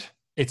to bed,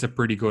 it's a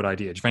pretty good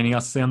idea. Do you have anything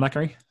else to say on that,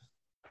 Gary?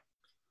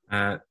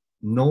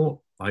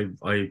 No,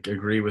 I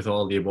agree with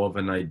all the above,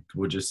 and I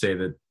would just say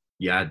that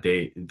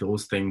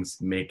those things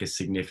make a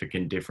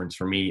significant difference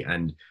for me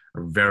and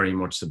are very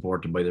much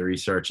supported by the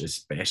research,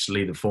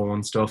 especially the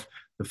phone stuff.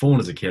 The phone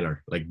is a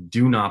killer. Like,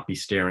 do not be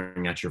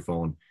staring at your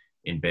phone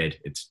in bed.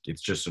 It's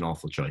just an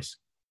awful choice.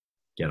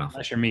 Get off.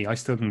 Unless you're me, I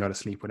still can go to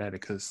sleep without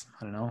it because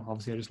I don't know.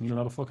 Obviously, I just need a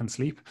lot of fucking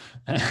sleep.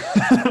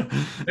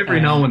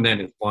 Every now and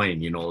then it's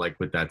fine, like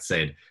with that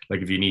said,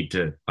 like if you need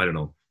to, I don't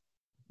know,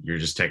 you're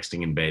just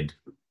texting in bed,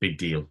 big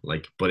deal.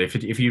 Like, but if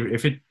you're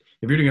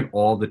doing it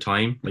all the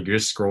time, like you're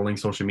just scrolling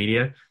social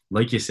media,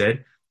 like you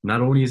said,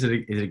 not only is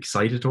it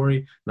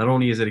excitatory, not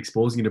only is it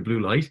exposing you to blue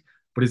light,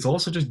 but it's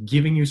also just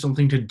giving you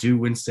something to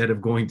do instead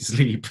of going to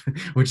sleep,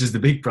 which is the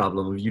big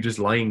problem of you just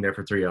lying there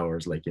for 3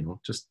 hours. Like,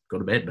 just go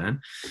to bed, man.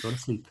 Go to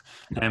sleep.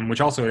 Which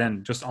also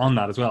then, just on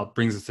that as well,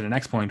 brings us to the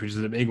next point, which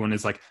is a big one,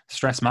 is like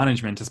stress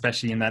management,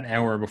 especially in that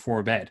hour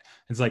before bed.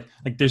 It's like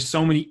there's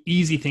so many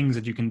easy things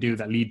that you can do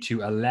that lead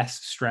to a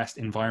less stressed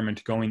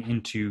environment going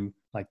into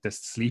like this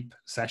sleep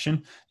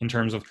session, in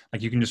terms of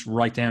like you can just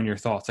write down your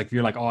thoughts. Like if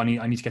you're like, oh, I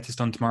need to get this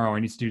done tomorrow, I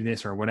need to do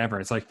this or whatever,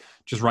 it's like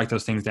just write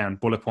those things down,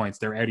 bullet points,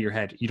 they're out of your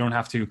head. You don't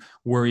have to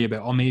worry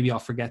about, oh, maybe I'll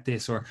forget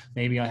this or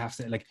maybe I have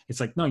to, like, it's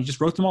like, no, you just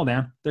wrote them all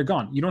down, they're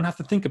gone. You don't have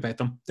to think about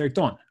them, they're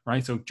done.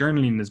 Right? So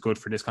journaling is good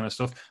for this kind of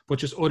stuff, but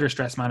just other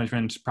stress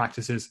management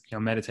practices,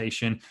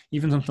 meditation,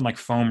 even something like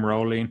foam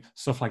rolling,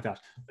 stuff like that,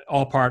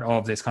 all part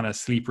of this kind of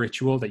sleep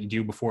ritual that you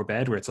do before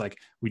bed, where it's like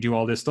we do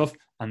all this stuff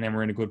and then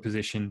we're in a good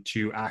position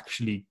to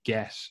actually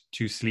get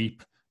to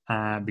sleep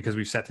because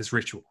we've set this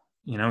ritual.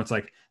 It's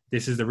like,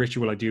 this is the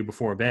ritual I do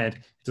before bed.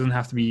 It doesn't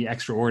have to be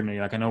extraordinary.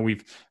 Like I know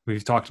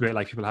we've talked about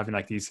like people having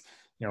like these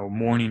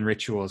morning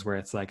rituals where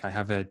it's like I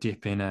have a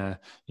dip in a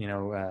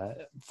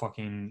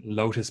fucking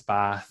lotus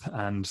bath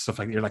and stuff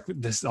like that. You're like,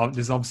 this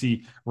is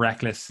obviously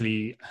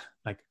recklessly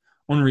like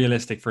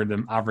unrealistic for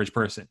the average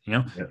person,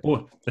 Yeah.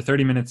 But the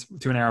 30 minutes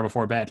to an hour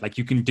before bed, like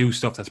you can do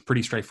stuff that's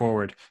pretty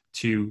straightforward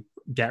to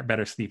get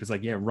better sleep. It's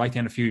like, write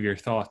down a few of your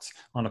thoughts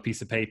on a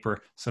piece of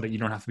paper so that you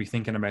don't have to be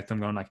thinking about them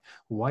going like,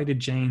 why did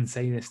Jane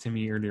say this to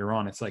me earlier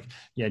on? It's like,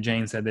 yeah,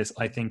 Jane said this,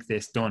 I think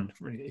this, done,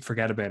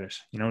 forget about it.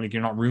 Like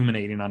you're not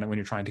ruminating on it when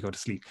you're trying to go to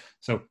sleep.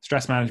 So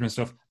stress management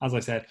stuff, as I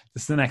said,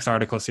 this is the next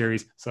article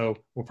series, so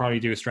we'll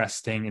probably do a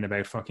stress thing in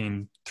about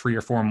fucking 3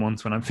 or 4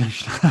 months when I'm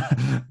finished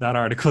that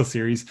article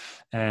series.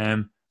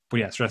 But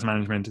yeah, stress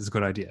management is a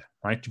good idea,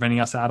 right? Do you have anything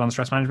else to add on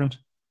stress management?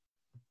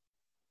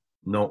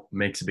 No,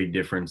 makes a big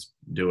difference.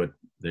 Do it.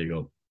 There you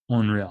go.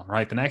 Unreal,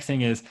 right? The next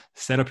thing is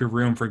set up your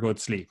room for good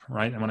sleep,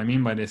 right? And what I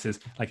mean by this is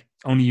like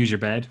only use your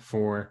bed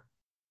for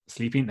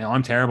sleeping. Now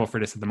I'm terrible for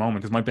this at the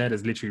moment because my bed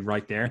is literally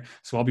right there.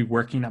 So I'll be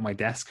working at my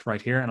desk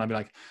right here and I'll be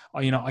like, oh,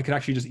 I could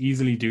actually just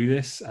easily do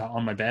this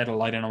on my bed. I'll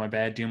lie down on my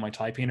bed, doing my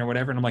typing or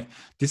whatever. And I'm like,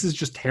 this is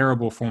just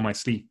terrible for my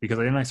sleep because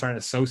then I started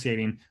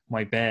associating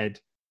my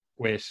bed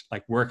with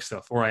like work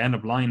stuff, or I end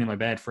up lying in my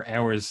bed for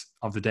hours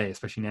of the day,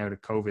 especially now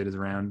that COVID is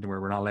around where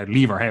we're not allowed to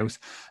leave our house.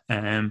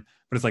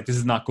 But it's like, this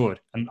is not good.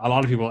 And a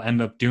lot of people end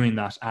up doing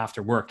that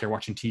after work. They're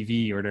watching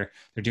TV or they're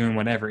doing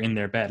whatever in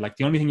their bed. Like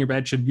the only thing your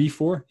bed should be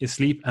for is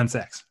sleep and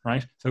sex,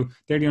 right? So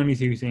they're the only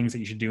two things that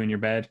you should do in your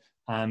bed.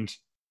 And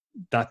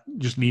that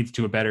just leads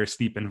to a better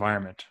sleep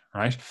environment,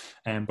 right?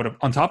 But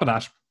on top of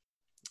that,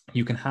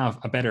 you can have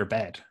a better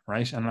bed,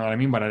 right? And what I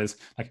mean by that is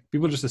like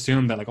people just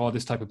assume that like, oh,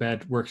 this type of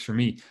bed works for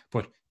me,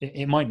 but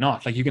it might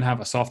not. Like you can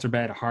have a softer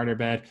bed, a harder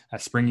bed, a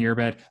springier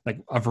bed, like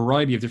a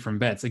variety of different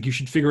beds. Like you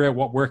should figure out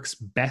what works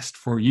best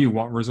for you,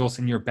 what results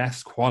in your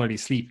best quality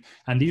sleep.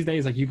 And these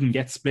days, like you can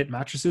get split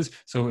mattresses.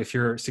 So if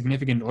your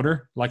significant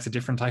other likes a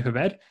different type of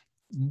bed,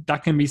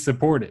 that can be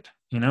supported,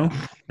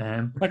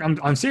 like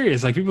I'm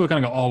serious. Like people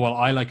kind of go, oh, well,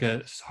 I like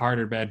a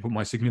harder bed, but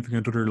my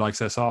significant other likes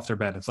a softer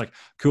bed. It's like,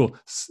 cool,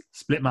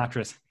 split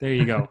mattress. There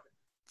you go.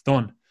 It's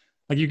done.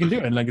 Like you can do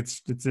it. Like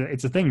it's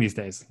a thing these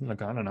days.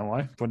 Like, I don't know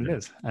why, but it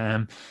is.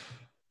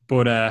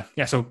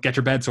 So get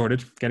your bed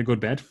sorted, get a good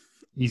bed.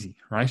 Easy,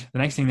 right? The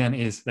next thing then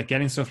is like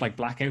getting stuff like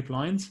blackout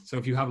blinds. So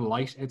if you have a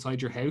light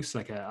outside your house,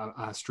 like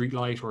a street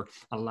light or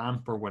a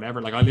lamp or whatever,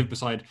 like I live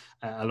beside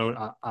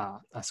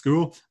a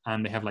school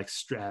and they have like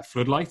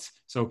floodlights.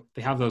 So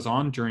they have those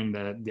on during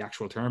the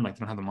actual term. Like they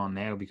don't have them on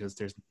now because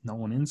there's no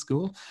one in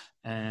school.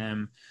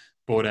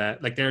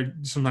 But like they're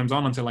sometimes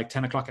on until like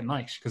 10 o'clock at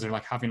night because they're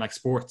like having like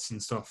sports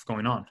and stuff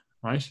going on,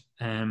 right?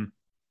 And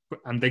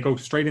they go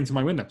straight into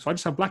my window. So I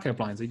just have blackout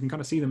blinds. So you can kind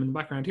of see them in the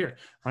background here,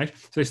 right?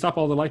 So they stop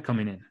all the light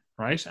coming in,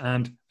 right?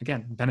 And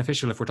again,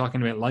 beneficial if we're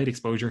talking about light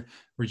exposure,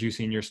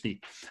 reducing your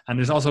sleep. And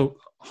there's also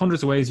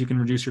hundreds of ways you can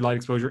reduce your light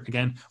exposure.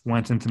 Again,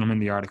 went into them in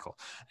the article.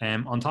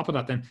 On top of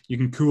that, then you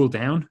can cool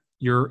down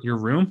your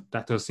room.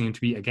 That does seem to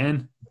be,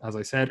 again, as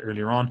I said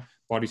earlier on,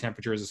 body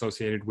temperature is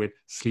associated with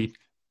sleep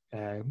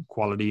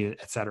quality,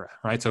 etc.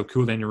 Right? So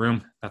cool down your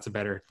room. That's a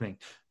better thing.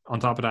 On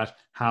top of that,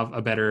 have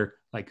a better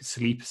like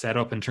sleep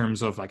setup in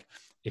terms of like,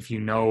 if you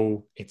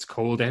know it's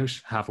cold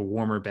out, have a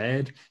warmer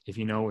bed. If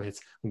you know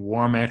it's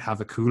warm out,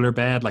 have a cooler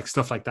bed, like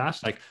stuff like that.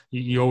 Like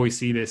you always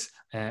see this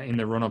in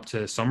the run up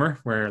to summer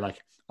where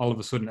like all of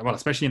a sudden, well,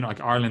 especially in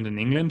like Ireland and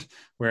England,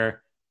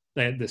 where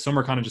the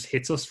summer kind of just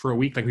hits us for a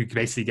week. Like we could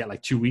basically get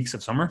like 2 weeks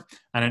of summer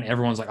and then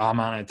everyone's like, oh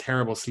man, I had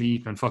terrible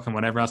sleep and fucking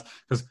whatever else,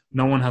 because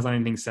no one has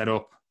anything set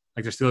up.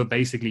 Like they're still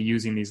basically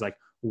using these like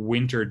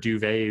winter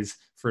duvets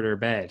for their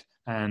bed.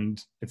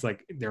 And it's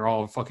like, they're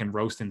all fucking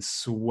roasting,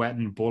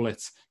 sweating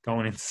bullets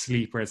going into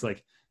sleep where it's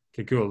like,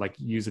 okay, cool. Like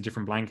use a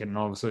different blanket and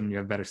all of a sudden you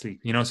have better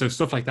sleep, so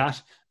stuff like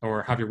that,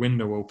 or have your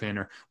window open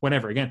or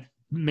whatever. Again,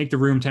 make the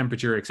room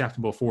temperature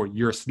acceptable for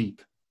your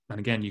sleep. And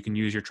again, you can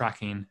use your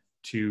tracking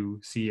to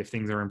see if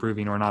things are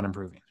improving or not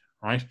improving,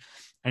 right?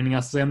 Anything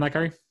else to say on that,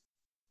 Gary?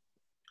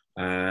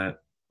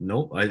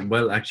 No,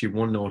 well, actually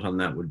one note on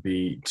that would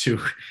be to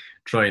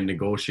try and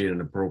negotiate an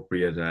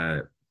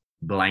appropriate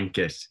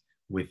blanket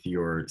with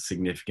your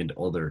significant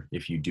other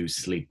if you do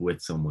sleep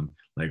with someone.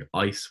 Like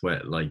I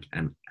sweat like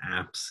an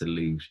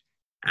absolute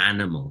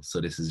animal, so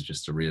this is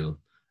just a real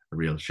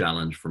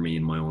challenge for me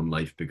in my own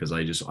life, because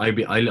I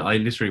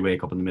literally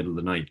wake up in the middle of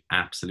the night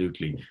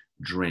absolutely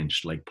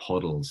drenched, like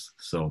puddles.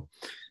 So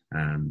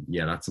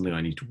that's something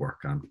I need to work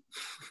on.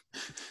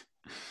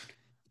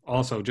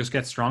 Also, just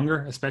get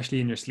stronger, especially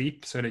in your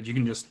sleep, so that you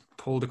can just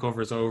pull the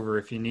covers over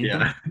if you need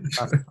them.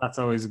 That's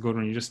always a good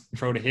one. You just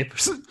throw the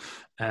hips.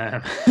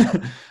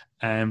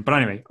 But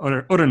anyway,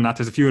 other than that,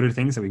 there's a few other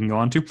things that we can go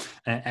on to.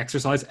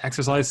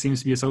 Exercise seems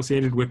to be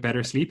associated with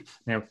better sleep.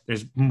 Now,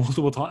 there's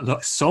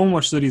so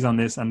much studies on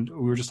this, and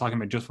we were just talking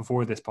about just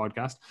before this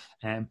podcast.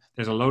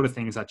 There's a load of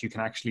things that you can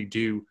actually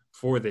do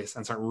for this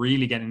and start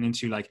really getting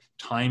into like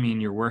timing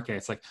your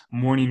workouts. Like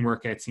morning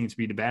workouts seem to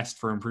be the best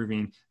for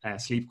improving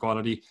sleep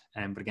quality.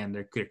 But again,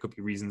 there could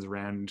be reasons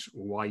around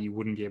why you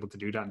wouldn't be able to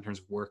do that in terms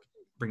of work,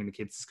 bringing the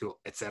kids to school,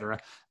 etc.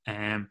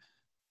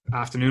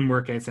 afternoon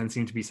workouts then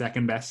seem to be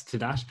second best to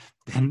that.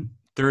 Then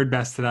third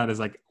best to that is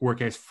like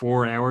workouts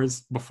 4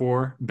 hours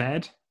before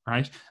bed,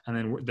 right? And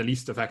then the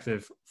least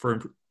effective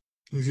for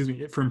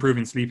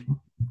improving sleep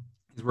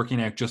is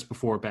working out just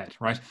before bed,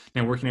 right?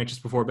 Now, working out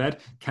just before bed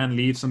can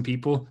leave some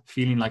people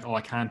feeling like, oh,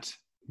 I can't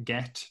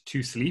get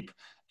to sleep.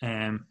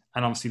 And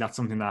obviously that's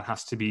something that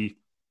has to be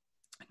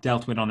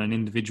dealt with on an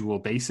individual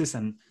basis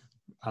and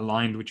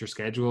aligned with your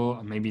schedule.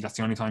 And maybe that's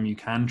the only time you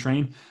can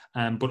train.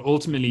 But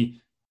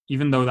ultimately,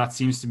 even though that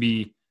seems to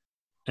be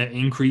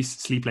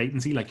increased sleep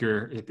latency, like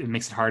it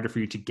makes it harder for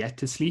you to get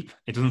to sleep,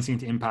 it doesn't seem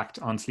to impact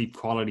on sleep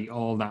quality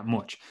all that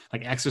much.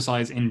 Like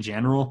exercise in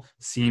general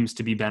seems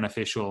to be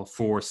beneficial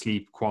for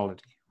sleep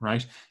quality,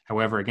 right?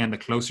 However, again, the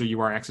closer you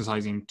are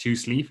exercising to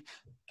sleep,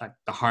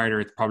 the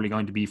harder it's probably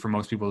going to be for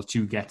most people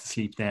to get to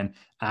sleep then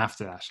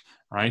after that,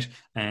 right?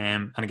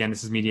 And again,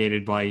 this is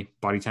mediated by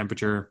body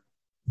temperature,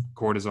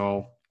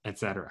 cortisol,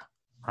 etc.,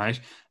 right?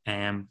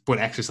 But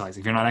exercise,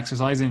 if you're not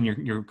exercising,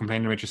 you're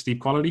complaining about your sleep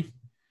quality,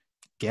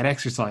 get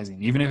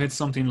exercising. Even if it's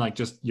something like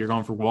just you're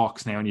going for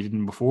walks now and you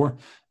didn't before,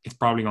 it's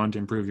probably going to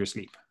improve your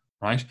sleep,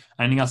 right?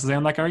 Anything else to say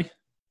on that, Gary?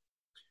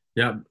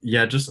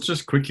 Yeah.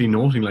 Just quickly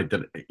noting like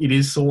that, it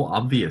is so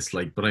obvious.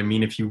 Like, but I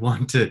mean, if you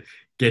want to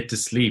get to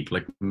sleep,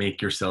 like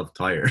make yourself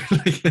tired.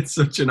 Like it's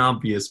such an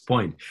obvious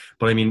point.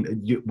 But I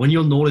mean, when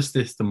you'll notice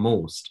this the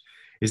most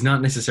is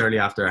not necessarily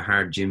after a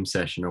hard gym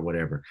session or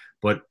whatever,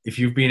 but if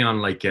you've been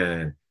on like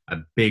a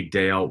big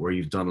day out where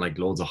you've done like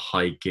loads of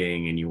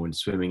hiking and you went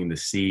swimming in the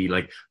sea,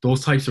 like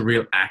those types of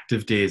real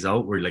active days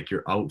out where like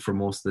you're out for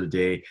most of the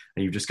day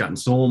and you've just gotten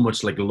so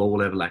much like low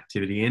level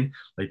activity in,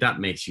 like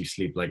that makes you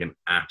sleep like an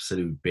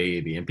absolute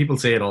baby. And people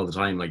say it all the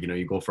time, like, you know,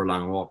 you go for a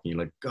long walk and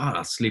you're like, God,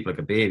 I'll sleep like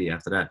a baby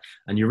after that.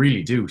 And you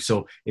really do.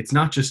 So it's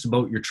not just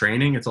about your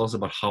training, it's also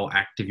about how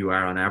active you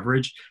are on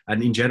average.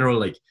 And in general,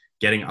 like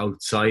getting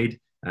outside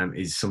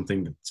is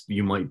something that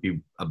you might be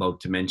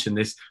about to mention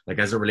this. Like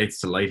as it relates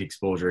to light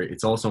exposure,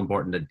 it's also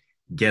important to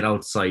get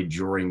outside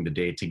during the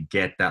day to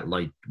get that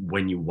light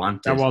when you want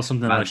it. That was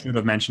something I should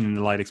have mentioned in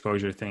the light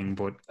exposure thing,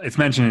 but it's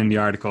mentioned in the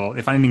article.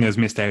 If anything was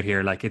missed out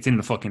here, like it's in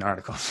the fucking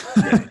article.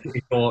 Yeah,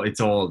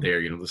 it's all there.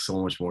 You know, there's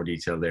so much more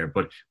detail there.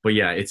 But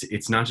yeah,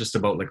 it's not just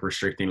about like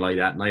restricting light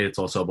at night. It's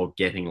also about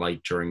getting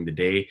light during the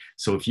day.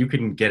 So if you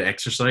can get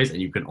exercise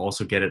and you can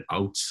also get it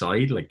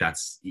outside, like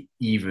that's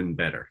even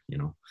better. You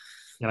know.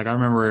 Yeah, like I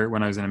remember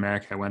when I was in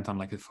America, I went on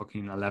like a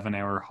fucking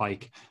 11-hour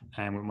hike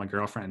with my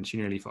girlfriend. She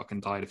nearly fucking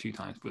died a few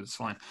times, but it's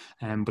fine.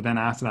 But then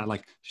after that,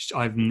 like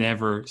I've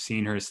never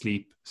seen her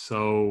sleep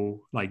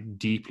so like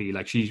deeply.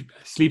 Like she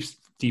sleeps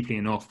deeply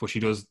enough, but she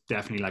does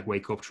definitely like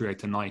wake up throughout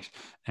the night.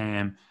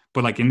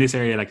 But like in this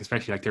area, like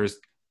especially like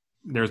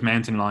there's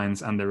mountain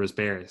lions and there was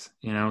bears,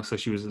 you know, so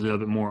she was a little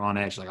bit more on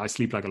edge. Like I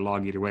sleep like a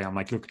log either way. I'm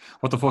like, look,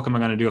 what the fuck am I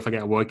going to do if I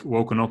get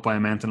woken up by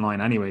a mountain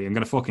lion anyway? I'm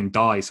going to fucking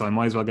die, so I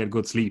might as well get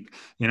good sleep,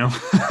 you know.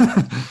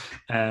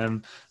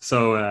 But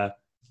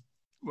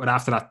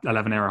after that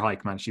 11-hour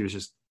hike, man, she was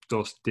just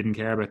didn't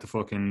care about the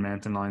fucking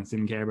mountain lions,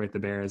 didn't care about the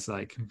bears.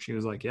 Like she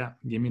was like, yeah,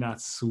 give me that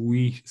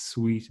sweet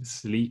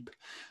sleep.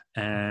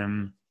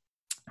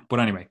 But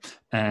anyway,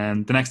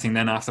 the next thing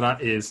then after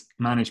that is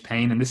manage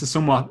pain. And this is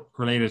somewhat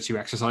related to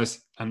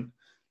exercise. And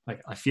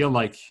like, I feel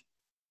like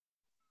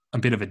a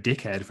bit of a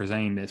dickhead for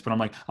saying this, but I'm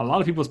like, a lot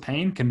of people's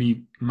pain can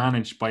be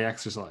managed by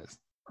exercise,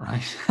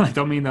 right? I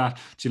don't mean that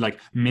to like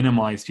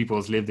minimize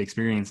people's lived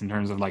experience in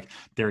terms of like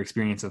their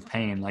experience of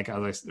pain. Like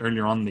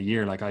earlier on in the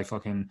year, like I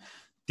fucking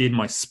did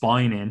my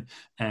spine in,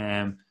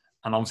 and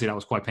obviously that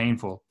was quite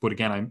painful. But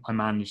again, I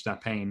managed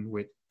that pain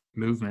with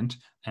movement,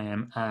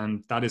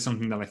 and that is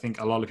something that I think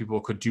a lot of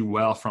people could do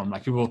well from.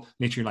 Like people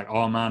literally like,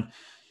 oh man,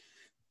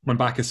 my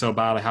back is so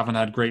bad, I haven't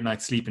had great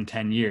night's sleep in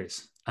 10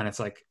 years. And it's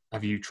like,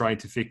 have you tried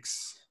to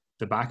fix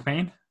the back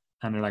pain?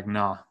 And they're like,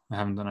 no, I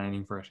haven't done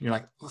anything for it. You're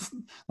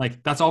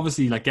like that's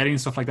obviously like getting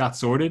stuff like that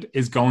sorted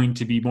is going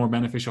to be more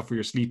beneficial for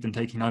your sleep than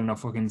taking, I don't know,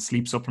 fucking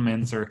sleep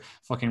supplements or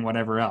fucking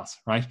whatever else,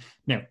 right?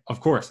 Now, of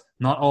course,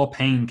 not all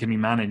pain can be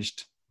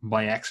managed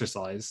by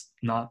exercise,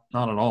 not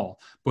at all.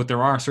 But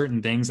there are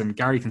certain things, and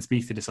Gary can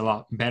speak to this a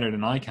lot better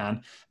than I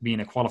can,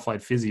 being a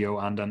qualified physio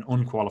and an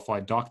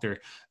unqualified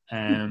doctor.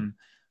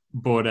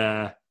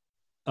 But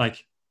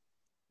like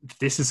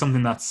this is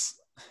something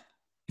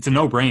it's a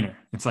no-brainer.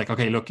 It's like,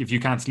 okay, look, if you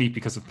can't sleep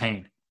because of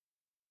pain,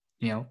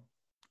 you know,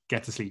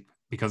 get to sleep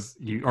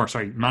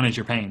manage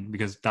your pain,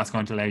 because that's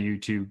going to allow you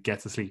to get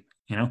to sleep.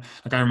 You know,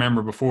 like I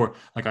remember before,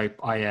 like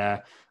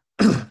I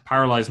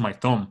paralyzed my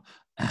thumb.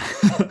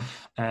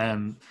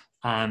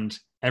 And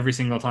every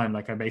single time,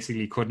 like I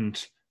basically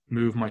couldn't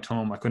move my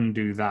thumb. I couldn't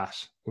do that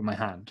with my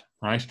hand,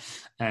 right?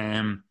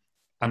 And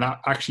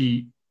that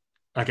actually,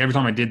 like every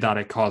time I did that,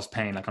 it caused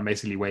pain. Like I'm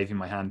basically waving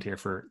my hand here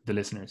for the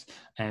listeners,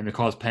 and it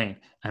caused pain.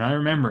 And I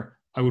remember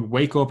I would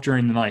wake up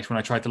during the night when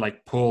I tried to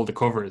like pull the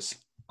covers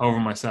over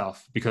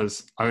myself,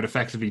 because I would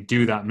effectively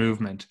do that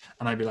movement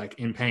and I'd be like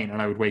in pain, and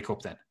I would wake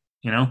up then,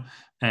 you know?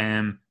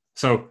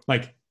 So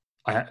like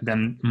I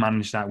then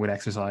managed that with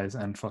exercise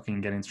and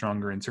fucking getting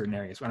stronger in certain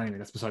areas. But anyway,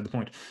 that's beside the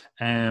point.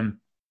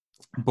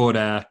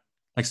 But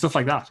like stuff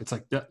like that. It's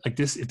like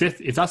this.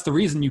 If that's the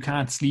reason you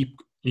can't sleep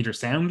either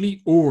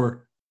soundly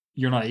or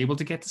you're not able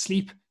to get to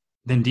sleep,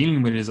 then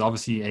dealing with it is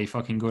obviously a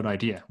fucking good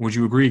idea. Would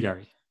you agree,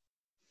 Gary?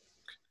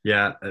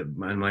 Yeah,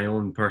 and my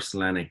own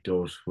personal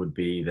anecdote would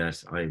be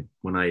that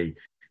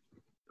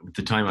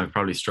the time I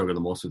probably struggled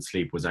the most with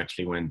sleep was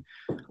actually when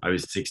I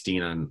was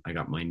 16 and I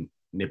got my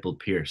nipple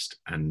pierced,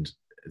 and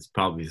it's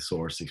probably the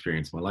sorest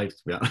experience of my life,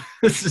 to be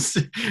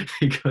honest.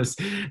 Because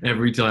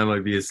every time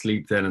I'd be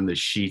asleep then and the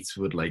sheets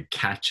would like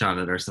catch on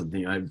it or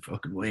something, I'd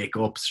fucking wake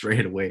up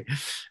straight away.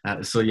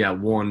 So yeah,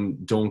 one,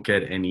 don't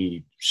get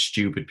any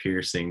stupid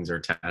piercings or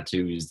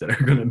tattoos that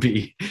are going to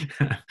be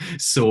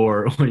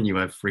sore when you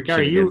have friction.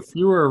 Gary,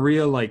 you were a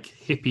real like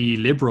hippie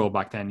liberal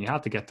back then. You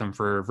had to get them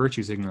for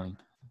virtue signaling.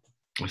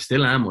 I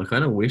still am. I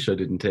kind of wish I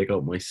didn't take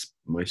out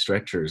my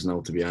stretchers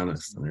now, to be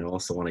honest. And I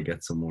also want to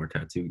get some more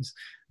tattoos.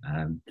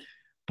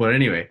 But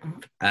anyway,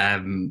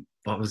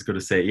 what was I going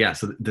to say? Yeah,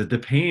 so the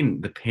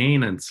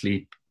pain and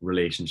sleep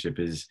relationship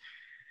is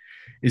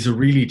a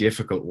really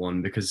difficult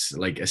one, because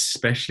like,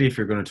 especially if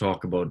you're going to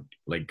talk about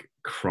like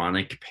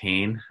chronic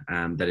pain,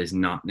 that is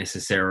not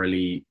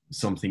necessarily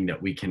something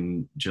that we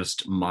can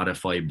just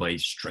modify by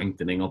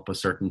strengthening up a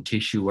certain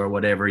tissue or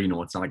whatever. You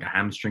know, it's not like a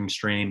hamstring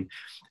strain.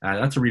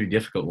 That's a really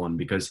difficult one,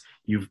 because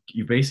you've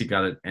basically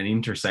got an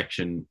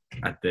intersection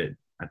at the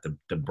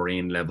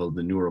brain level,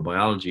 the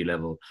neurobiology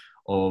level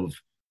of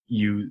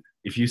you.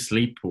 If you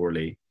sleep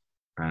poorly,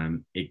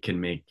 it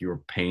can make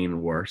your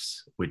pain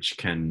worse, which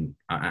can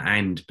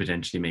and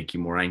potentially make you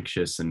more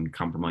anxious and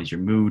compromise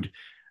your mood.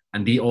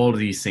 And all of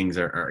these things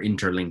are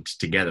interlinked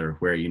together,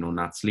 where, you know,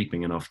 not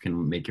sleeping enough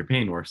can make your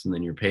pain worse, and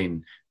then your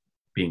pain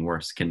being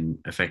worse can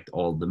affect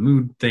all the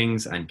mood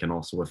things and can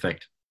also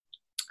affect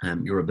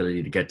your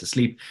ability to get to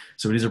sleep.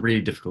 So it is a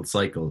really difficult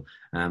cycle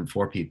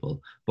for people.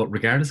 But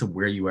regardless of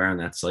where you are in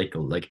that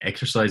cycle, like,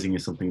 exercising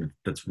is something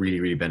that's really,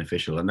 really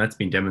beneficial, and that's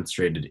been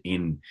demonstrated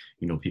in,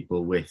 you know,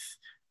 people with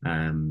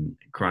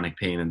chronic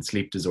pain and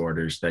sleep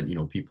disorders, that, you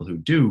know, people who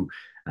do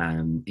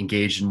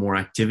engage in more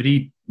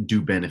activity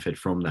do benefit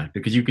from that,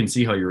 because you can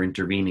see how you're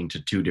intervening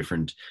to two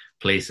different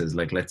places.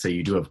 Like, let's say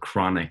you do have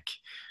chronic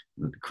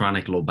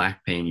low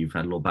back pain, you've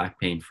had low back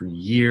pain for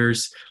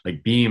years,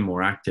 like, being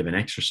more active and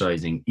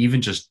exercising,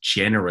 even just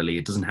generally,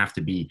 it doesn't have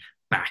to be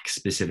back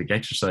specific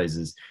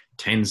exercises,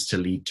 tends to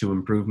lead to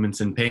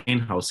improvements in pain.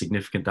 How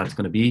significant that's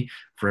going to be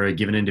for a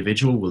given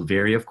individual will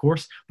vary, of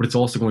course, but it's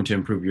also going to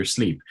improve your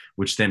sleep,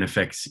 which then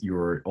affects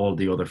all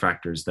the other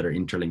factors that are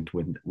interlinked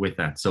with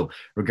that. So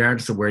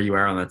regardless of where you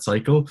are on that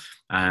cycle,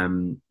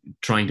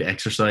 trying to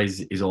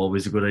exercise is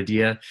always a good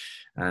idea.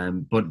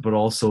 But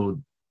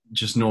also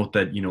just note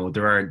that, you know,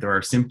 there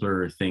are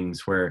simpler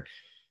things where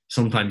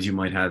sometimes you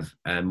might have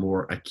a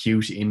more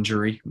acute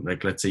injury,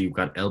 like, let's say you've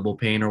got elbow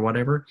pain or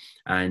whatever,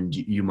 and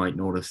you might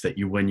notice that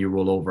when you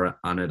roll over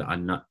on it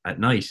at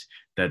night,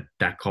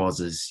 that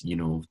causes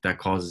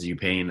you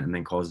pain and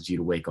then causes you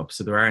to wake up.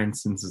 So there are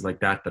instances like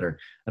that are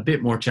a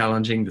bit more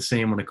challenging. The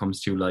same when it comes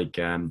to like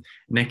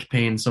neck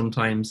pain.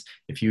 Sometimes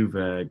if you've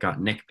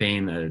got neck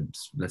pain,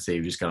 let's say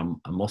you've just got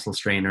a muscle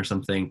strain or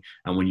something,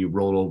 and when you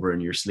roll over in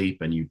your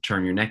sleep and you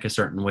turn your neck a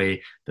certain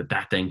way,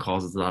 that then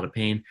causes a lot of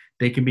pain.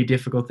 They can be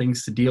difficult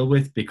things to deal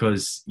with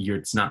because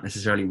it's not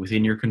necessarily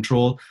within your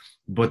control,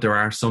 but there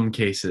are some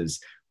cases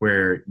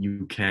where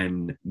you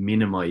can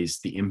minimize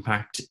the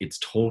impact. It's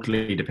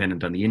totally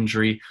dependent on the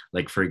injury.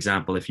 Like, for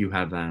example, if you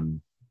have a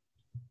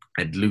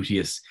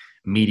gluteus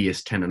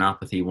medius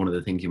tendinopathy, one of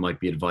the things you might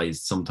be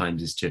advised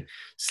sometimes is to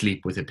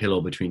sleep with a pillow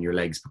between your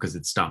legs, because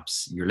it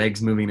stops your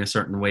legs moving in a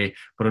certain way.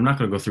 But I'm not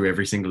going to go through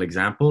every single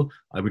example.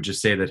 I would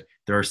just say that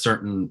there are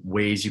certain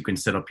ways you can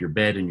set up your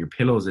bed and your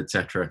pillows,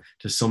 etc.,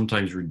 to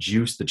sometimes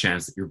reduce the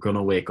chance that you're going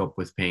to wake up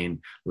with pain.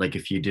 Like,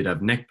 if you did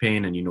have neck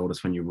pain and you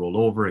notice when you roll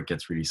over it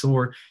gets really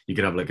sore, you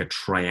could have like a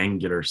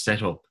triangular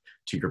setup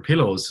to your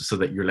pillows so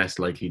that you're less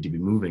likely to be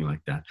moving like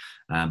that.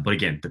 But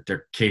again, that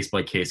they're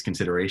case-by-case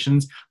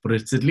considerations, but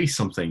it's at least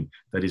something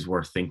that is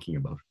worth thinking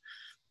about.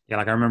 Yeah,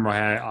 like, I remember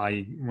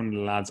one of the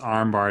lads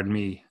armbarred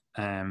me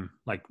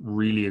like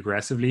really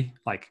aggressively.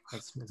 Like,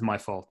 it's my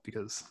fault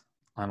because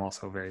I'm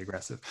also very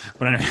aggressive.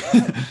 But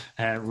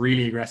anyway,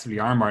 really aggressively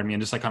armbarred me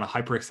and just like kind of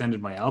hyperextended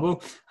my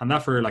elbow. And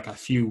that for like a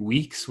few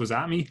weeks was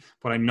at me.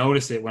 But I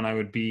noticed it when I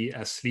would be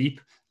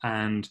asleep,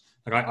 and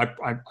like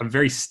I'm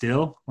very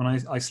still when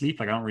I sleep.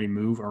 Like, I don't really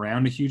move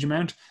around a huge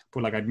amount,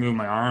 but like I'd move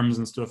my arms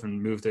and stuff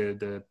and move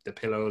the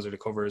pillows or the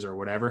covers or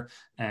whatever.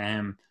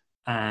 And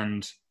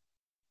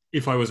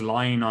if I was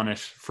lying on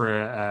it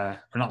or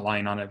not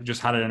lying on it,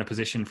 just had it in a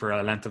position for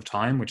a length of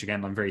time, which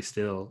again, I'm very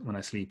still when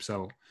I sleep.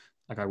 So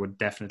like, I would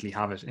definitely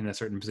have it in a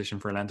certain position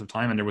for a length of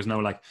time, and there was no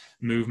like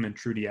movement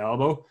through the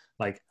elbow.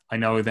 Like, I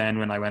know then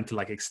when I went to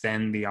like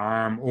extend the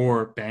arm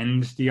or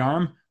bend the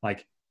arm,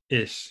 like,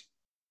 it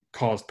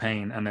caused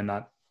pain, and then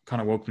that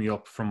kind of woke me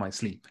up from my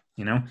sleep,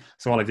 you know?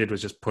 So all I did was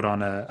just put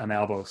on an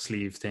elbow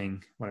sleeve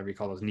thing, whatever you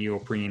call it,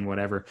 neoprene,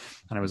 whatever.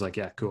 And I was like,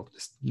 yeah, cool.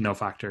 Just no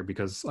factor,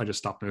 because I just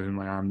stopped moving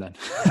my arm then.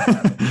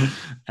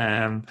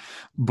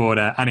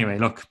 But anyway,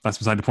 look, that's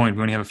beside the point.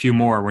 We only have a few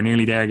more. We're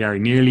nearly there, Gary.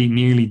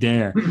 Nearly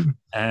there.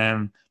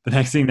 The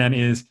next thing then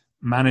is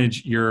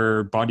manage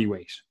your body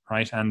weight,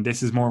 right? And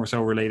this is more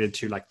so related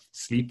to like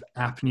sleep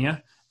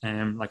apnea.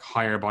 Like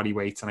higher body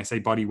weights, and I say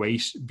body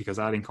weight because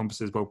that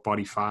encompasses both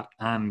body fat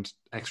and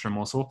extra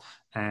muscle,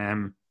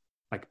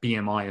 like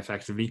BMI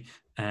effectively.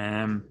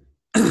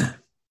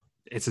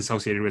 It's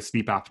associated with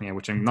sleep apnea,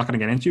 which I'm not going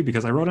to get into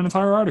because I wrote an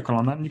entire article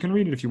on that, and you can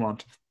read it if you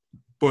want.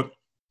 But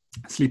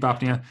sleep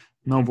apnea,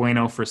 no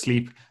bueno for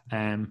sleep,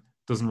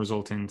 doesn't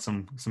result in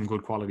some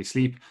good quality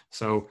sleep.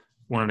 So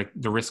one of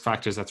the risk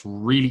factors that's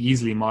really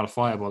easily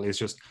modifiable is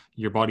just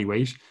your body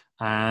weight,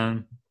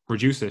 and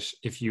reduce it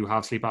if you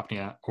have sleep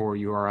apnea or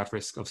you are at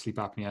risk of sleep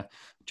apnea.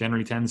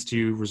 Generally tends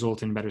to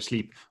result in better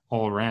sleep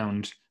all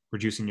around,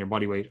 reducing your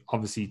body weight,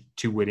 obviously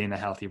to within a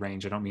healthy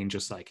range. I don't mean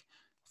just like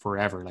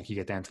forever, like you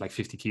get down to like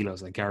 50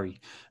 kilos like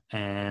Gary.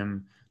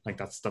 Like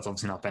that's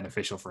obviously not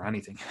beneficial for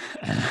anything.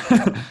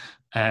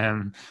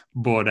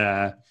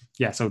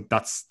 Yeah, so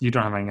that's, you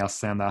don't have anything else to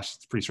say on that.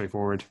 It's pretty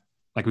straightforward.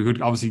 Like we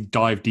could obviously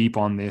dive deep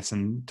on this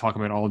and talk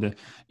about all the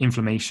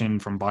inflammation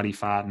from body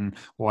fat and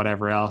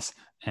whatever else.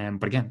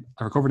 But again,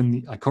 I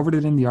covered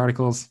it in the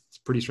articles. It's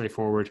pretty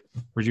straightforward.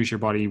 Reduce your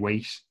body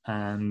weight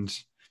and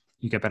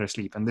you get better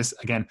sleep. And this,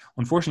 again,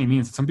 unfortunately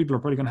means that some people are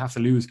probably going to have to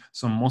lose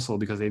some muscle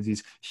because they have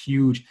these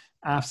huge,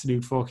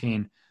 absolute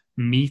fucking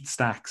meat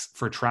stacks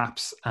for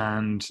traps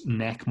and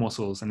neck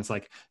muscles. And it's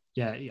like,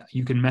 yeah,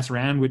 you can mess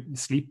around with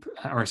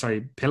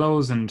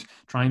pillows and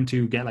trying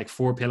to get like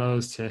 4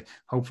 pillows to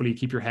hopefully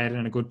keep your head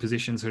in a good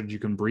position so that you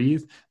can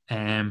breathe.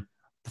 But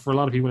for a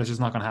lot of people, it's just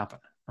not going to happen,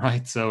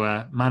 right?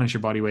 So manage your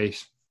body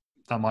weight.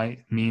 That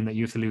might mean that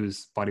you have to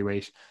lose body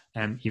weight,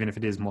 even if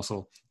it is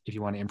muscle, if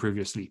you want to improve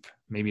your sleep.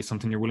 Maybe it's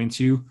something you're willing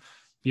to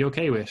be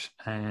okay with.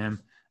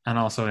 And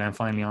also,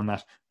 finally on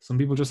that, some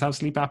people just have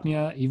sleep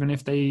apnea, even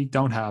if they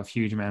don't have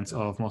huge amounts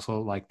of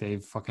muscle, like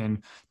they've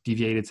fucking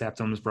deviated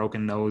septums,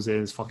 broken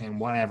noses, fucking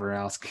whatever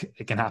else.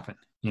 It can happen.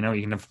 You know,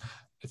 you can have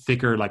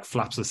thicker like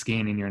flaps of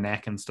skin in your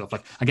neck and stuff.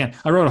 Like, again,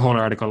 I wrote a whole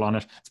article on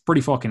it. It's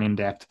pretty fucking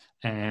in-depth.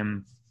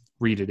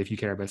 Read it if you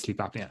care about sleep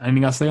apnea.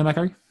 Anything else to say on that,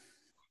 Gary?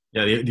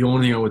 Yeah, the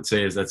only thing I would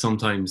say is that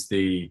sometimes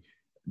the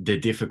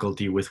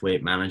difficulty with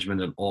weight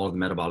management and all the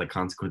metabolic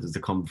consequences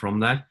that come from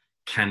that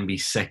can be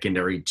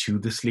secondary to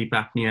the sleep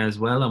apnea as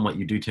well. And what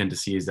you do tend to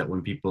see is that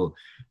when people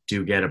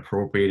do get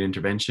appropriate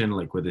intervention,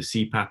 like with a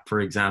CPAP,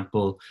 for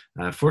example,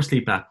 for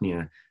sleep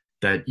apnea,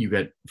 that you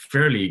get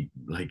fairly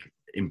like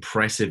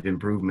impressive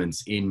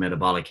improvements in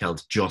metabolic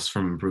health just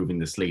from improving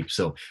the sleep.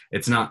 So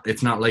it's not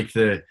like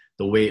the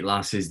weight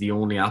loss is the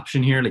only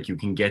option here. Like you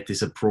can get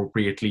this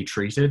appropriately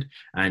treated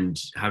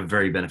and have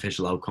very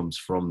beneficial outcomes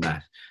from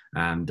that.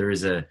 There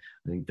is I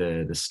think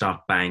the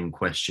Stop Bang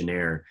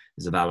questionnaire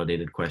is a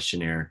validated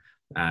questionnaire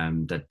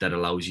that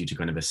allows you to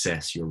kind of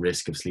assess your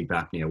risk of sleep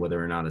apnea,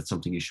 whether or not it's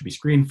something you should be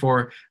screened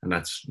for, and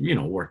that's, you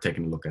know, worth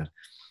taking a look at.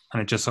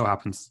 And it just so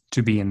happens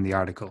to be in the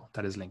article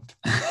that is linked.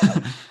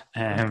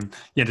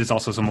 There's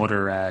also some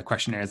other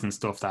questionnaires and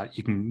stuff that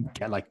you can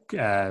get, like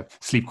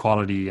sleep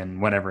quality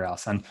and whatever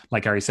else. And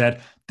like Gary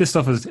said, this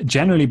stuff is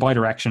generally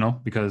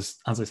bidirectional because,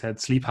 as I said,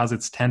 sleep has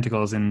its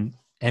tentacles in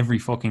every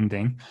fucking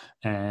thing,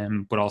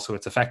 but also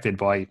it's affected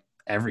by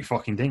every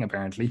fucking thing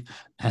apparently.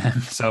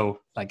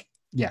 So like,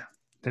 yeah.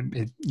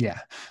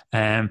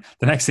 The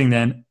next thing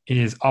then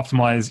is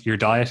optimize your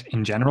diet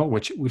in general,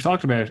 which we've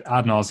talked about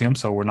ad nauseum,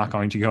 so we're not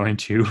going to go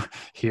into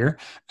here,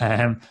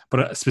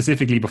 but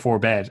specifically before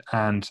bed.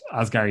 And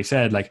as Gary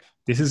said, like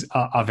this is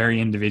a very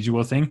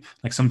individual thing.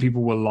 Like some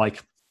people will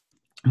like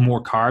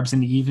more carbs in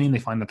the evening. They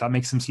find that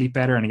makes them sleep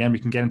better. And again, we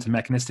can get into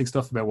mechanistic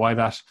stuff about why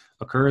that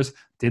occurs.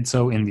 Did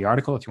so in the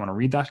article if you want to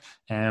read that.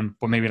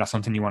 But maybe that's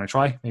something you want to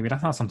try. Maybe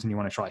that's not something you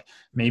want to try.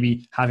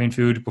 Maybe having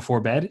food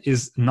before bed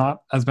is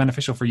not as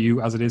beneficial for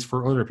you as it is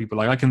for other people.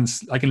 Like I can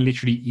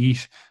literally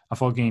eat a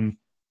fucking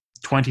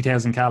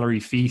 20,000 calorie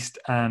feast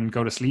and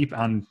go to sleep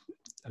and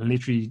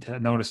literally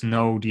notice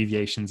no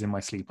deviations in my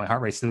sleep. My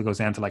heart rate still goes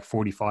down to like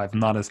 45. I'm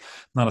not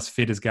as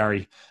fit as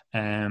Gary.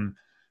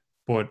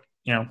 But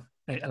you know,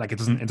 like it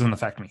doesn't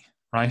affect me,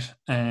 right?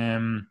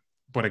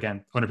 But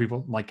again, other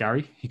people like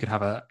Gary, he could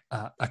have a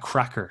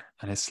cracker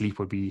and his sleep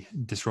would be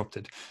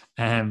disrupted.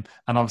 And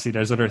obviously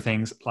there's other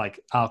things like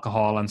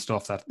alcohol and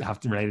stuff that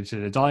have to related to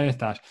the diet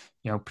that,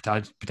 you know,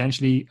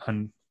 potentially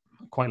and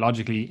quite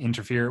logically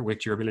interfere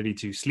with your ability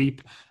to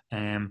sleep.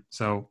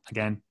 So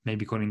again,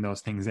 maybe cutting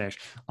those things out.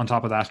 On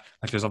top of that,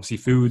 like there's obviously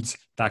foods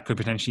that could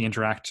potentially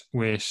interact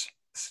with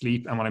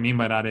sleep. And what I mean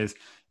by that is,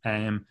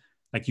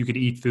 like you could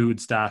eat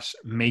foods that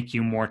make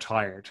you more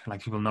tired.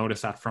 Like people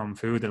notice that from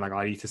food. They're like,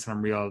 I eat this and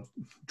I'm real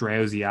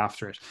drowsy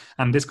after it.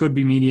 And this could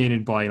be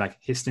mediated by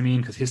like histamine,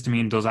 because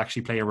histamine does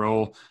actually play a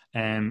role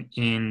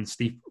in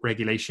sleep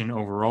regulation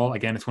overall.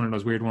 Again, it's one of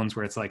those weird ones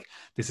where it's like,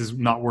 this is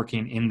not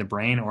working in the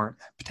brain, or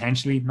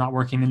potentially not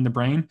working in the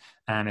brain.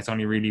 And it's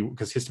only really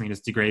because histamine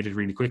is degraded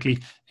really quickly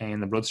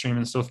in the bloodstream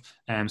and stuff.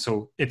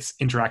 So it's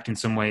interacting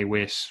some way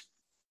with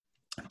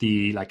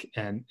the like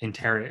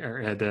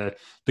the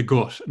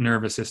gut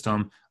nervous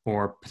system,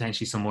 or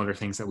potentially some other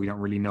things that we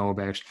don't really know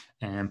about.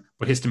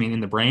 But histamine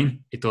in the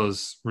brain, it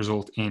does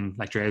result in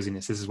like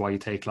drowsiness. This is why you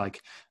take like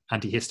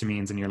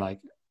antihistamines and you're like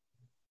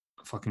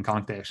fucking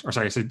conked out. Or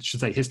sorry, I should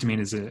say histamine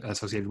is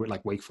associated with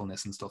like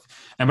wakefulness and stuff.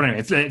 But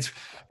anyway,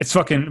 it's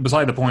fucking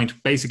beside the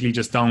point. Basically,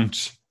 just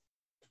don't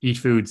eat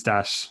foods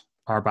that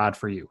are bad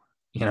for you.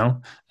 You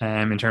know,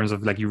 in terms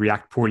of like you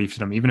react poorly to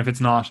them, even if it's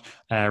not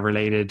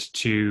related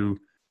to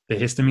the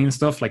histamine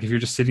stuff. Like if you're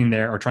just sitting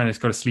there or trying to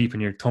go to sleep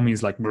and your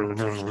tummy's like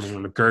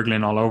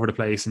gurgling all over the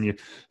place and you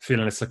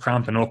feeling it's like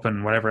cramping up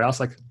and whatever else,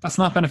 like that's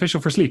not beneficial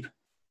for sleep,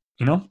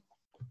 you know?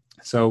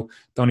 So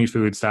don't eat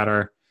foods that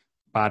are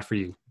bad for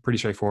you. Pretty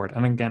straightforward.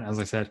 And again, as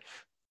I said,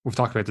 we've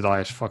talked about the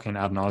diet fucking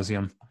ad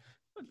nauseum.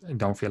 I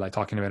don't feel like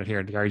talking about it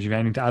here. Gary, do you have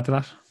anything to add to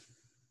that?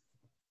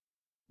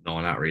 No,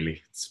 not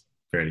really. It's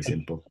fairly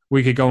simple.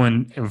 We could go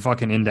in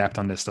fucking in depth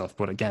on this stuff,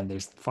 but again,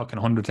 there's fucking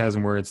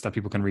 100,000 words that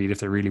people can read if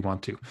they really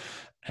want to.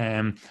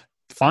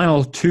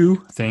 Final two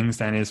things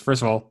then is,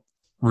 first of all,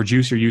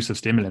 reduce your use of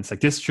stimulants. Like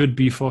this should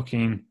be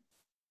fucking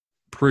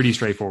pretty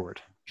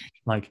straightforward.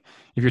 Like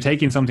if you're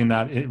taking something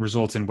that it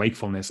results in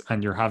wakefulness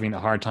and you're having a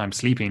hard time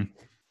sleeping,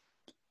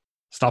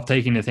 stop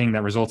taking the thing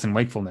that results in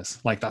wakefulness.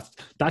 Like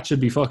that should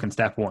be fucking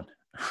step one,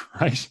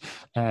 right?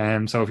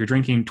 So if you're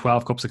drinking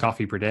 12 cups of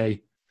coffee per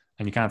day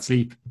and you can't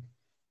sleep,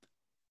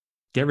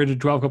 get rid of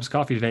 12 cups of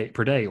coffee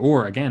per day,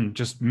 or again,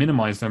 just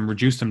minimize them,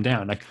 reduce them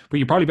down. Like, but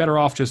you're probably better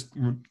off just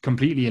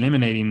completely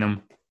eliminating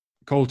them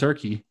cold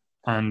turkey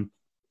and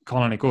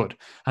calling it good.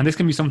 And this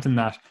can be something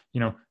that, you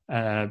know,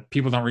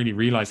 people don't really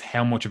realize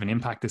how much of an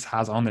impact this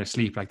has on their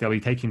sleep. Like they'll be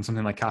taking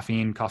something like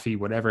caffeine, coffee,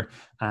 whatever,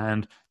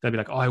 and they'll be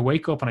like, oh, I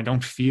wake up and I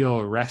don't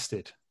feel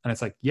rested. And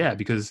it's like, yeah,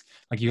 because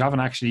like you haven't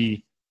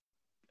actually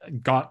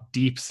got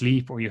deep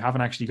sleep, or you haven't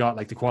actually got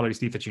like the quality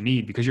sleep that you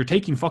need because you're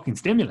taking fucking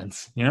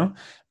stimulants, you know?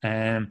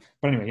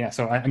 But anyway, yeah.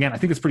 So again, I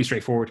think it's pretty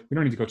straightforward. We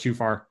don't need to go too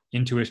far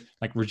into it.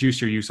 Like reduce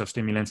your use of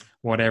stimulants,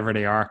 whatever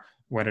they are,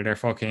 whether they're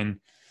fucking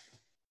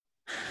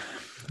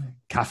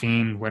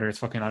caffeine, whether it's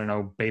fucking, I don't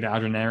know, beta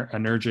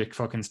adrenergic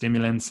fucking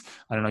stimulants.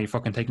 I don't know, you're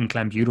fucking taking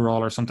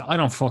clenbuterol or something. I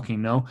don't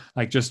fucking know.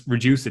 Like just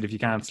reduce it if you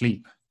can't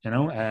sleep, you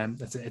know?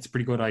 It's a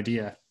pretty good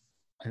idea.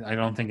 I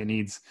don't think it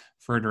needs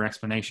further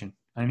explanation.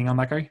 Anything on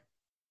that, Gary?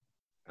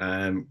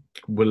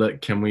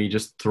 Can we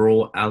just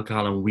throw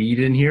alcohol and weed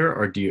in here,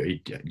 or do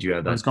you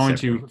have that? I was going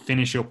to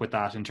finish up with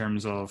that in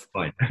terms of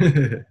fine.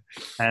 The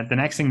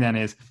next thing then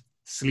is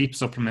sleep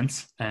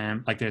supplements.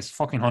 Like there's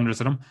fucking hundreds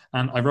of them,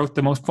 and I wrote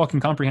the most fucking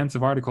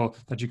comprehensive article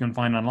that you can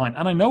find online,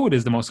 and I know it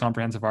is the most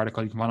comprehensive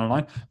article you can find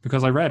online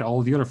because I read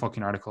all the other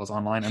fucking articles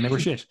online and they were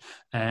shit.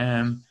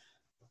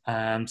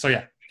 So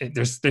yeah,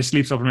 there's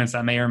sleep supplements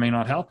that may or may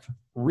not help.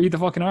 Read the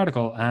fucking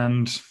article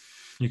and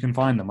you can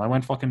find them. I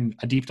went fucking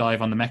a deep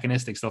dive on the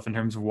mechanistic stuff in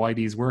terms of why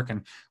these work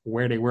and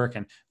where they work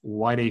and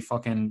why they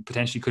fucking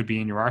potentially could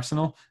be in your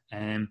arsenal.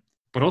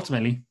 But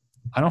ultimately,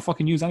 I don't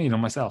fucking use any of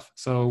them myself.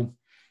 So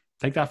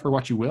take that for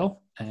what you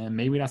will. And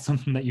maybe that's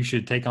something that you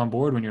should take on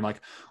board when you're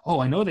like, oh,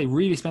 I know they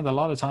really spend a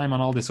lot of time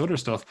on all this other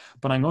stuff,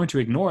 but I'm going to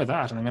ignore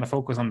that and I'm going to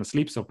focus on the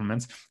sleep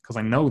supplements because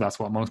I know that's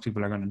what most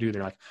people are going to do.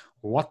 They're like,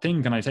 what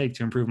thing can I take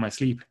to improve my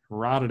sleep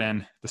rather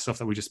than the stuff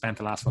that we just spent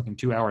the last fucking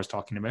 2 hours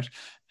talking about?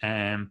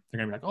 They're going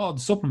to be like, oh, the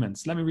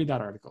supplements, let me read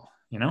that article,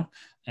 you know,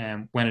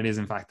 when it is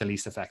in fact the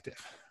least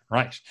effective.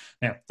 Right.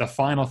 Now, the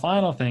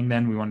final thing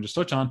then we want to just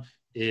touch on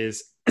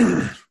is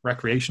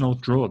recreational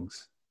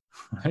drugs,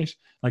 right?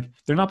 Like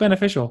they're not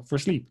beneficial for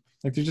sleep.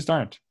 Like they just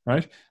aren't,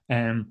 right?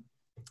 And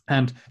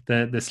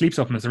the sleep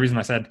supplements, the reason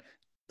I said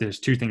there's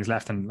two things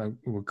left and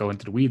we'll go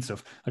into the weed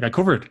stuff. Like I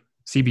covered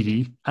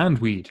CBD and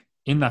weed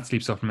in that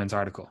sleep supplements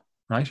article,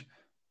 right?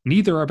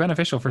 Neither are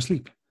beneficial for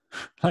sleep.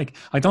 Like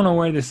I don't know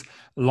where this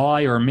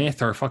lie or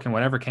myth or fucking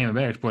whatever came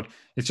about, but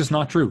it's just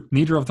not true.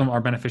 Neither of them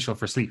are beneficial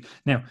for sleep.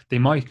 Now they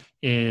might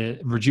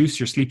reduce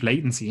your sleep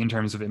latency in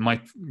terms of you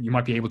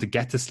might be able to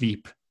get to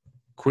sleep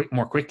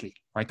more quickly,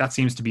 right? That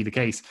seems to be the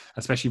case,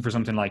 especially for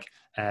something like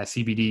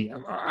CBD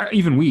or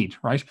even weed,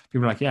 right?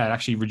 People are like, yeah, it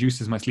actually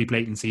reduces my sleep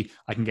latency.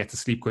 I can get to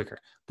sleep quicker,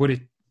 but it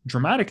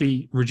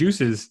dramatically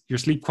reduces your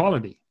sleep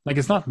quality. Like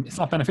it's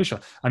not beneficial.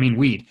 I mean,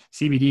 weed,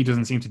 CBD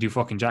doesn't seem to do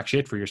fucking jack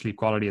shit for your sleep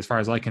quality as far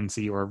as I can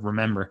see or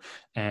remember.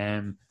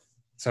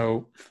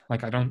 So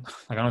like I don't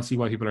see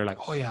why people are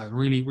like, oh yeah,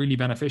 really, really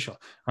beneficial,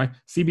 right?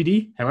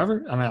 CBD,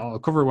 however, and I'll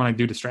cover it when I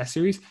do the stress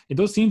series, it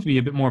does seem to be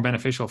a bit more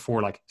beneficial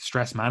for like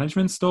stress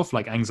management stuff,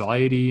 like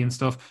anxiety and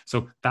stuff.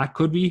 So that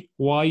could be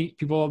why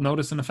people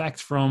notice an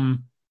effect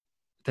from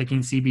taking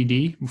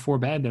CBD before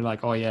bed. They're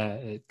like, oh yeah,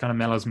 it kind of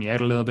mellows me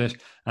out a little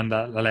bit, and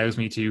that allows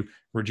me to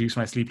reduce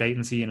my sleep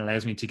latency and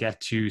allows me to get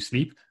to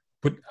sleep.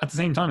 But at the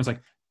same time, it's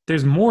like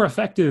there's more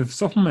effective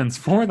supplements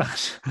for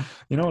that.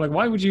 Like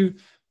why would you?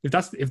 If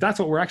that's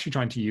what we're actually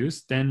trying to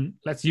use, then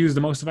let's use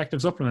the most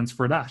effective supplements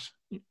for that.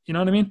 You know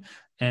what I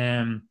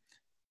mean?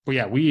 But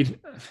yeah, weed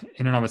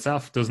in and of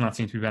itself does not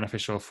seem to be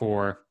beneficial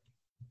for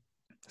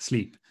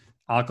sleep.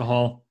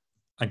 Alcohol,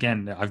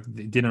 again, I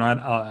did an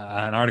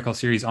article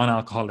series on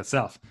alcohol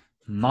itself.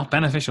 Not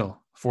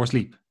beneficial for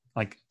sleep,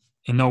 like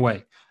in no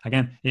way.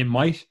 Again, it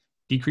might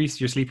decrease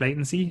your sleep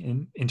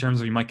latency in terms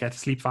of you might get to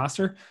sleep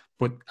faster,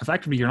 but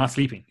effectively you're not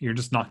sleeping. You're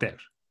just knocked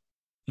out.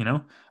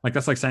 Like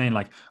that's like saying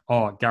like,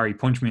 oh, Gary,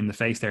 punch me in the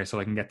face there so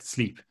I can get to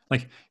sleep.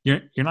 Like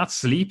you're not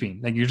sleeping.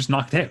 Like you're just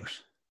knocked out.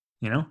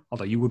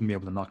 Although you wouldn't be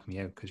able to knock me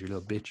out because you're a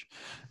little bitch.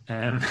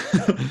 You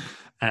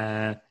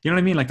know what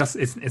I mean? Like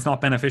it's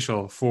not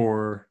beneficial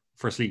for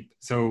sleep.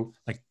 So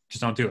like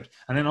just don't do it.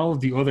 And then all of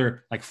the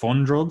other like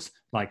fun drugs,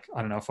 like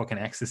I don't know, fucking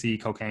ecstasy,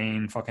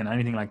 cocaine, fucking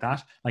anything like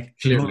that. Like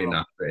clearly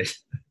not great.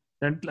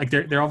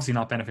 They're obviously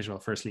not beneficial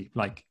for sleep.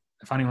 Like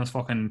if anyone's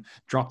fucking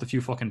dropped a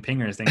few fucking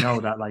pingers, they know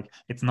that like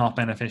it's not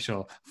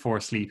beneficial for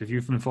sleep. If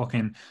you've been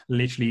fucking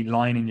literally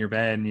lying in your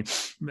bed and you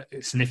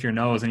sniff your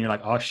nose and you're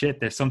like, oh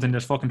shit, there's something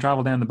just fucking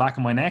traveled down the back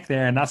of my neck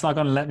there and that's not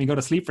going to let me go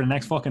to sleep for the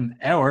next fucking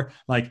hour.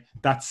 Like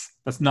that's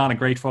not a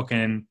great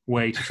fucking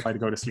way to try to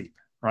go to sleep,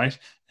 right?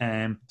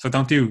 So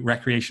don't do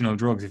recreational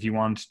drugs if you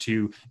want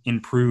to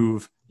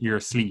improve your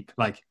sleep.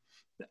 Like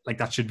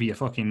that should be a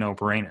fucking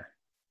no-brainer.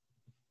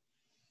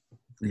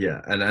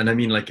 Yeah, and I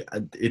mean, like,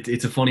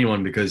 it's a funny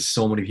one because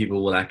so many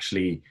people will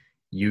actually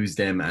use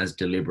them as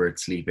deliberate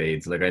sleep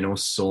aids. Like, I know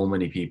so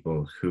many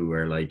people who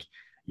are like,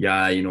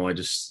 yeah, I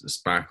just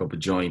spark up a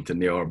joint in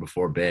the hour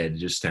before bed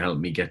just to help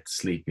me get to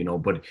sleep,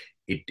 but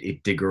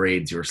it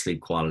degrades your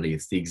sleep quality.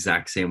 It's the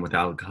exact same with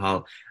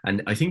alcohol.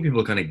 And I think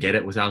people kind of get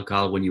it with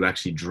alcohol when you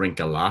actually drink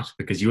a lot,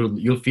 because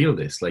you'll feel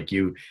this. Like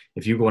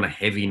if you go on a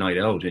heavy night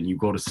out and you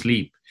go to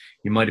sleep,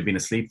 you might have been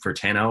asleep for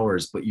 10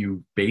 hours, but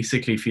you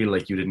basically feel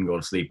like you didn't go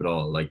to sleep at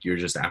all. Like you're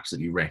just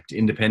absolutely wrecked,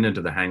 independent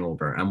of the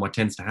hangover. And what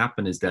tends to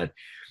happen is that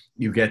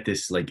you get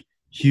this like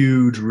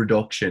huge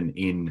reduction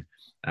in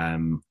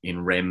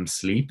REM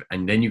sleep,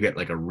 and then you get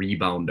like a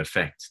rebound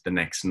effect the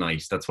next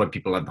night. That's why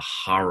people have the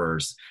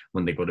horrors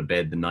when they go to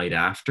bed the night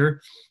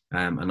after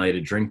a night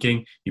of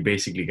drinking. You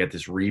basically get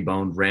this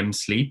rebound REM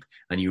sleep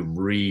and you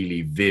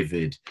really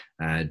vivid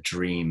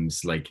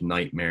dreams, like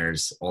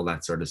nightmares, all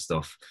that sort of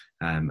stuff,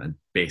 and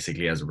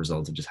basically as a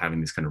result of just having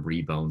this kind of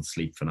rebound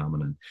sleep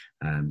phenomenon.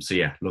 So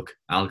yeah, look,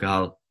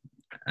 alcohol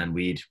and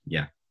weed,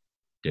 yeah,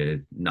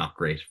 they're not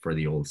great for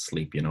the old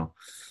sleep, And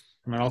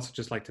I'd also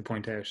just like to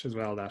point out as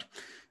well that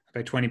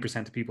about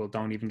 20% of people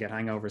don't even get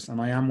hangovers, and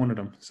I am one of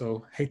them.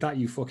 So hate that,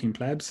 you fucking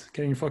plebs,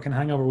 getting a fucking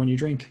hangover when you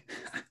drink.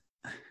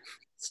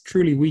 It's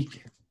truly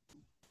weak.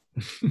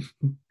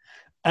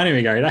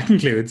 Anyway, Gary, that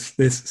concludes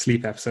this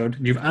sleep episode.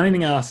 Do you have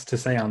anything else to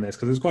say on this?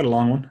 Because it was quite a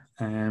long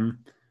one.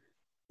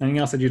 Anything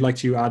else that you'd like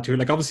to add to it?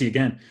 Like, obviously,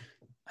 again,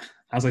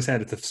 as I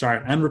said at the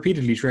start and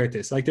repeatedly throughout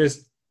this, like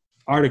there's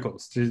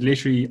articles. There's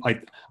literally,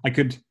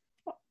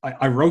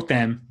 I wrote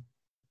them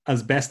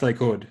as best I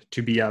could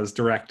to be as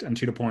direct and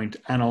to the point,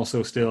 and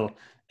also still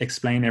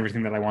explain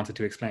everything that I wanted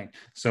to explain.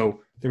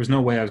 So there was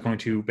no way I was going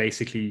to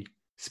basically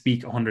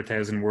speak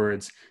 100,000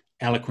 words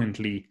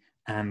eloquently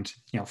and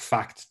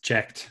fact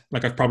checked.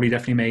 Like I've probably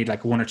definitely made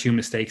like one or two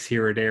mistakes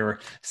here or there, or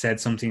said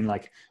something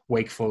like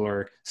wakeful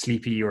or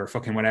sleepy or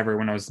fucking whatever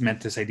when I was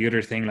meant to say the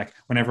other thing. Like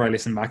whenever I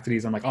listen back to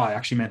these, I'm like, oh, I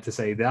actually meant to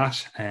say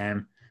that.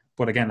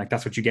 But again, like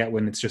that's what you get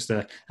when it's just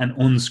an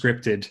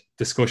unscripted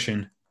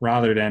discussion,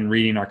 rather than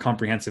reading our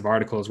comprehensive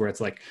articles where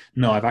it's like,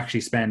 no, I've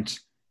actually spent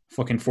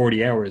fucking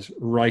 40 hours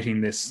writing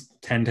this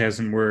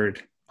 10,000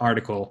 word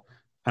article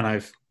and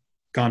I've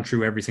gone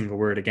through every single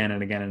word again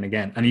and again and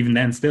again. And even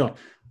then still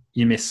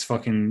you miss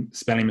fucking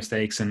spelling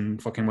mistakes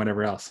and fucking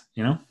whatever else,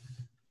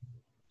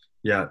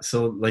 Yeah.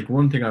 So like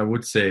one thing I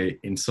would say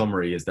in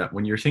summary is that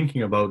when you're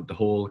thinking about the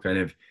whole kind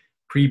of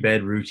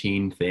pre-bed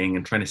routine thing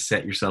and trying to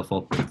set yourself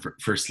up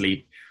for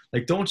sleep,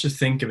 like don't just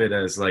think of it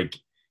as like,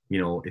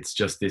 it's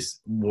just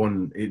this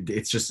one,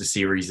 it's just a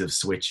series of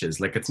switches.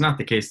 Like it's not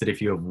the case that if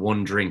you have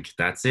one drink,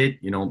 that's it,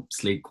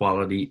 sleep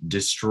quality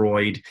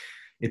destroyed.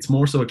 It's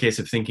more so a case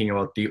of thinking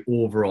about the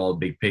overall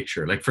big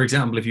picture. Like, for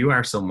example, if you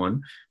are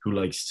someone who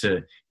likes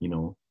to,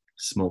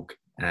 smoke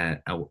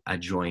a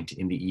joint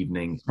in the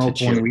evening. Smoke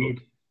one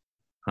weed.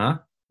 Huh?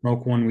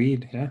 Smoke one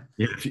weed, yeah.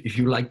 Yeah, if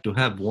you like to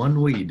have one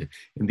weed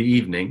in the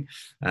evening,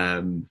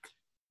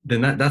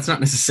 then that's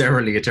not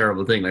necessarily a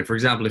terrible thing. Like, for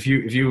example, if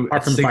you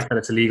apart from the fact that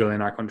it's illegal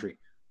in our country.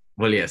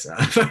 Well, yes,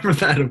 apart from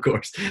that, of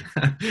course.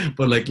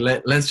 But like,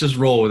 let's just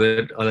roll with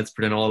it. Let's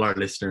pretend all our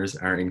listeners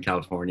are in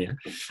California.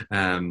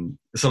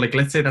 So like,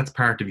 let's say that's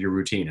part of your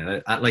routine.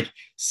 At like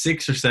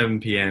 6 or 7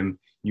 p.m.,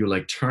 you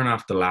like turn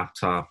off the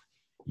laptop,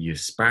 you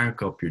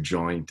spark up your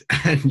joint,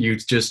 and you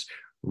just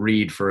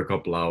read for a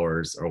couple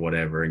hours or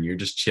whatever, and you're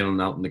just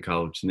chilling out on the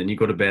couch, and then you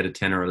go to bed at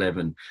 10 or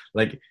 11.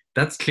 Like,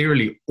 that's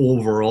clearly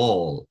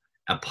overall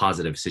a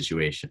positive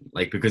situation,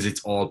 like, because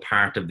it's all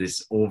part of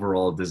this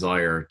overall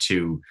desire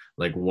to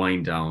like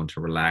wind down,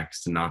 to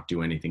relax, to not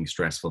do anything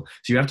stressful.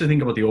 So you have to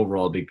think about the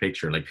overall big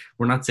picture. Like,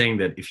 we're not saying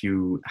that if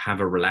you have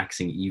a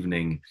relaxing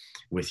evening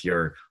with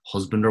your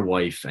husband or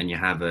wife and you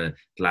have a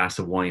glass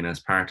of wine as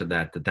part of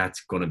that,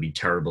 that's going to be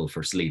terrible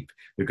for sleep,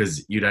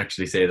 because you'd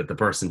actually say that the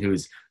person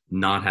who's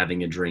not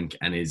having a drink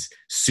and is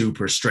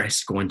super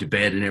stressed going to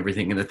bed and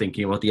everything, and they're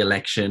thinking about the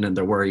election and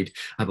they're worried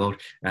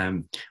about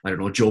I don't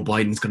know, Joe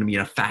Biden's going to be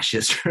a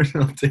fascist or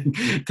something,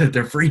 that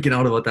they're freaking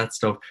out about that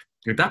stuff,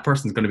 that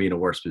person's going to be in a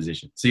worse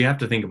position. So you have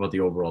to think about the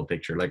overall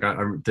picture. Like,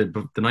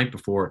 the night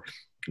before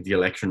the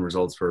election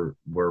results were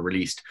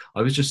released,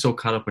 I was just so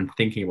caught up in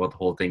thinking about the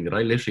whole thing that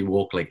I literally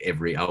woke like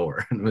every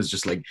hour and was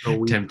just like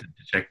tempted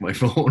to check my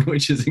phone,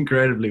 which is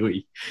incredibly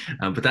weak.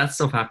 But that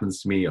stuff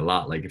happens to me a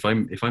lot. Like, if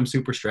I'm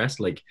super stressed,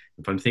 like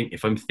if I'm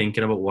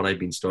thinking about what I've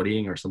been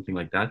studying or something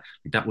like that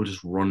will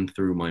just run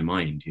through my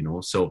mind, you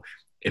know. So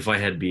if I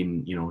had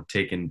been, you know,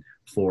 taking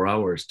 4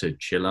 hours to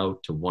chill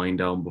out, to wind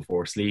down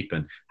before sleep,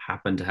 and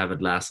happen to have a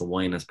glass of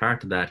wine as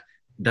part of that,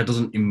 that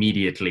doesn't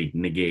immediately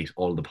negate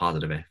all the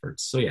positive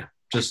efforts. So yeah,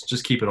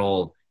 just keep it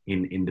all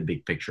in the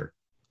big picture.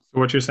 So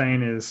what you're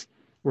saying is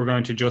we're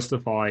going to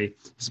justify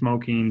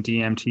smoking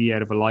DMT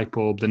out of a light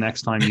bulb the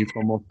next time you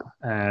come up,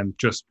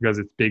 just because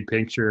it's big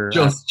picture.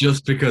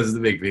 Just because of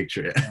the big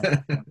picture.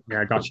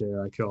 Yeah, I got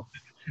you. Cool.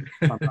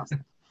 Fantastic.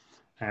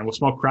 And we'll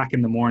smoke crack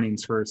in the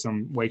mornings for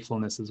some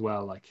wakefulness as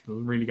well. Like, it'll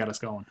really get us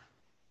going.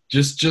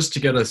 Just to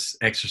get us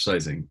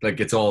exercising. Like,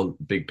 it's all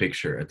big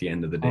picture at the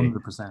end of the day.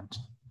 100%.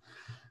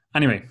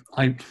 Anyway,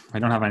 I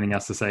don't have anything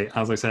else to say.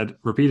 As I said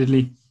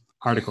repeatedly,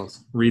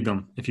 articles, read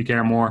them. If you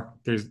care more,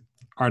 there's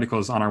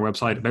articles on our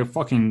website about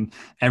fucking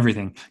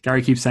everything.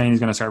 Gary keeps saying he's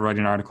going to start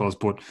writing articles,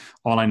 but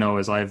all I know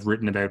is I've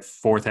written about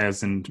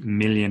 4,000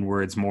 million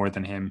words more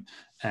than him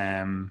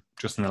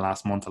just in the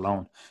last month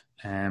alone.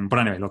 But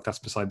anyway, look, that's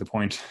beside the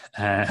point.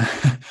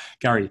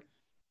 Gary,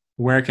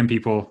 where can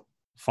people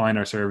find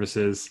our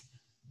services,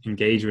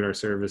 engage with our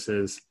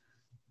services,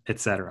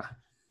 etc.?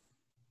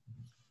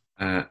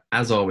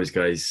 As always,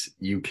 guys,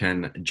 you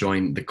can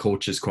join the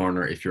Coach's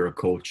Corner if you're a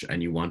coach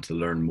and you want to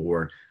learn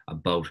more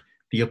about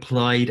the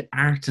applied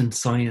art and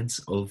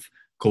science of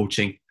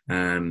coaching,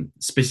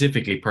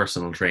 specifically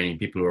personal training,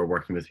 people who are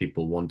working with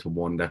people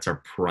one-to-one. That's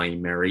our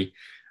primary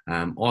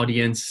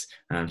audience.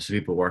 So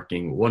people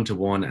working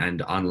one-to-one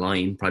and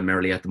online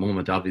primarily at the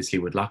moment, obviously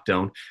with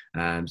lockdown.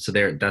 So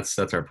that's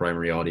our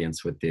primary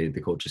audience with the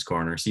Coach's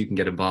Corner. So you can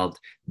get involved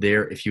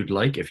there if you'd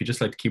like. If you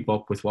just like to keep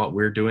up with what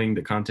we're doing,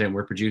 the content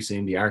we're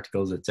producing, the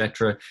articles,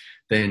 etc.,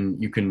 then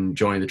you can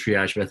join the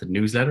Triage Method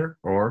newsletter,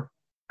 or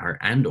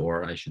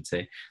I should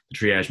say, the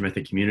Triage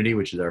Method community,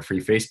 which is our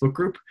free Facebook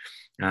group.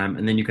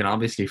 And then you can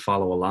obviously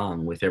follow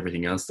along with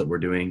everything else that we're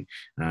doing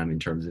in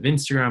terms of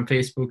Instagram,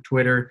 Facebook,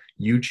 Twitter,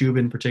 YouTube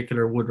in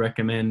particular would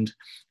recommend.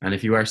 And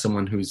if you are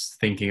someone who's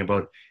thinking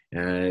about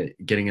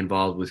getting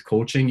involved with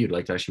coaching, you'd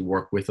like to actually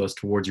work with us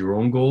towards your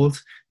own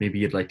goals, maybe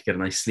you'd like to get a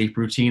nice sleep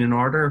routine in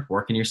order,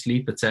 work in your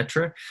sleep,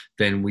 etc.,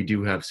 then we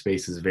do have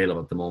spaces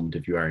available at the moment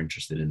if you are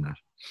interested in that.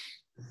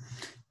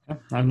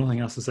 I have nothing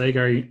else to say,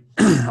 Gary.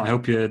 I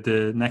hope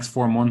the next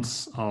 4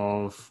 months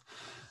of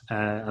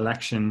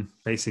election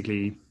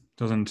basically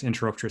doesn't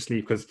interrupt your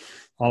sleep, because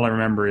all I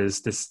remember is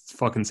this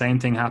fucking same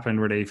thing happened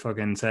where they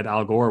fucking said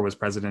Al Gore was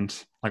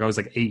president. Like, I was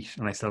like 8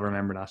 and I still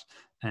remember that.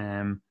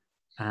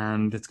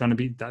 And it's going to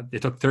be that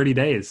it took 30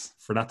 days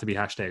for that to be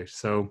hashed out.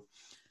 So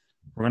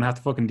we're going to have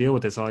to fucking deal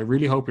with this. So I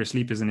really hope your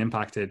sleep isn't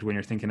impacted when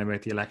you're thinking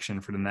about the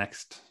election for the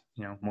next,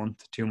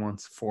 month, 2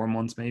 months, 4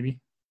 months, maybe.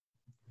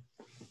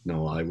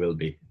 No, I will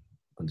be.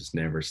 I'll just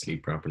never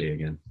sleep properly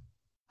again.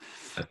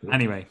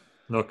 Anyway,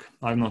 look,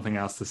 I have nothing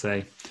else to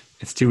say.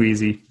 It's too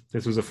easy.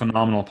 This was a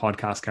phenomenal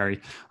podcast,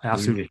 Gary. I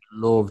absolutely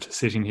loved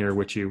sitting here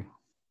with you,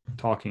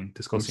 talking,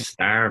 discussing. I'm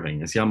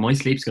starving. See, my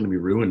sleep's going to be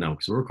ruined now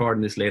because we're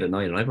recording this late at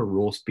night and I have a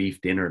roast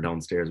beef dinner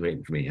downstairs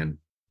waiting for me, and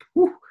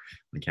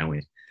I can't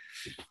wait.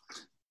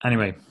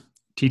 Anyway,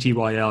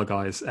 TTYL,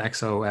 guys.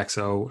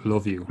 XOXO,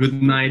 love you.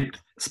 Good night.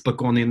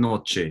 Spokojnej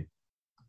nocy.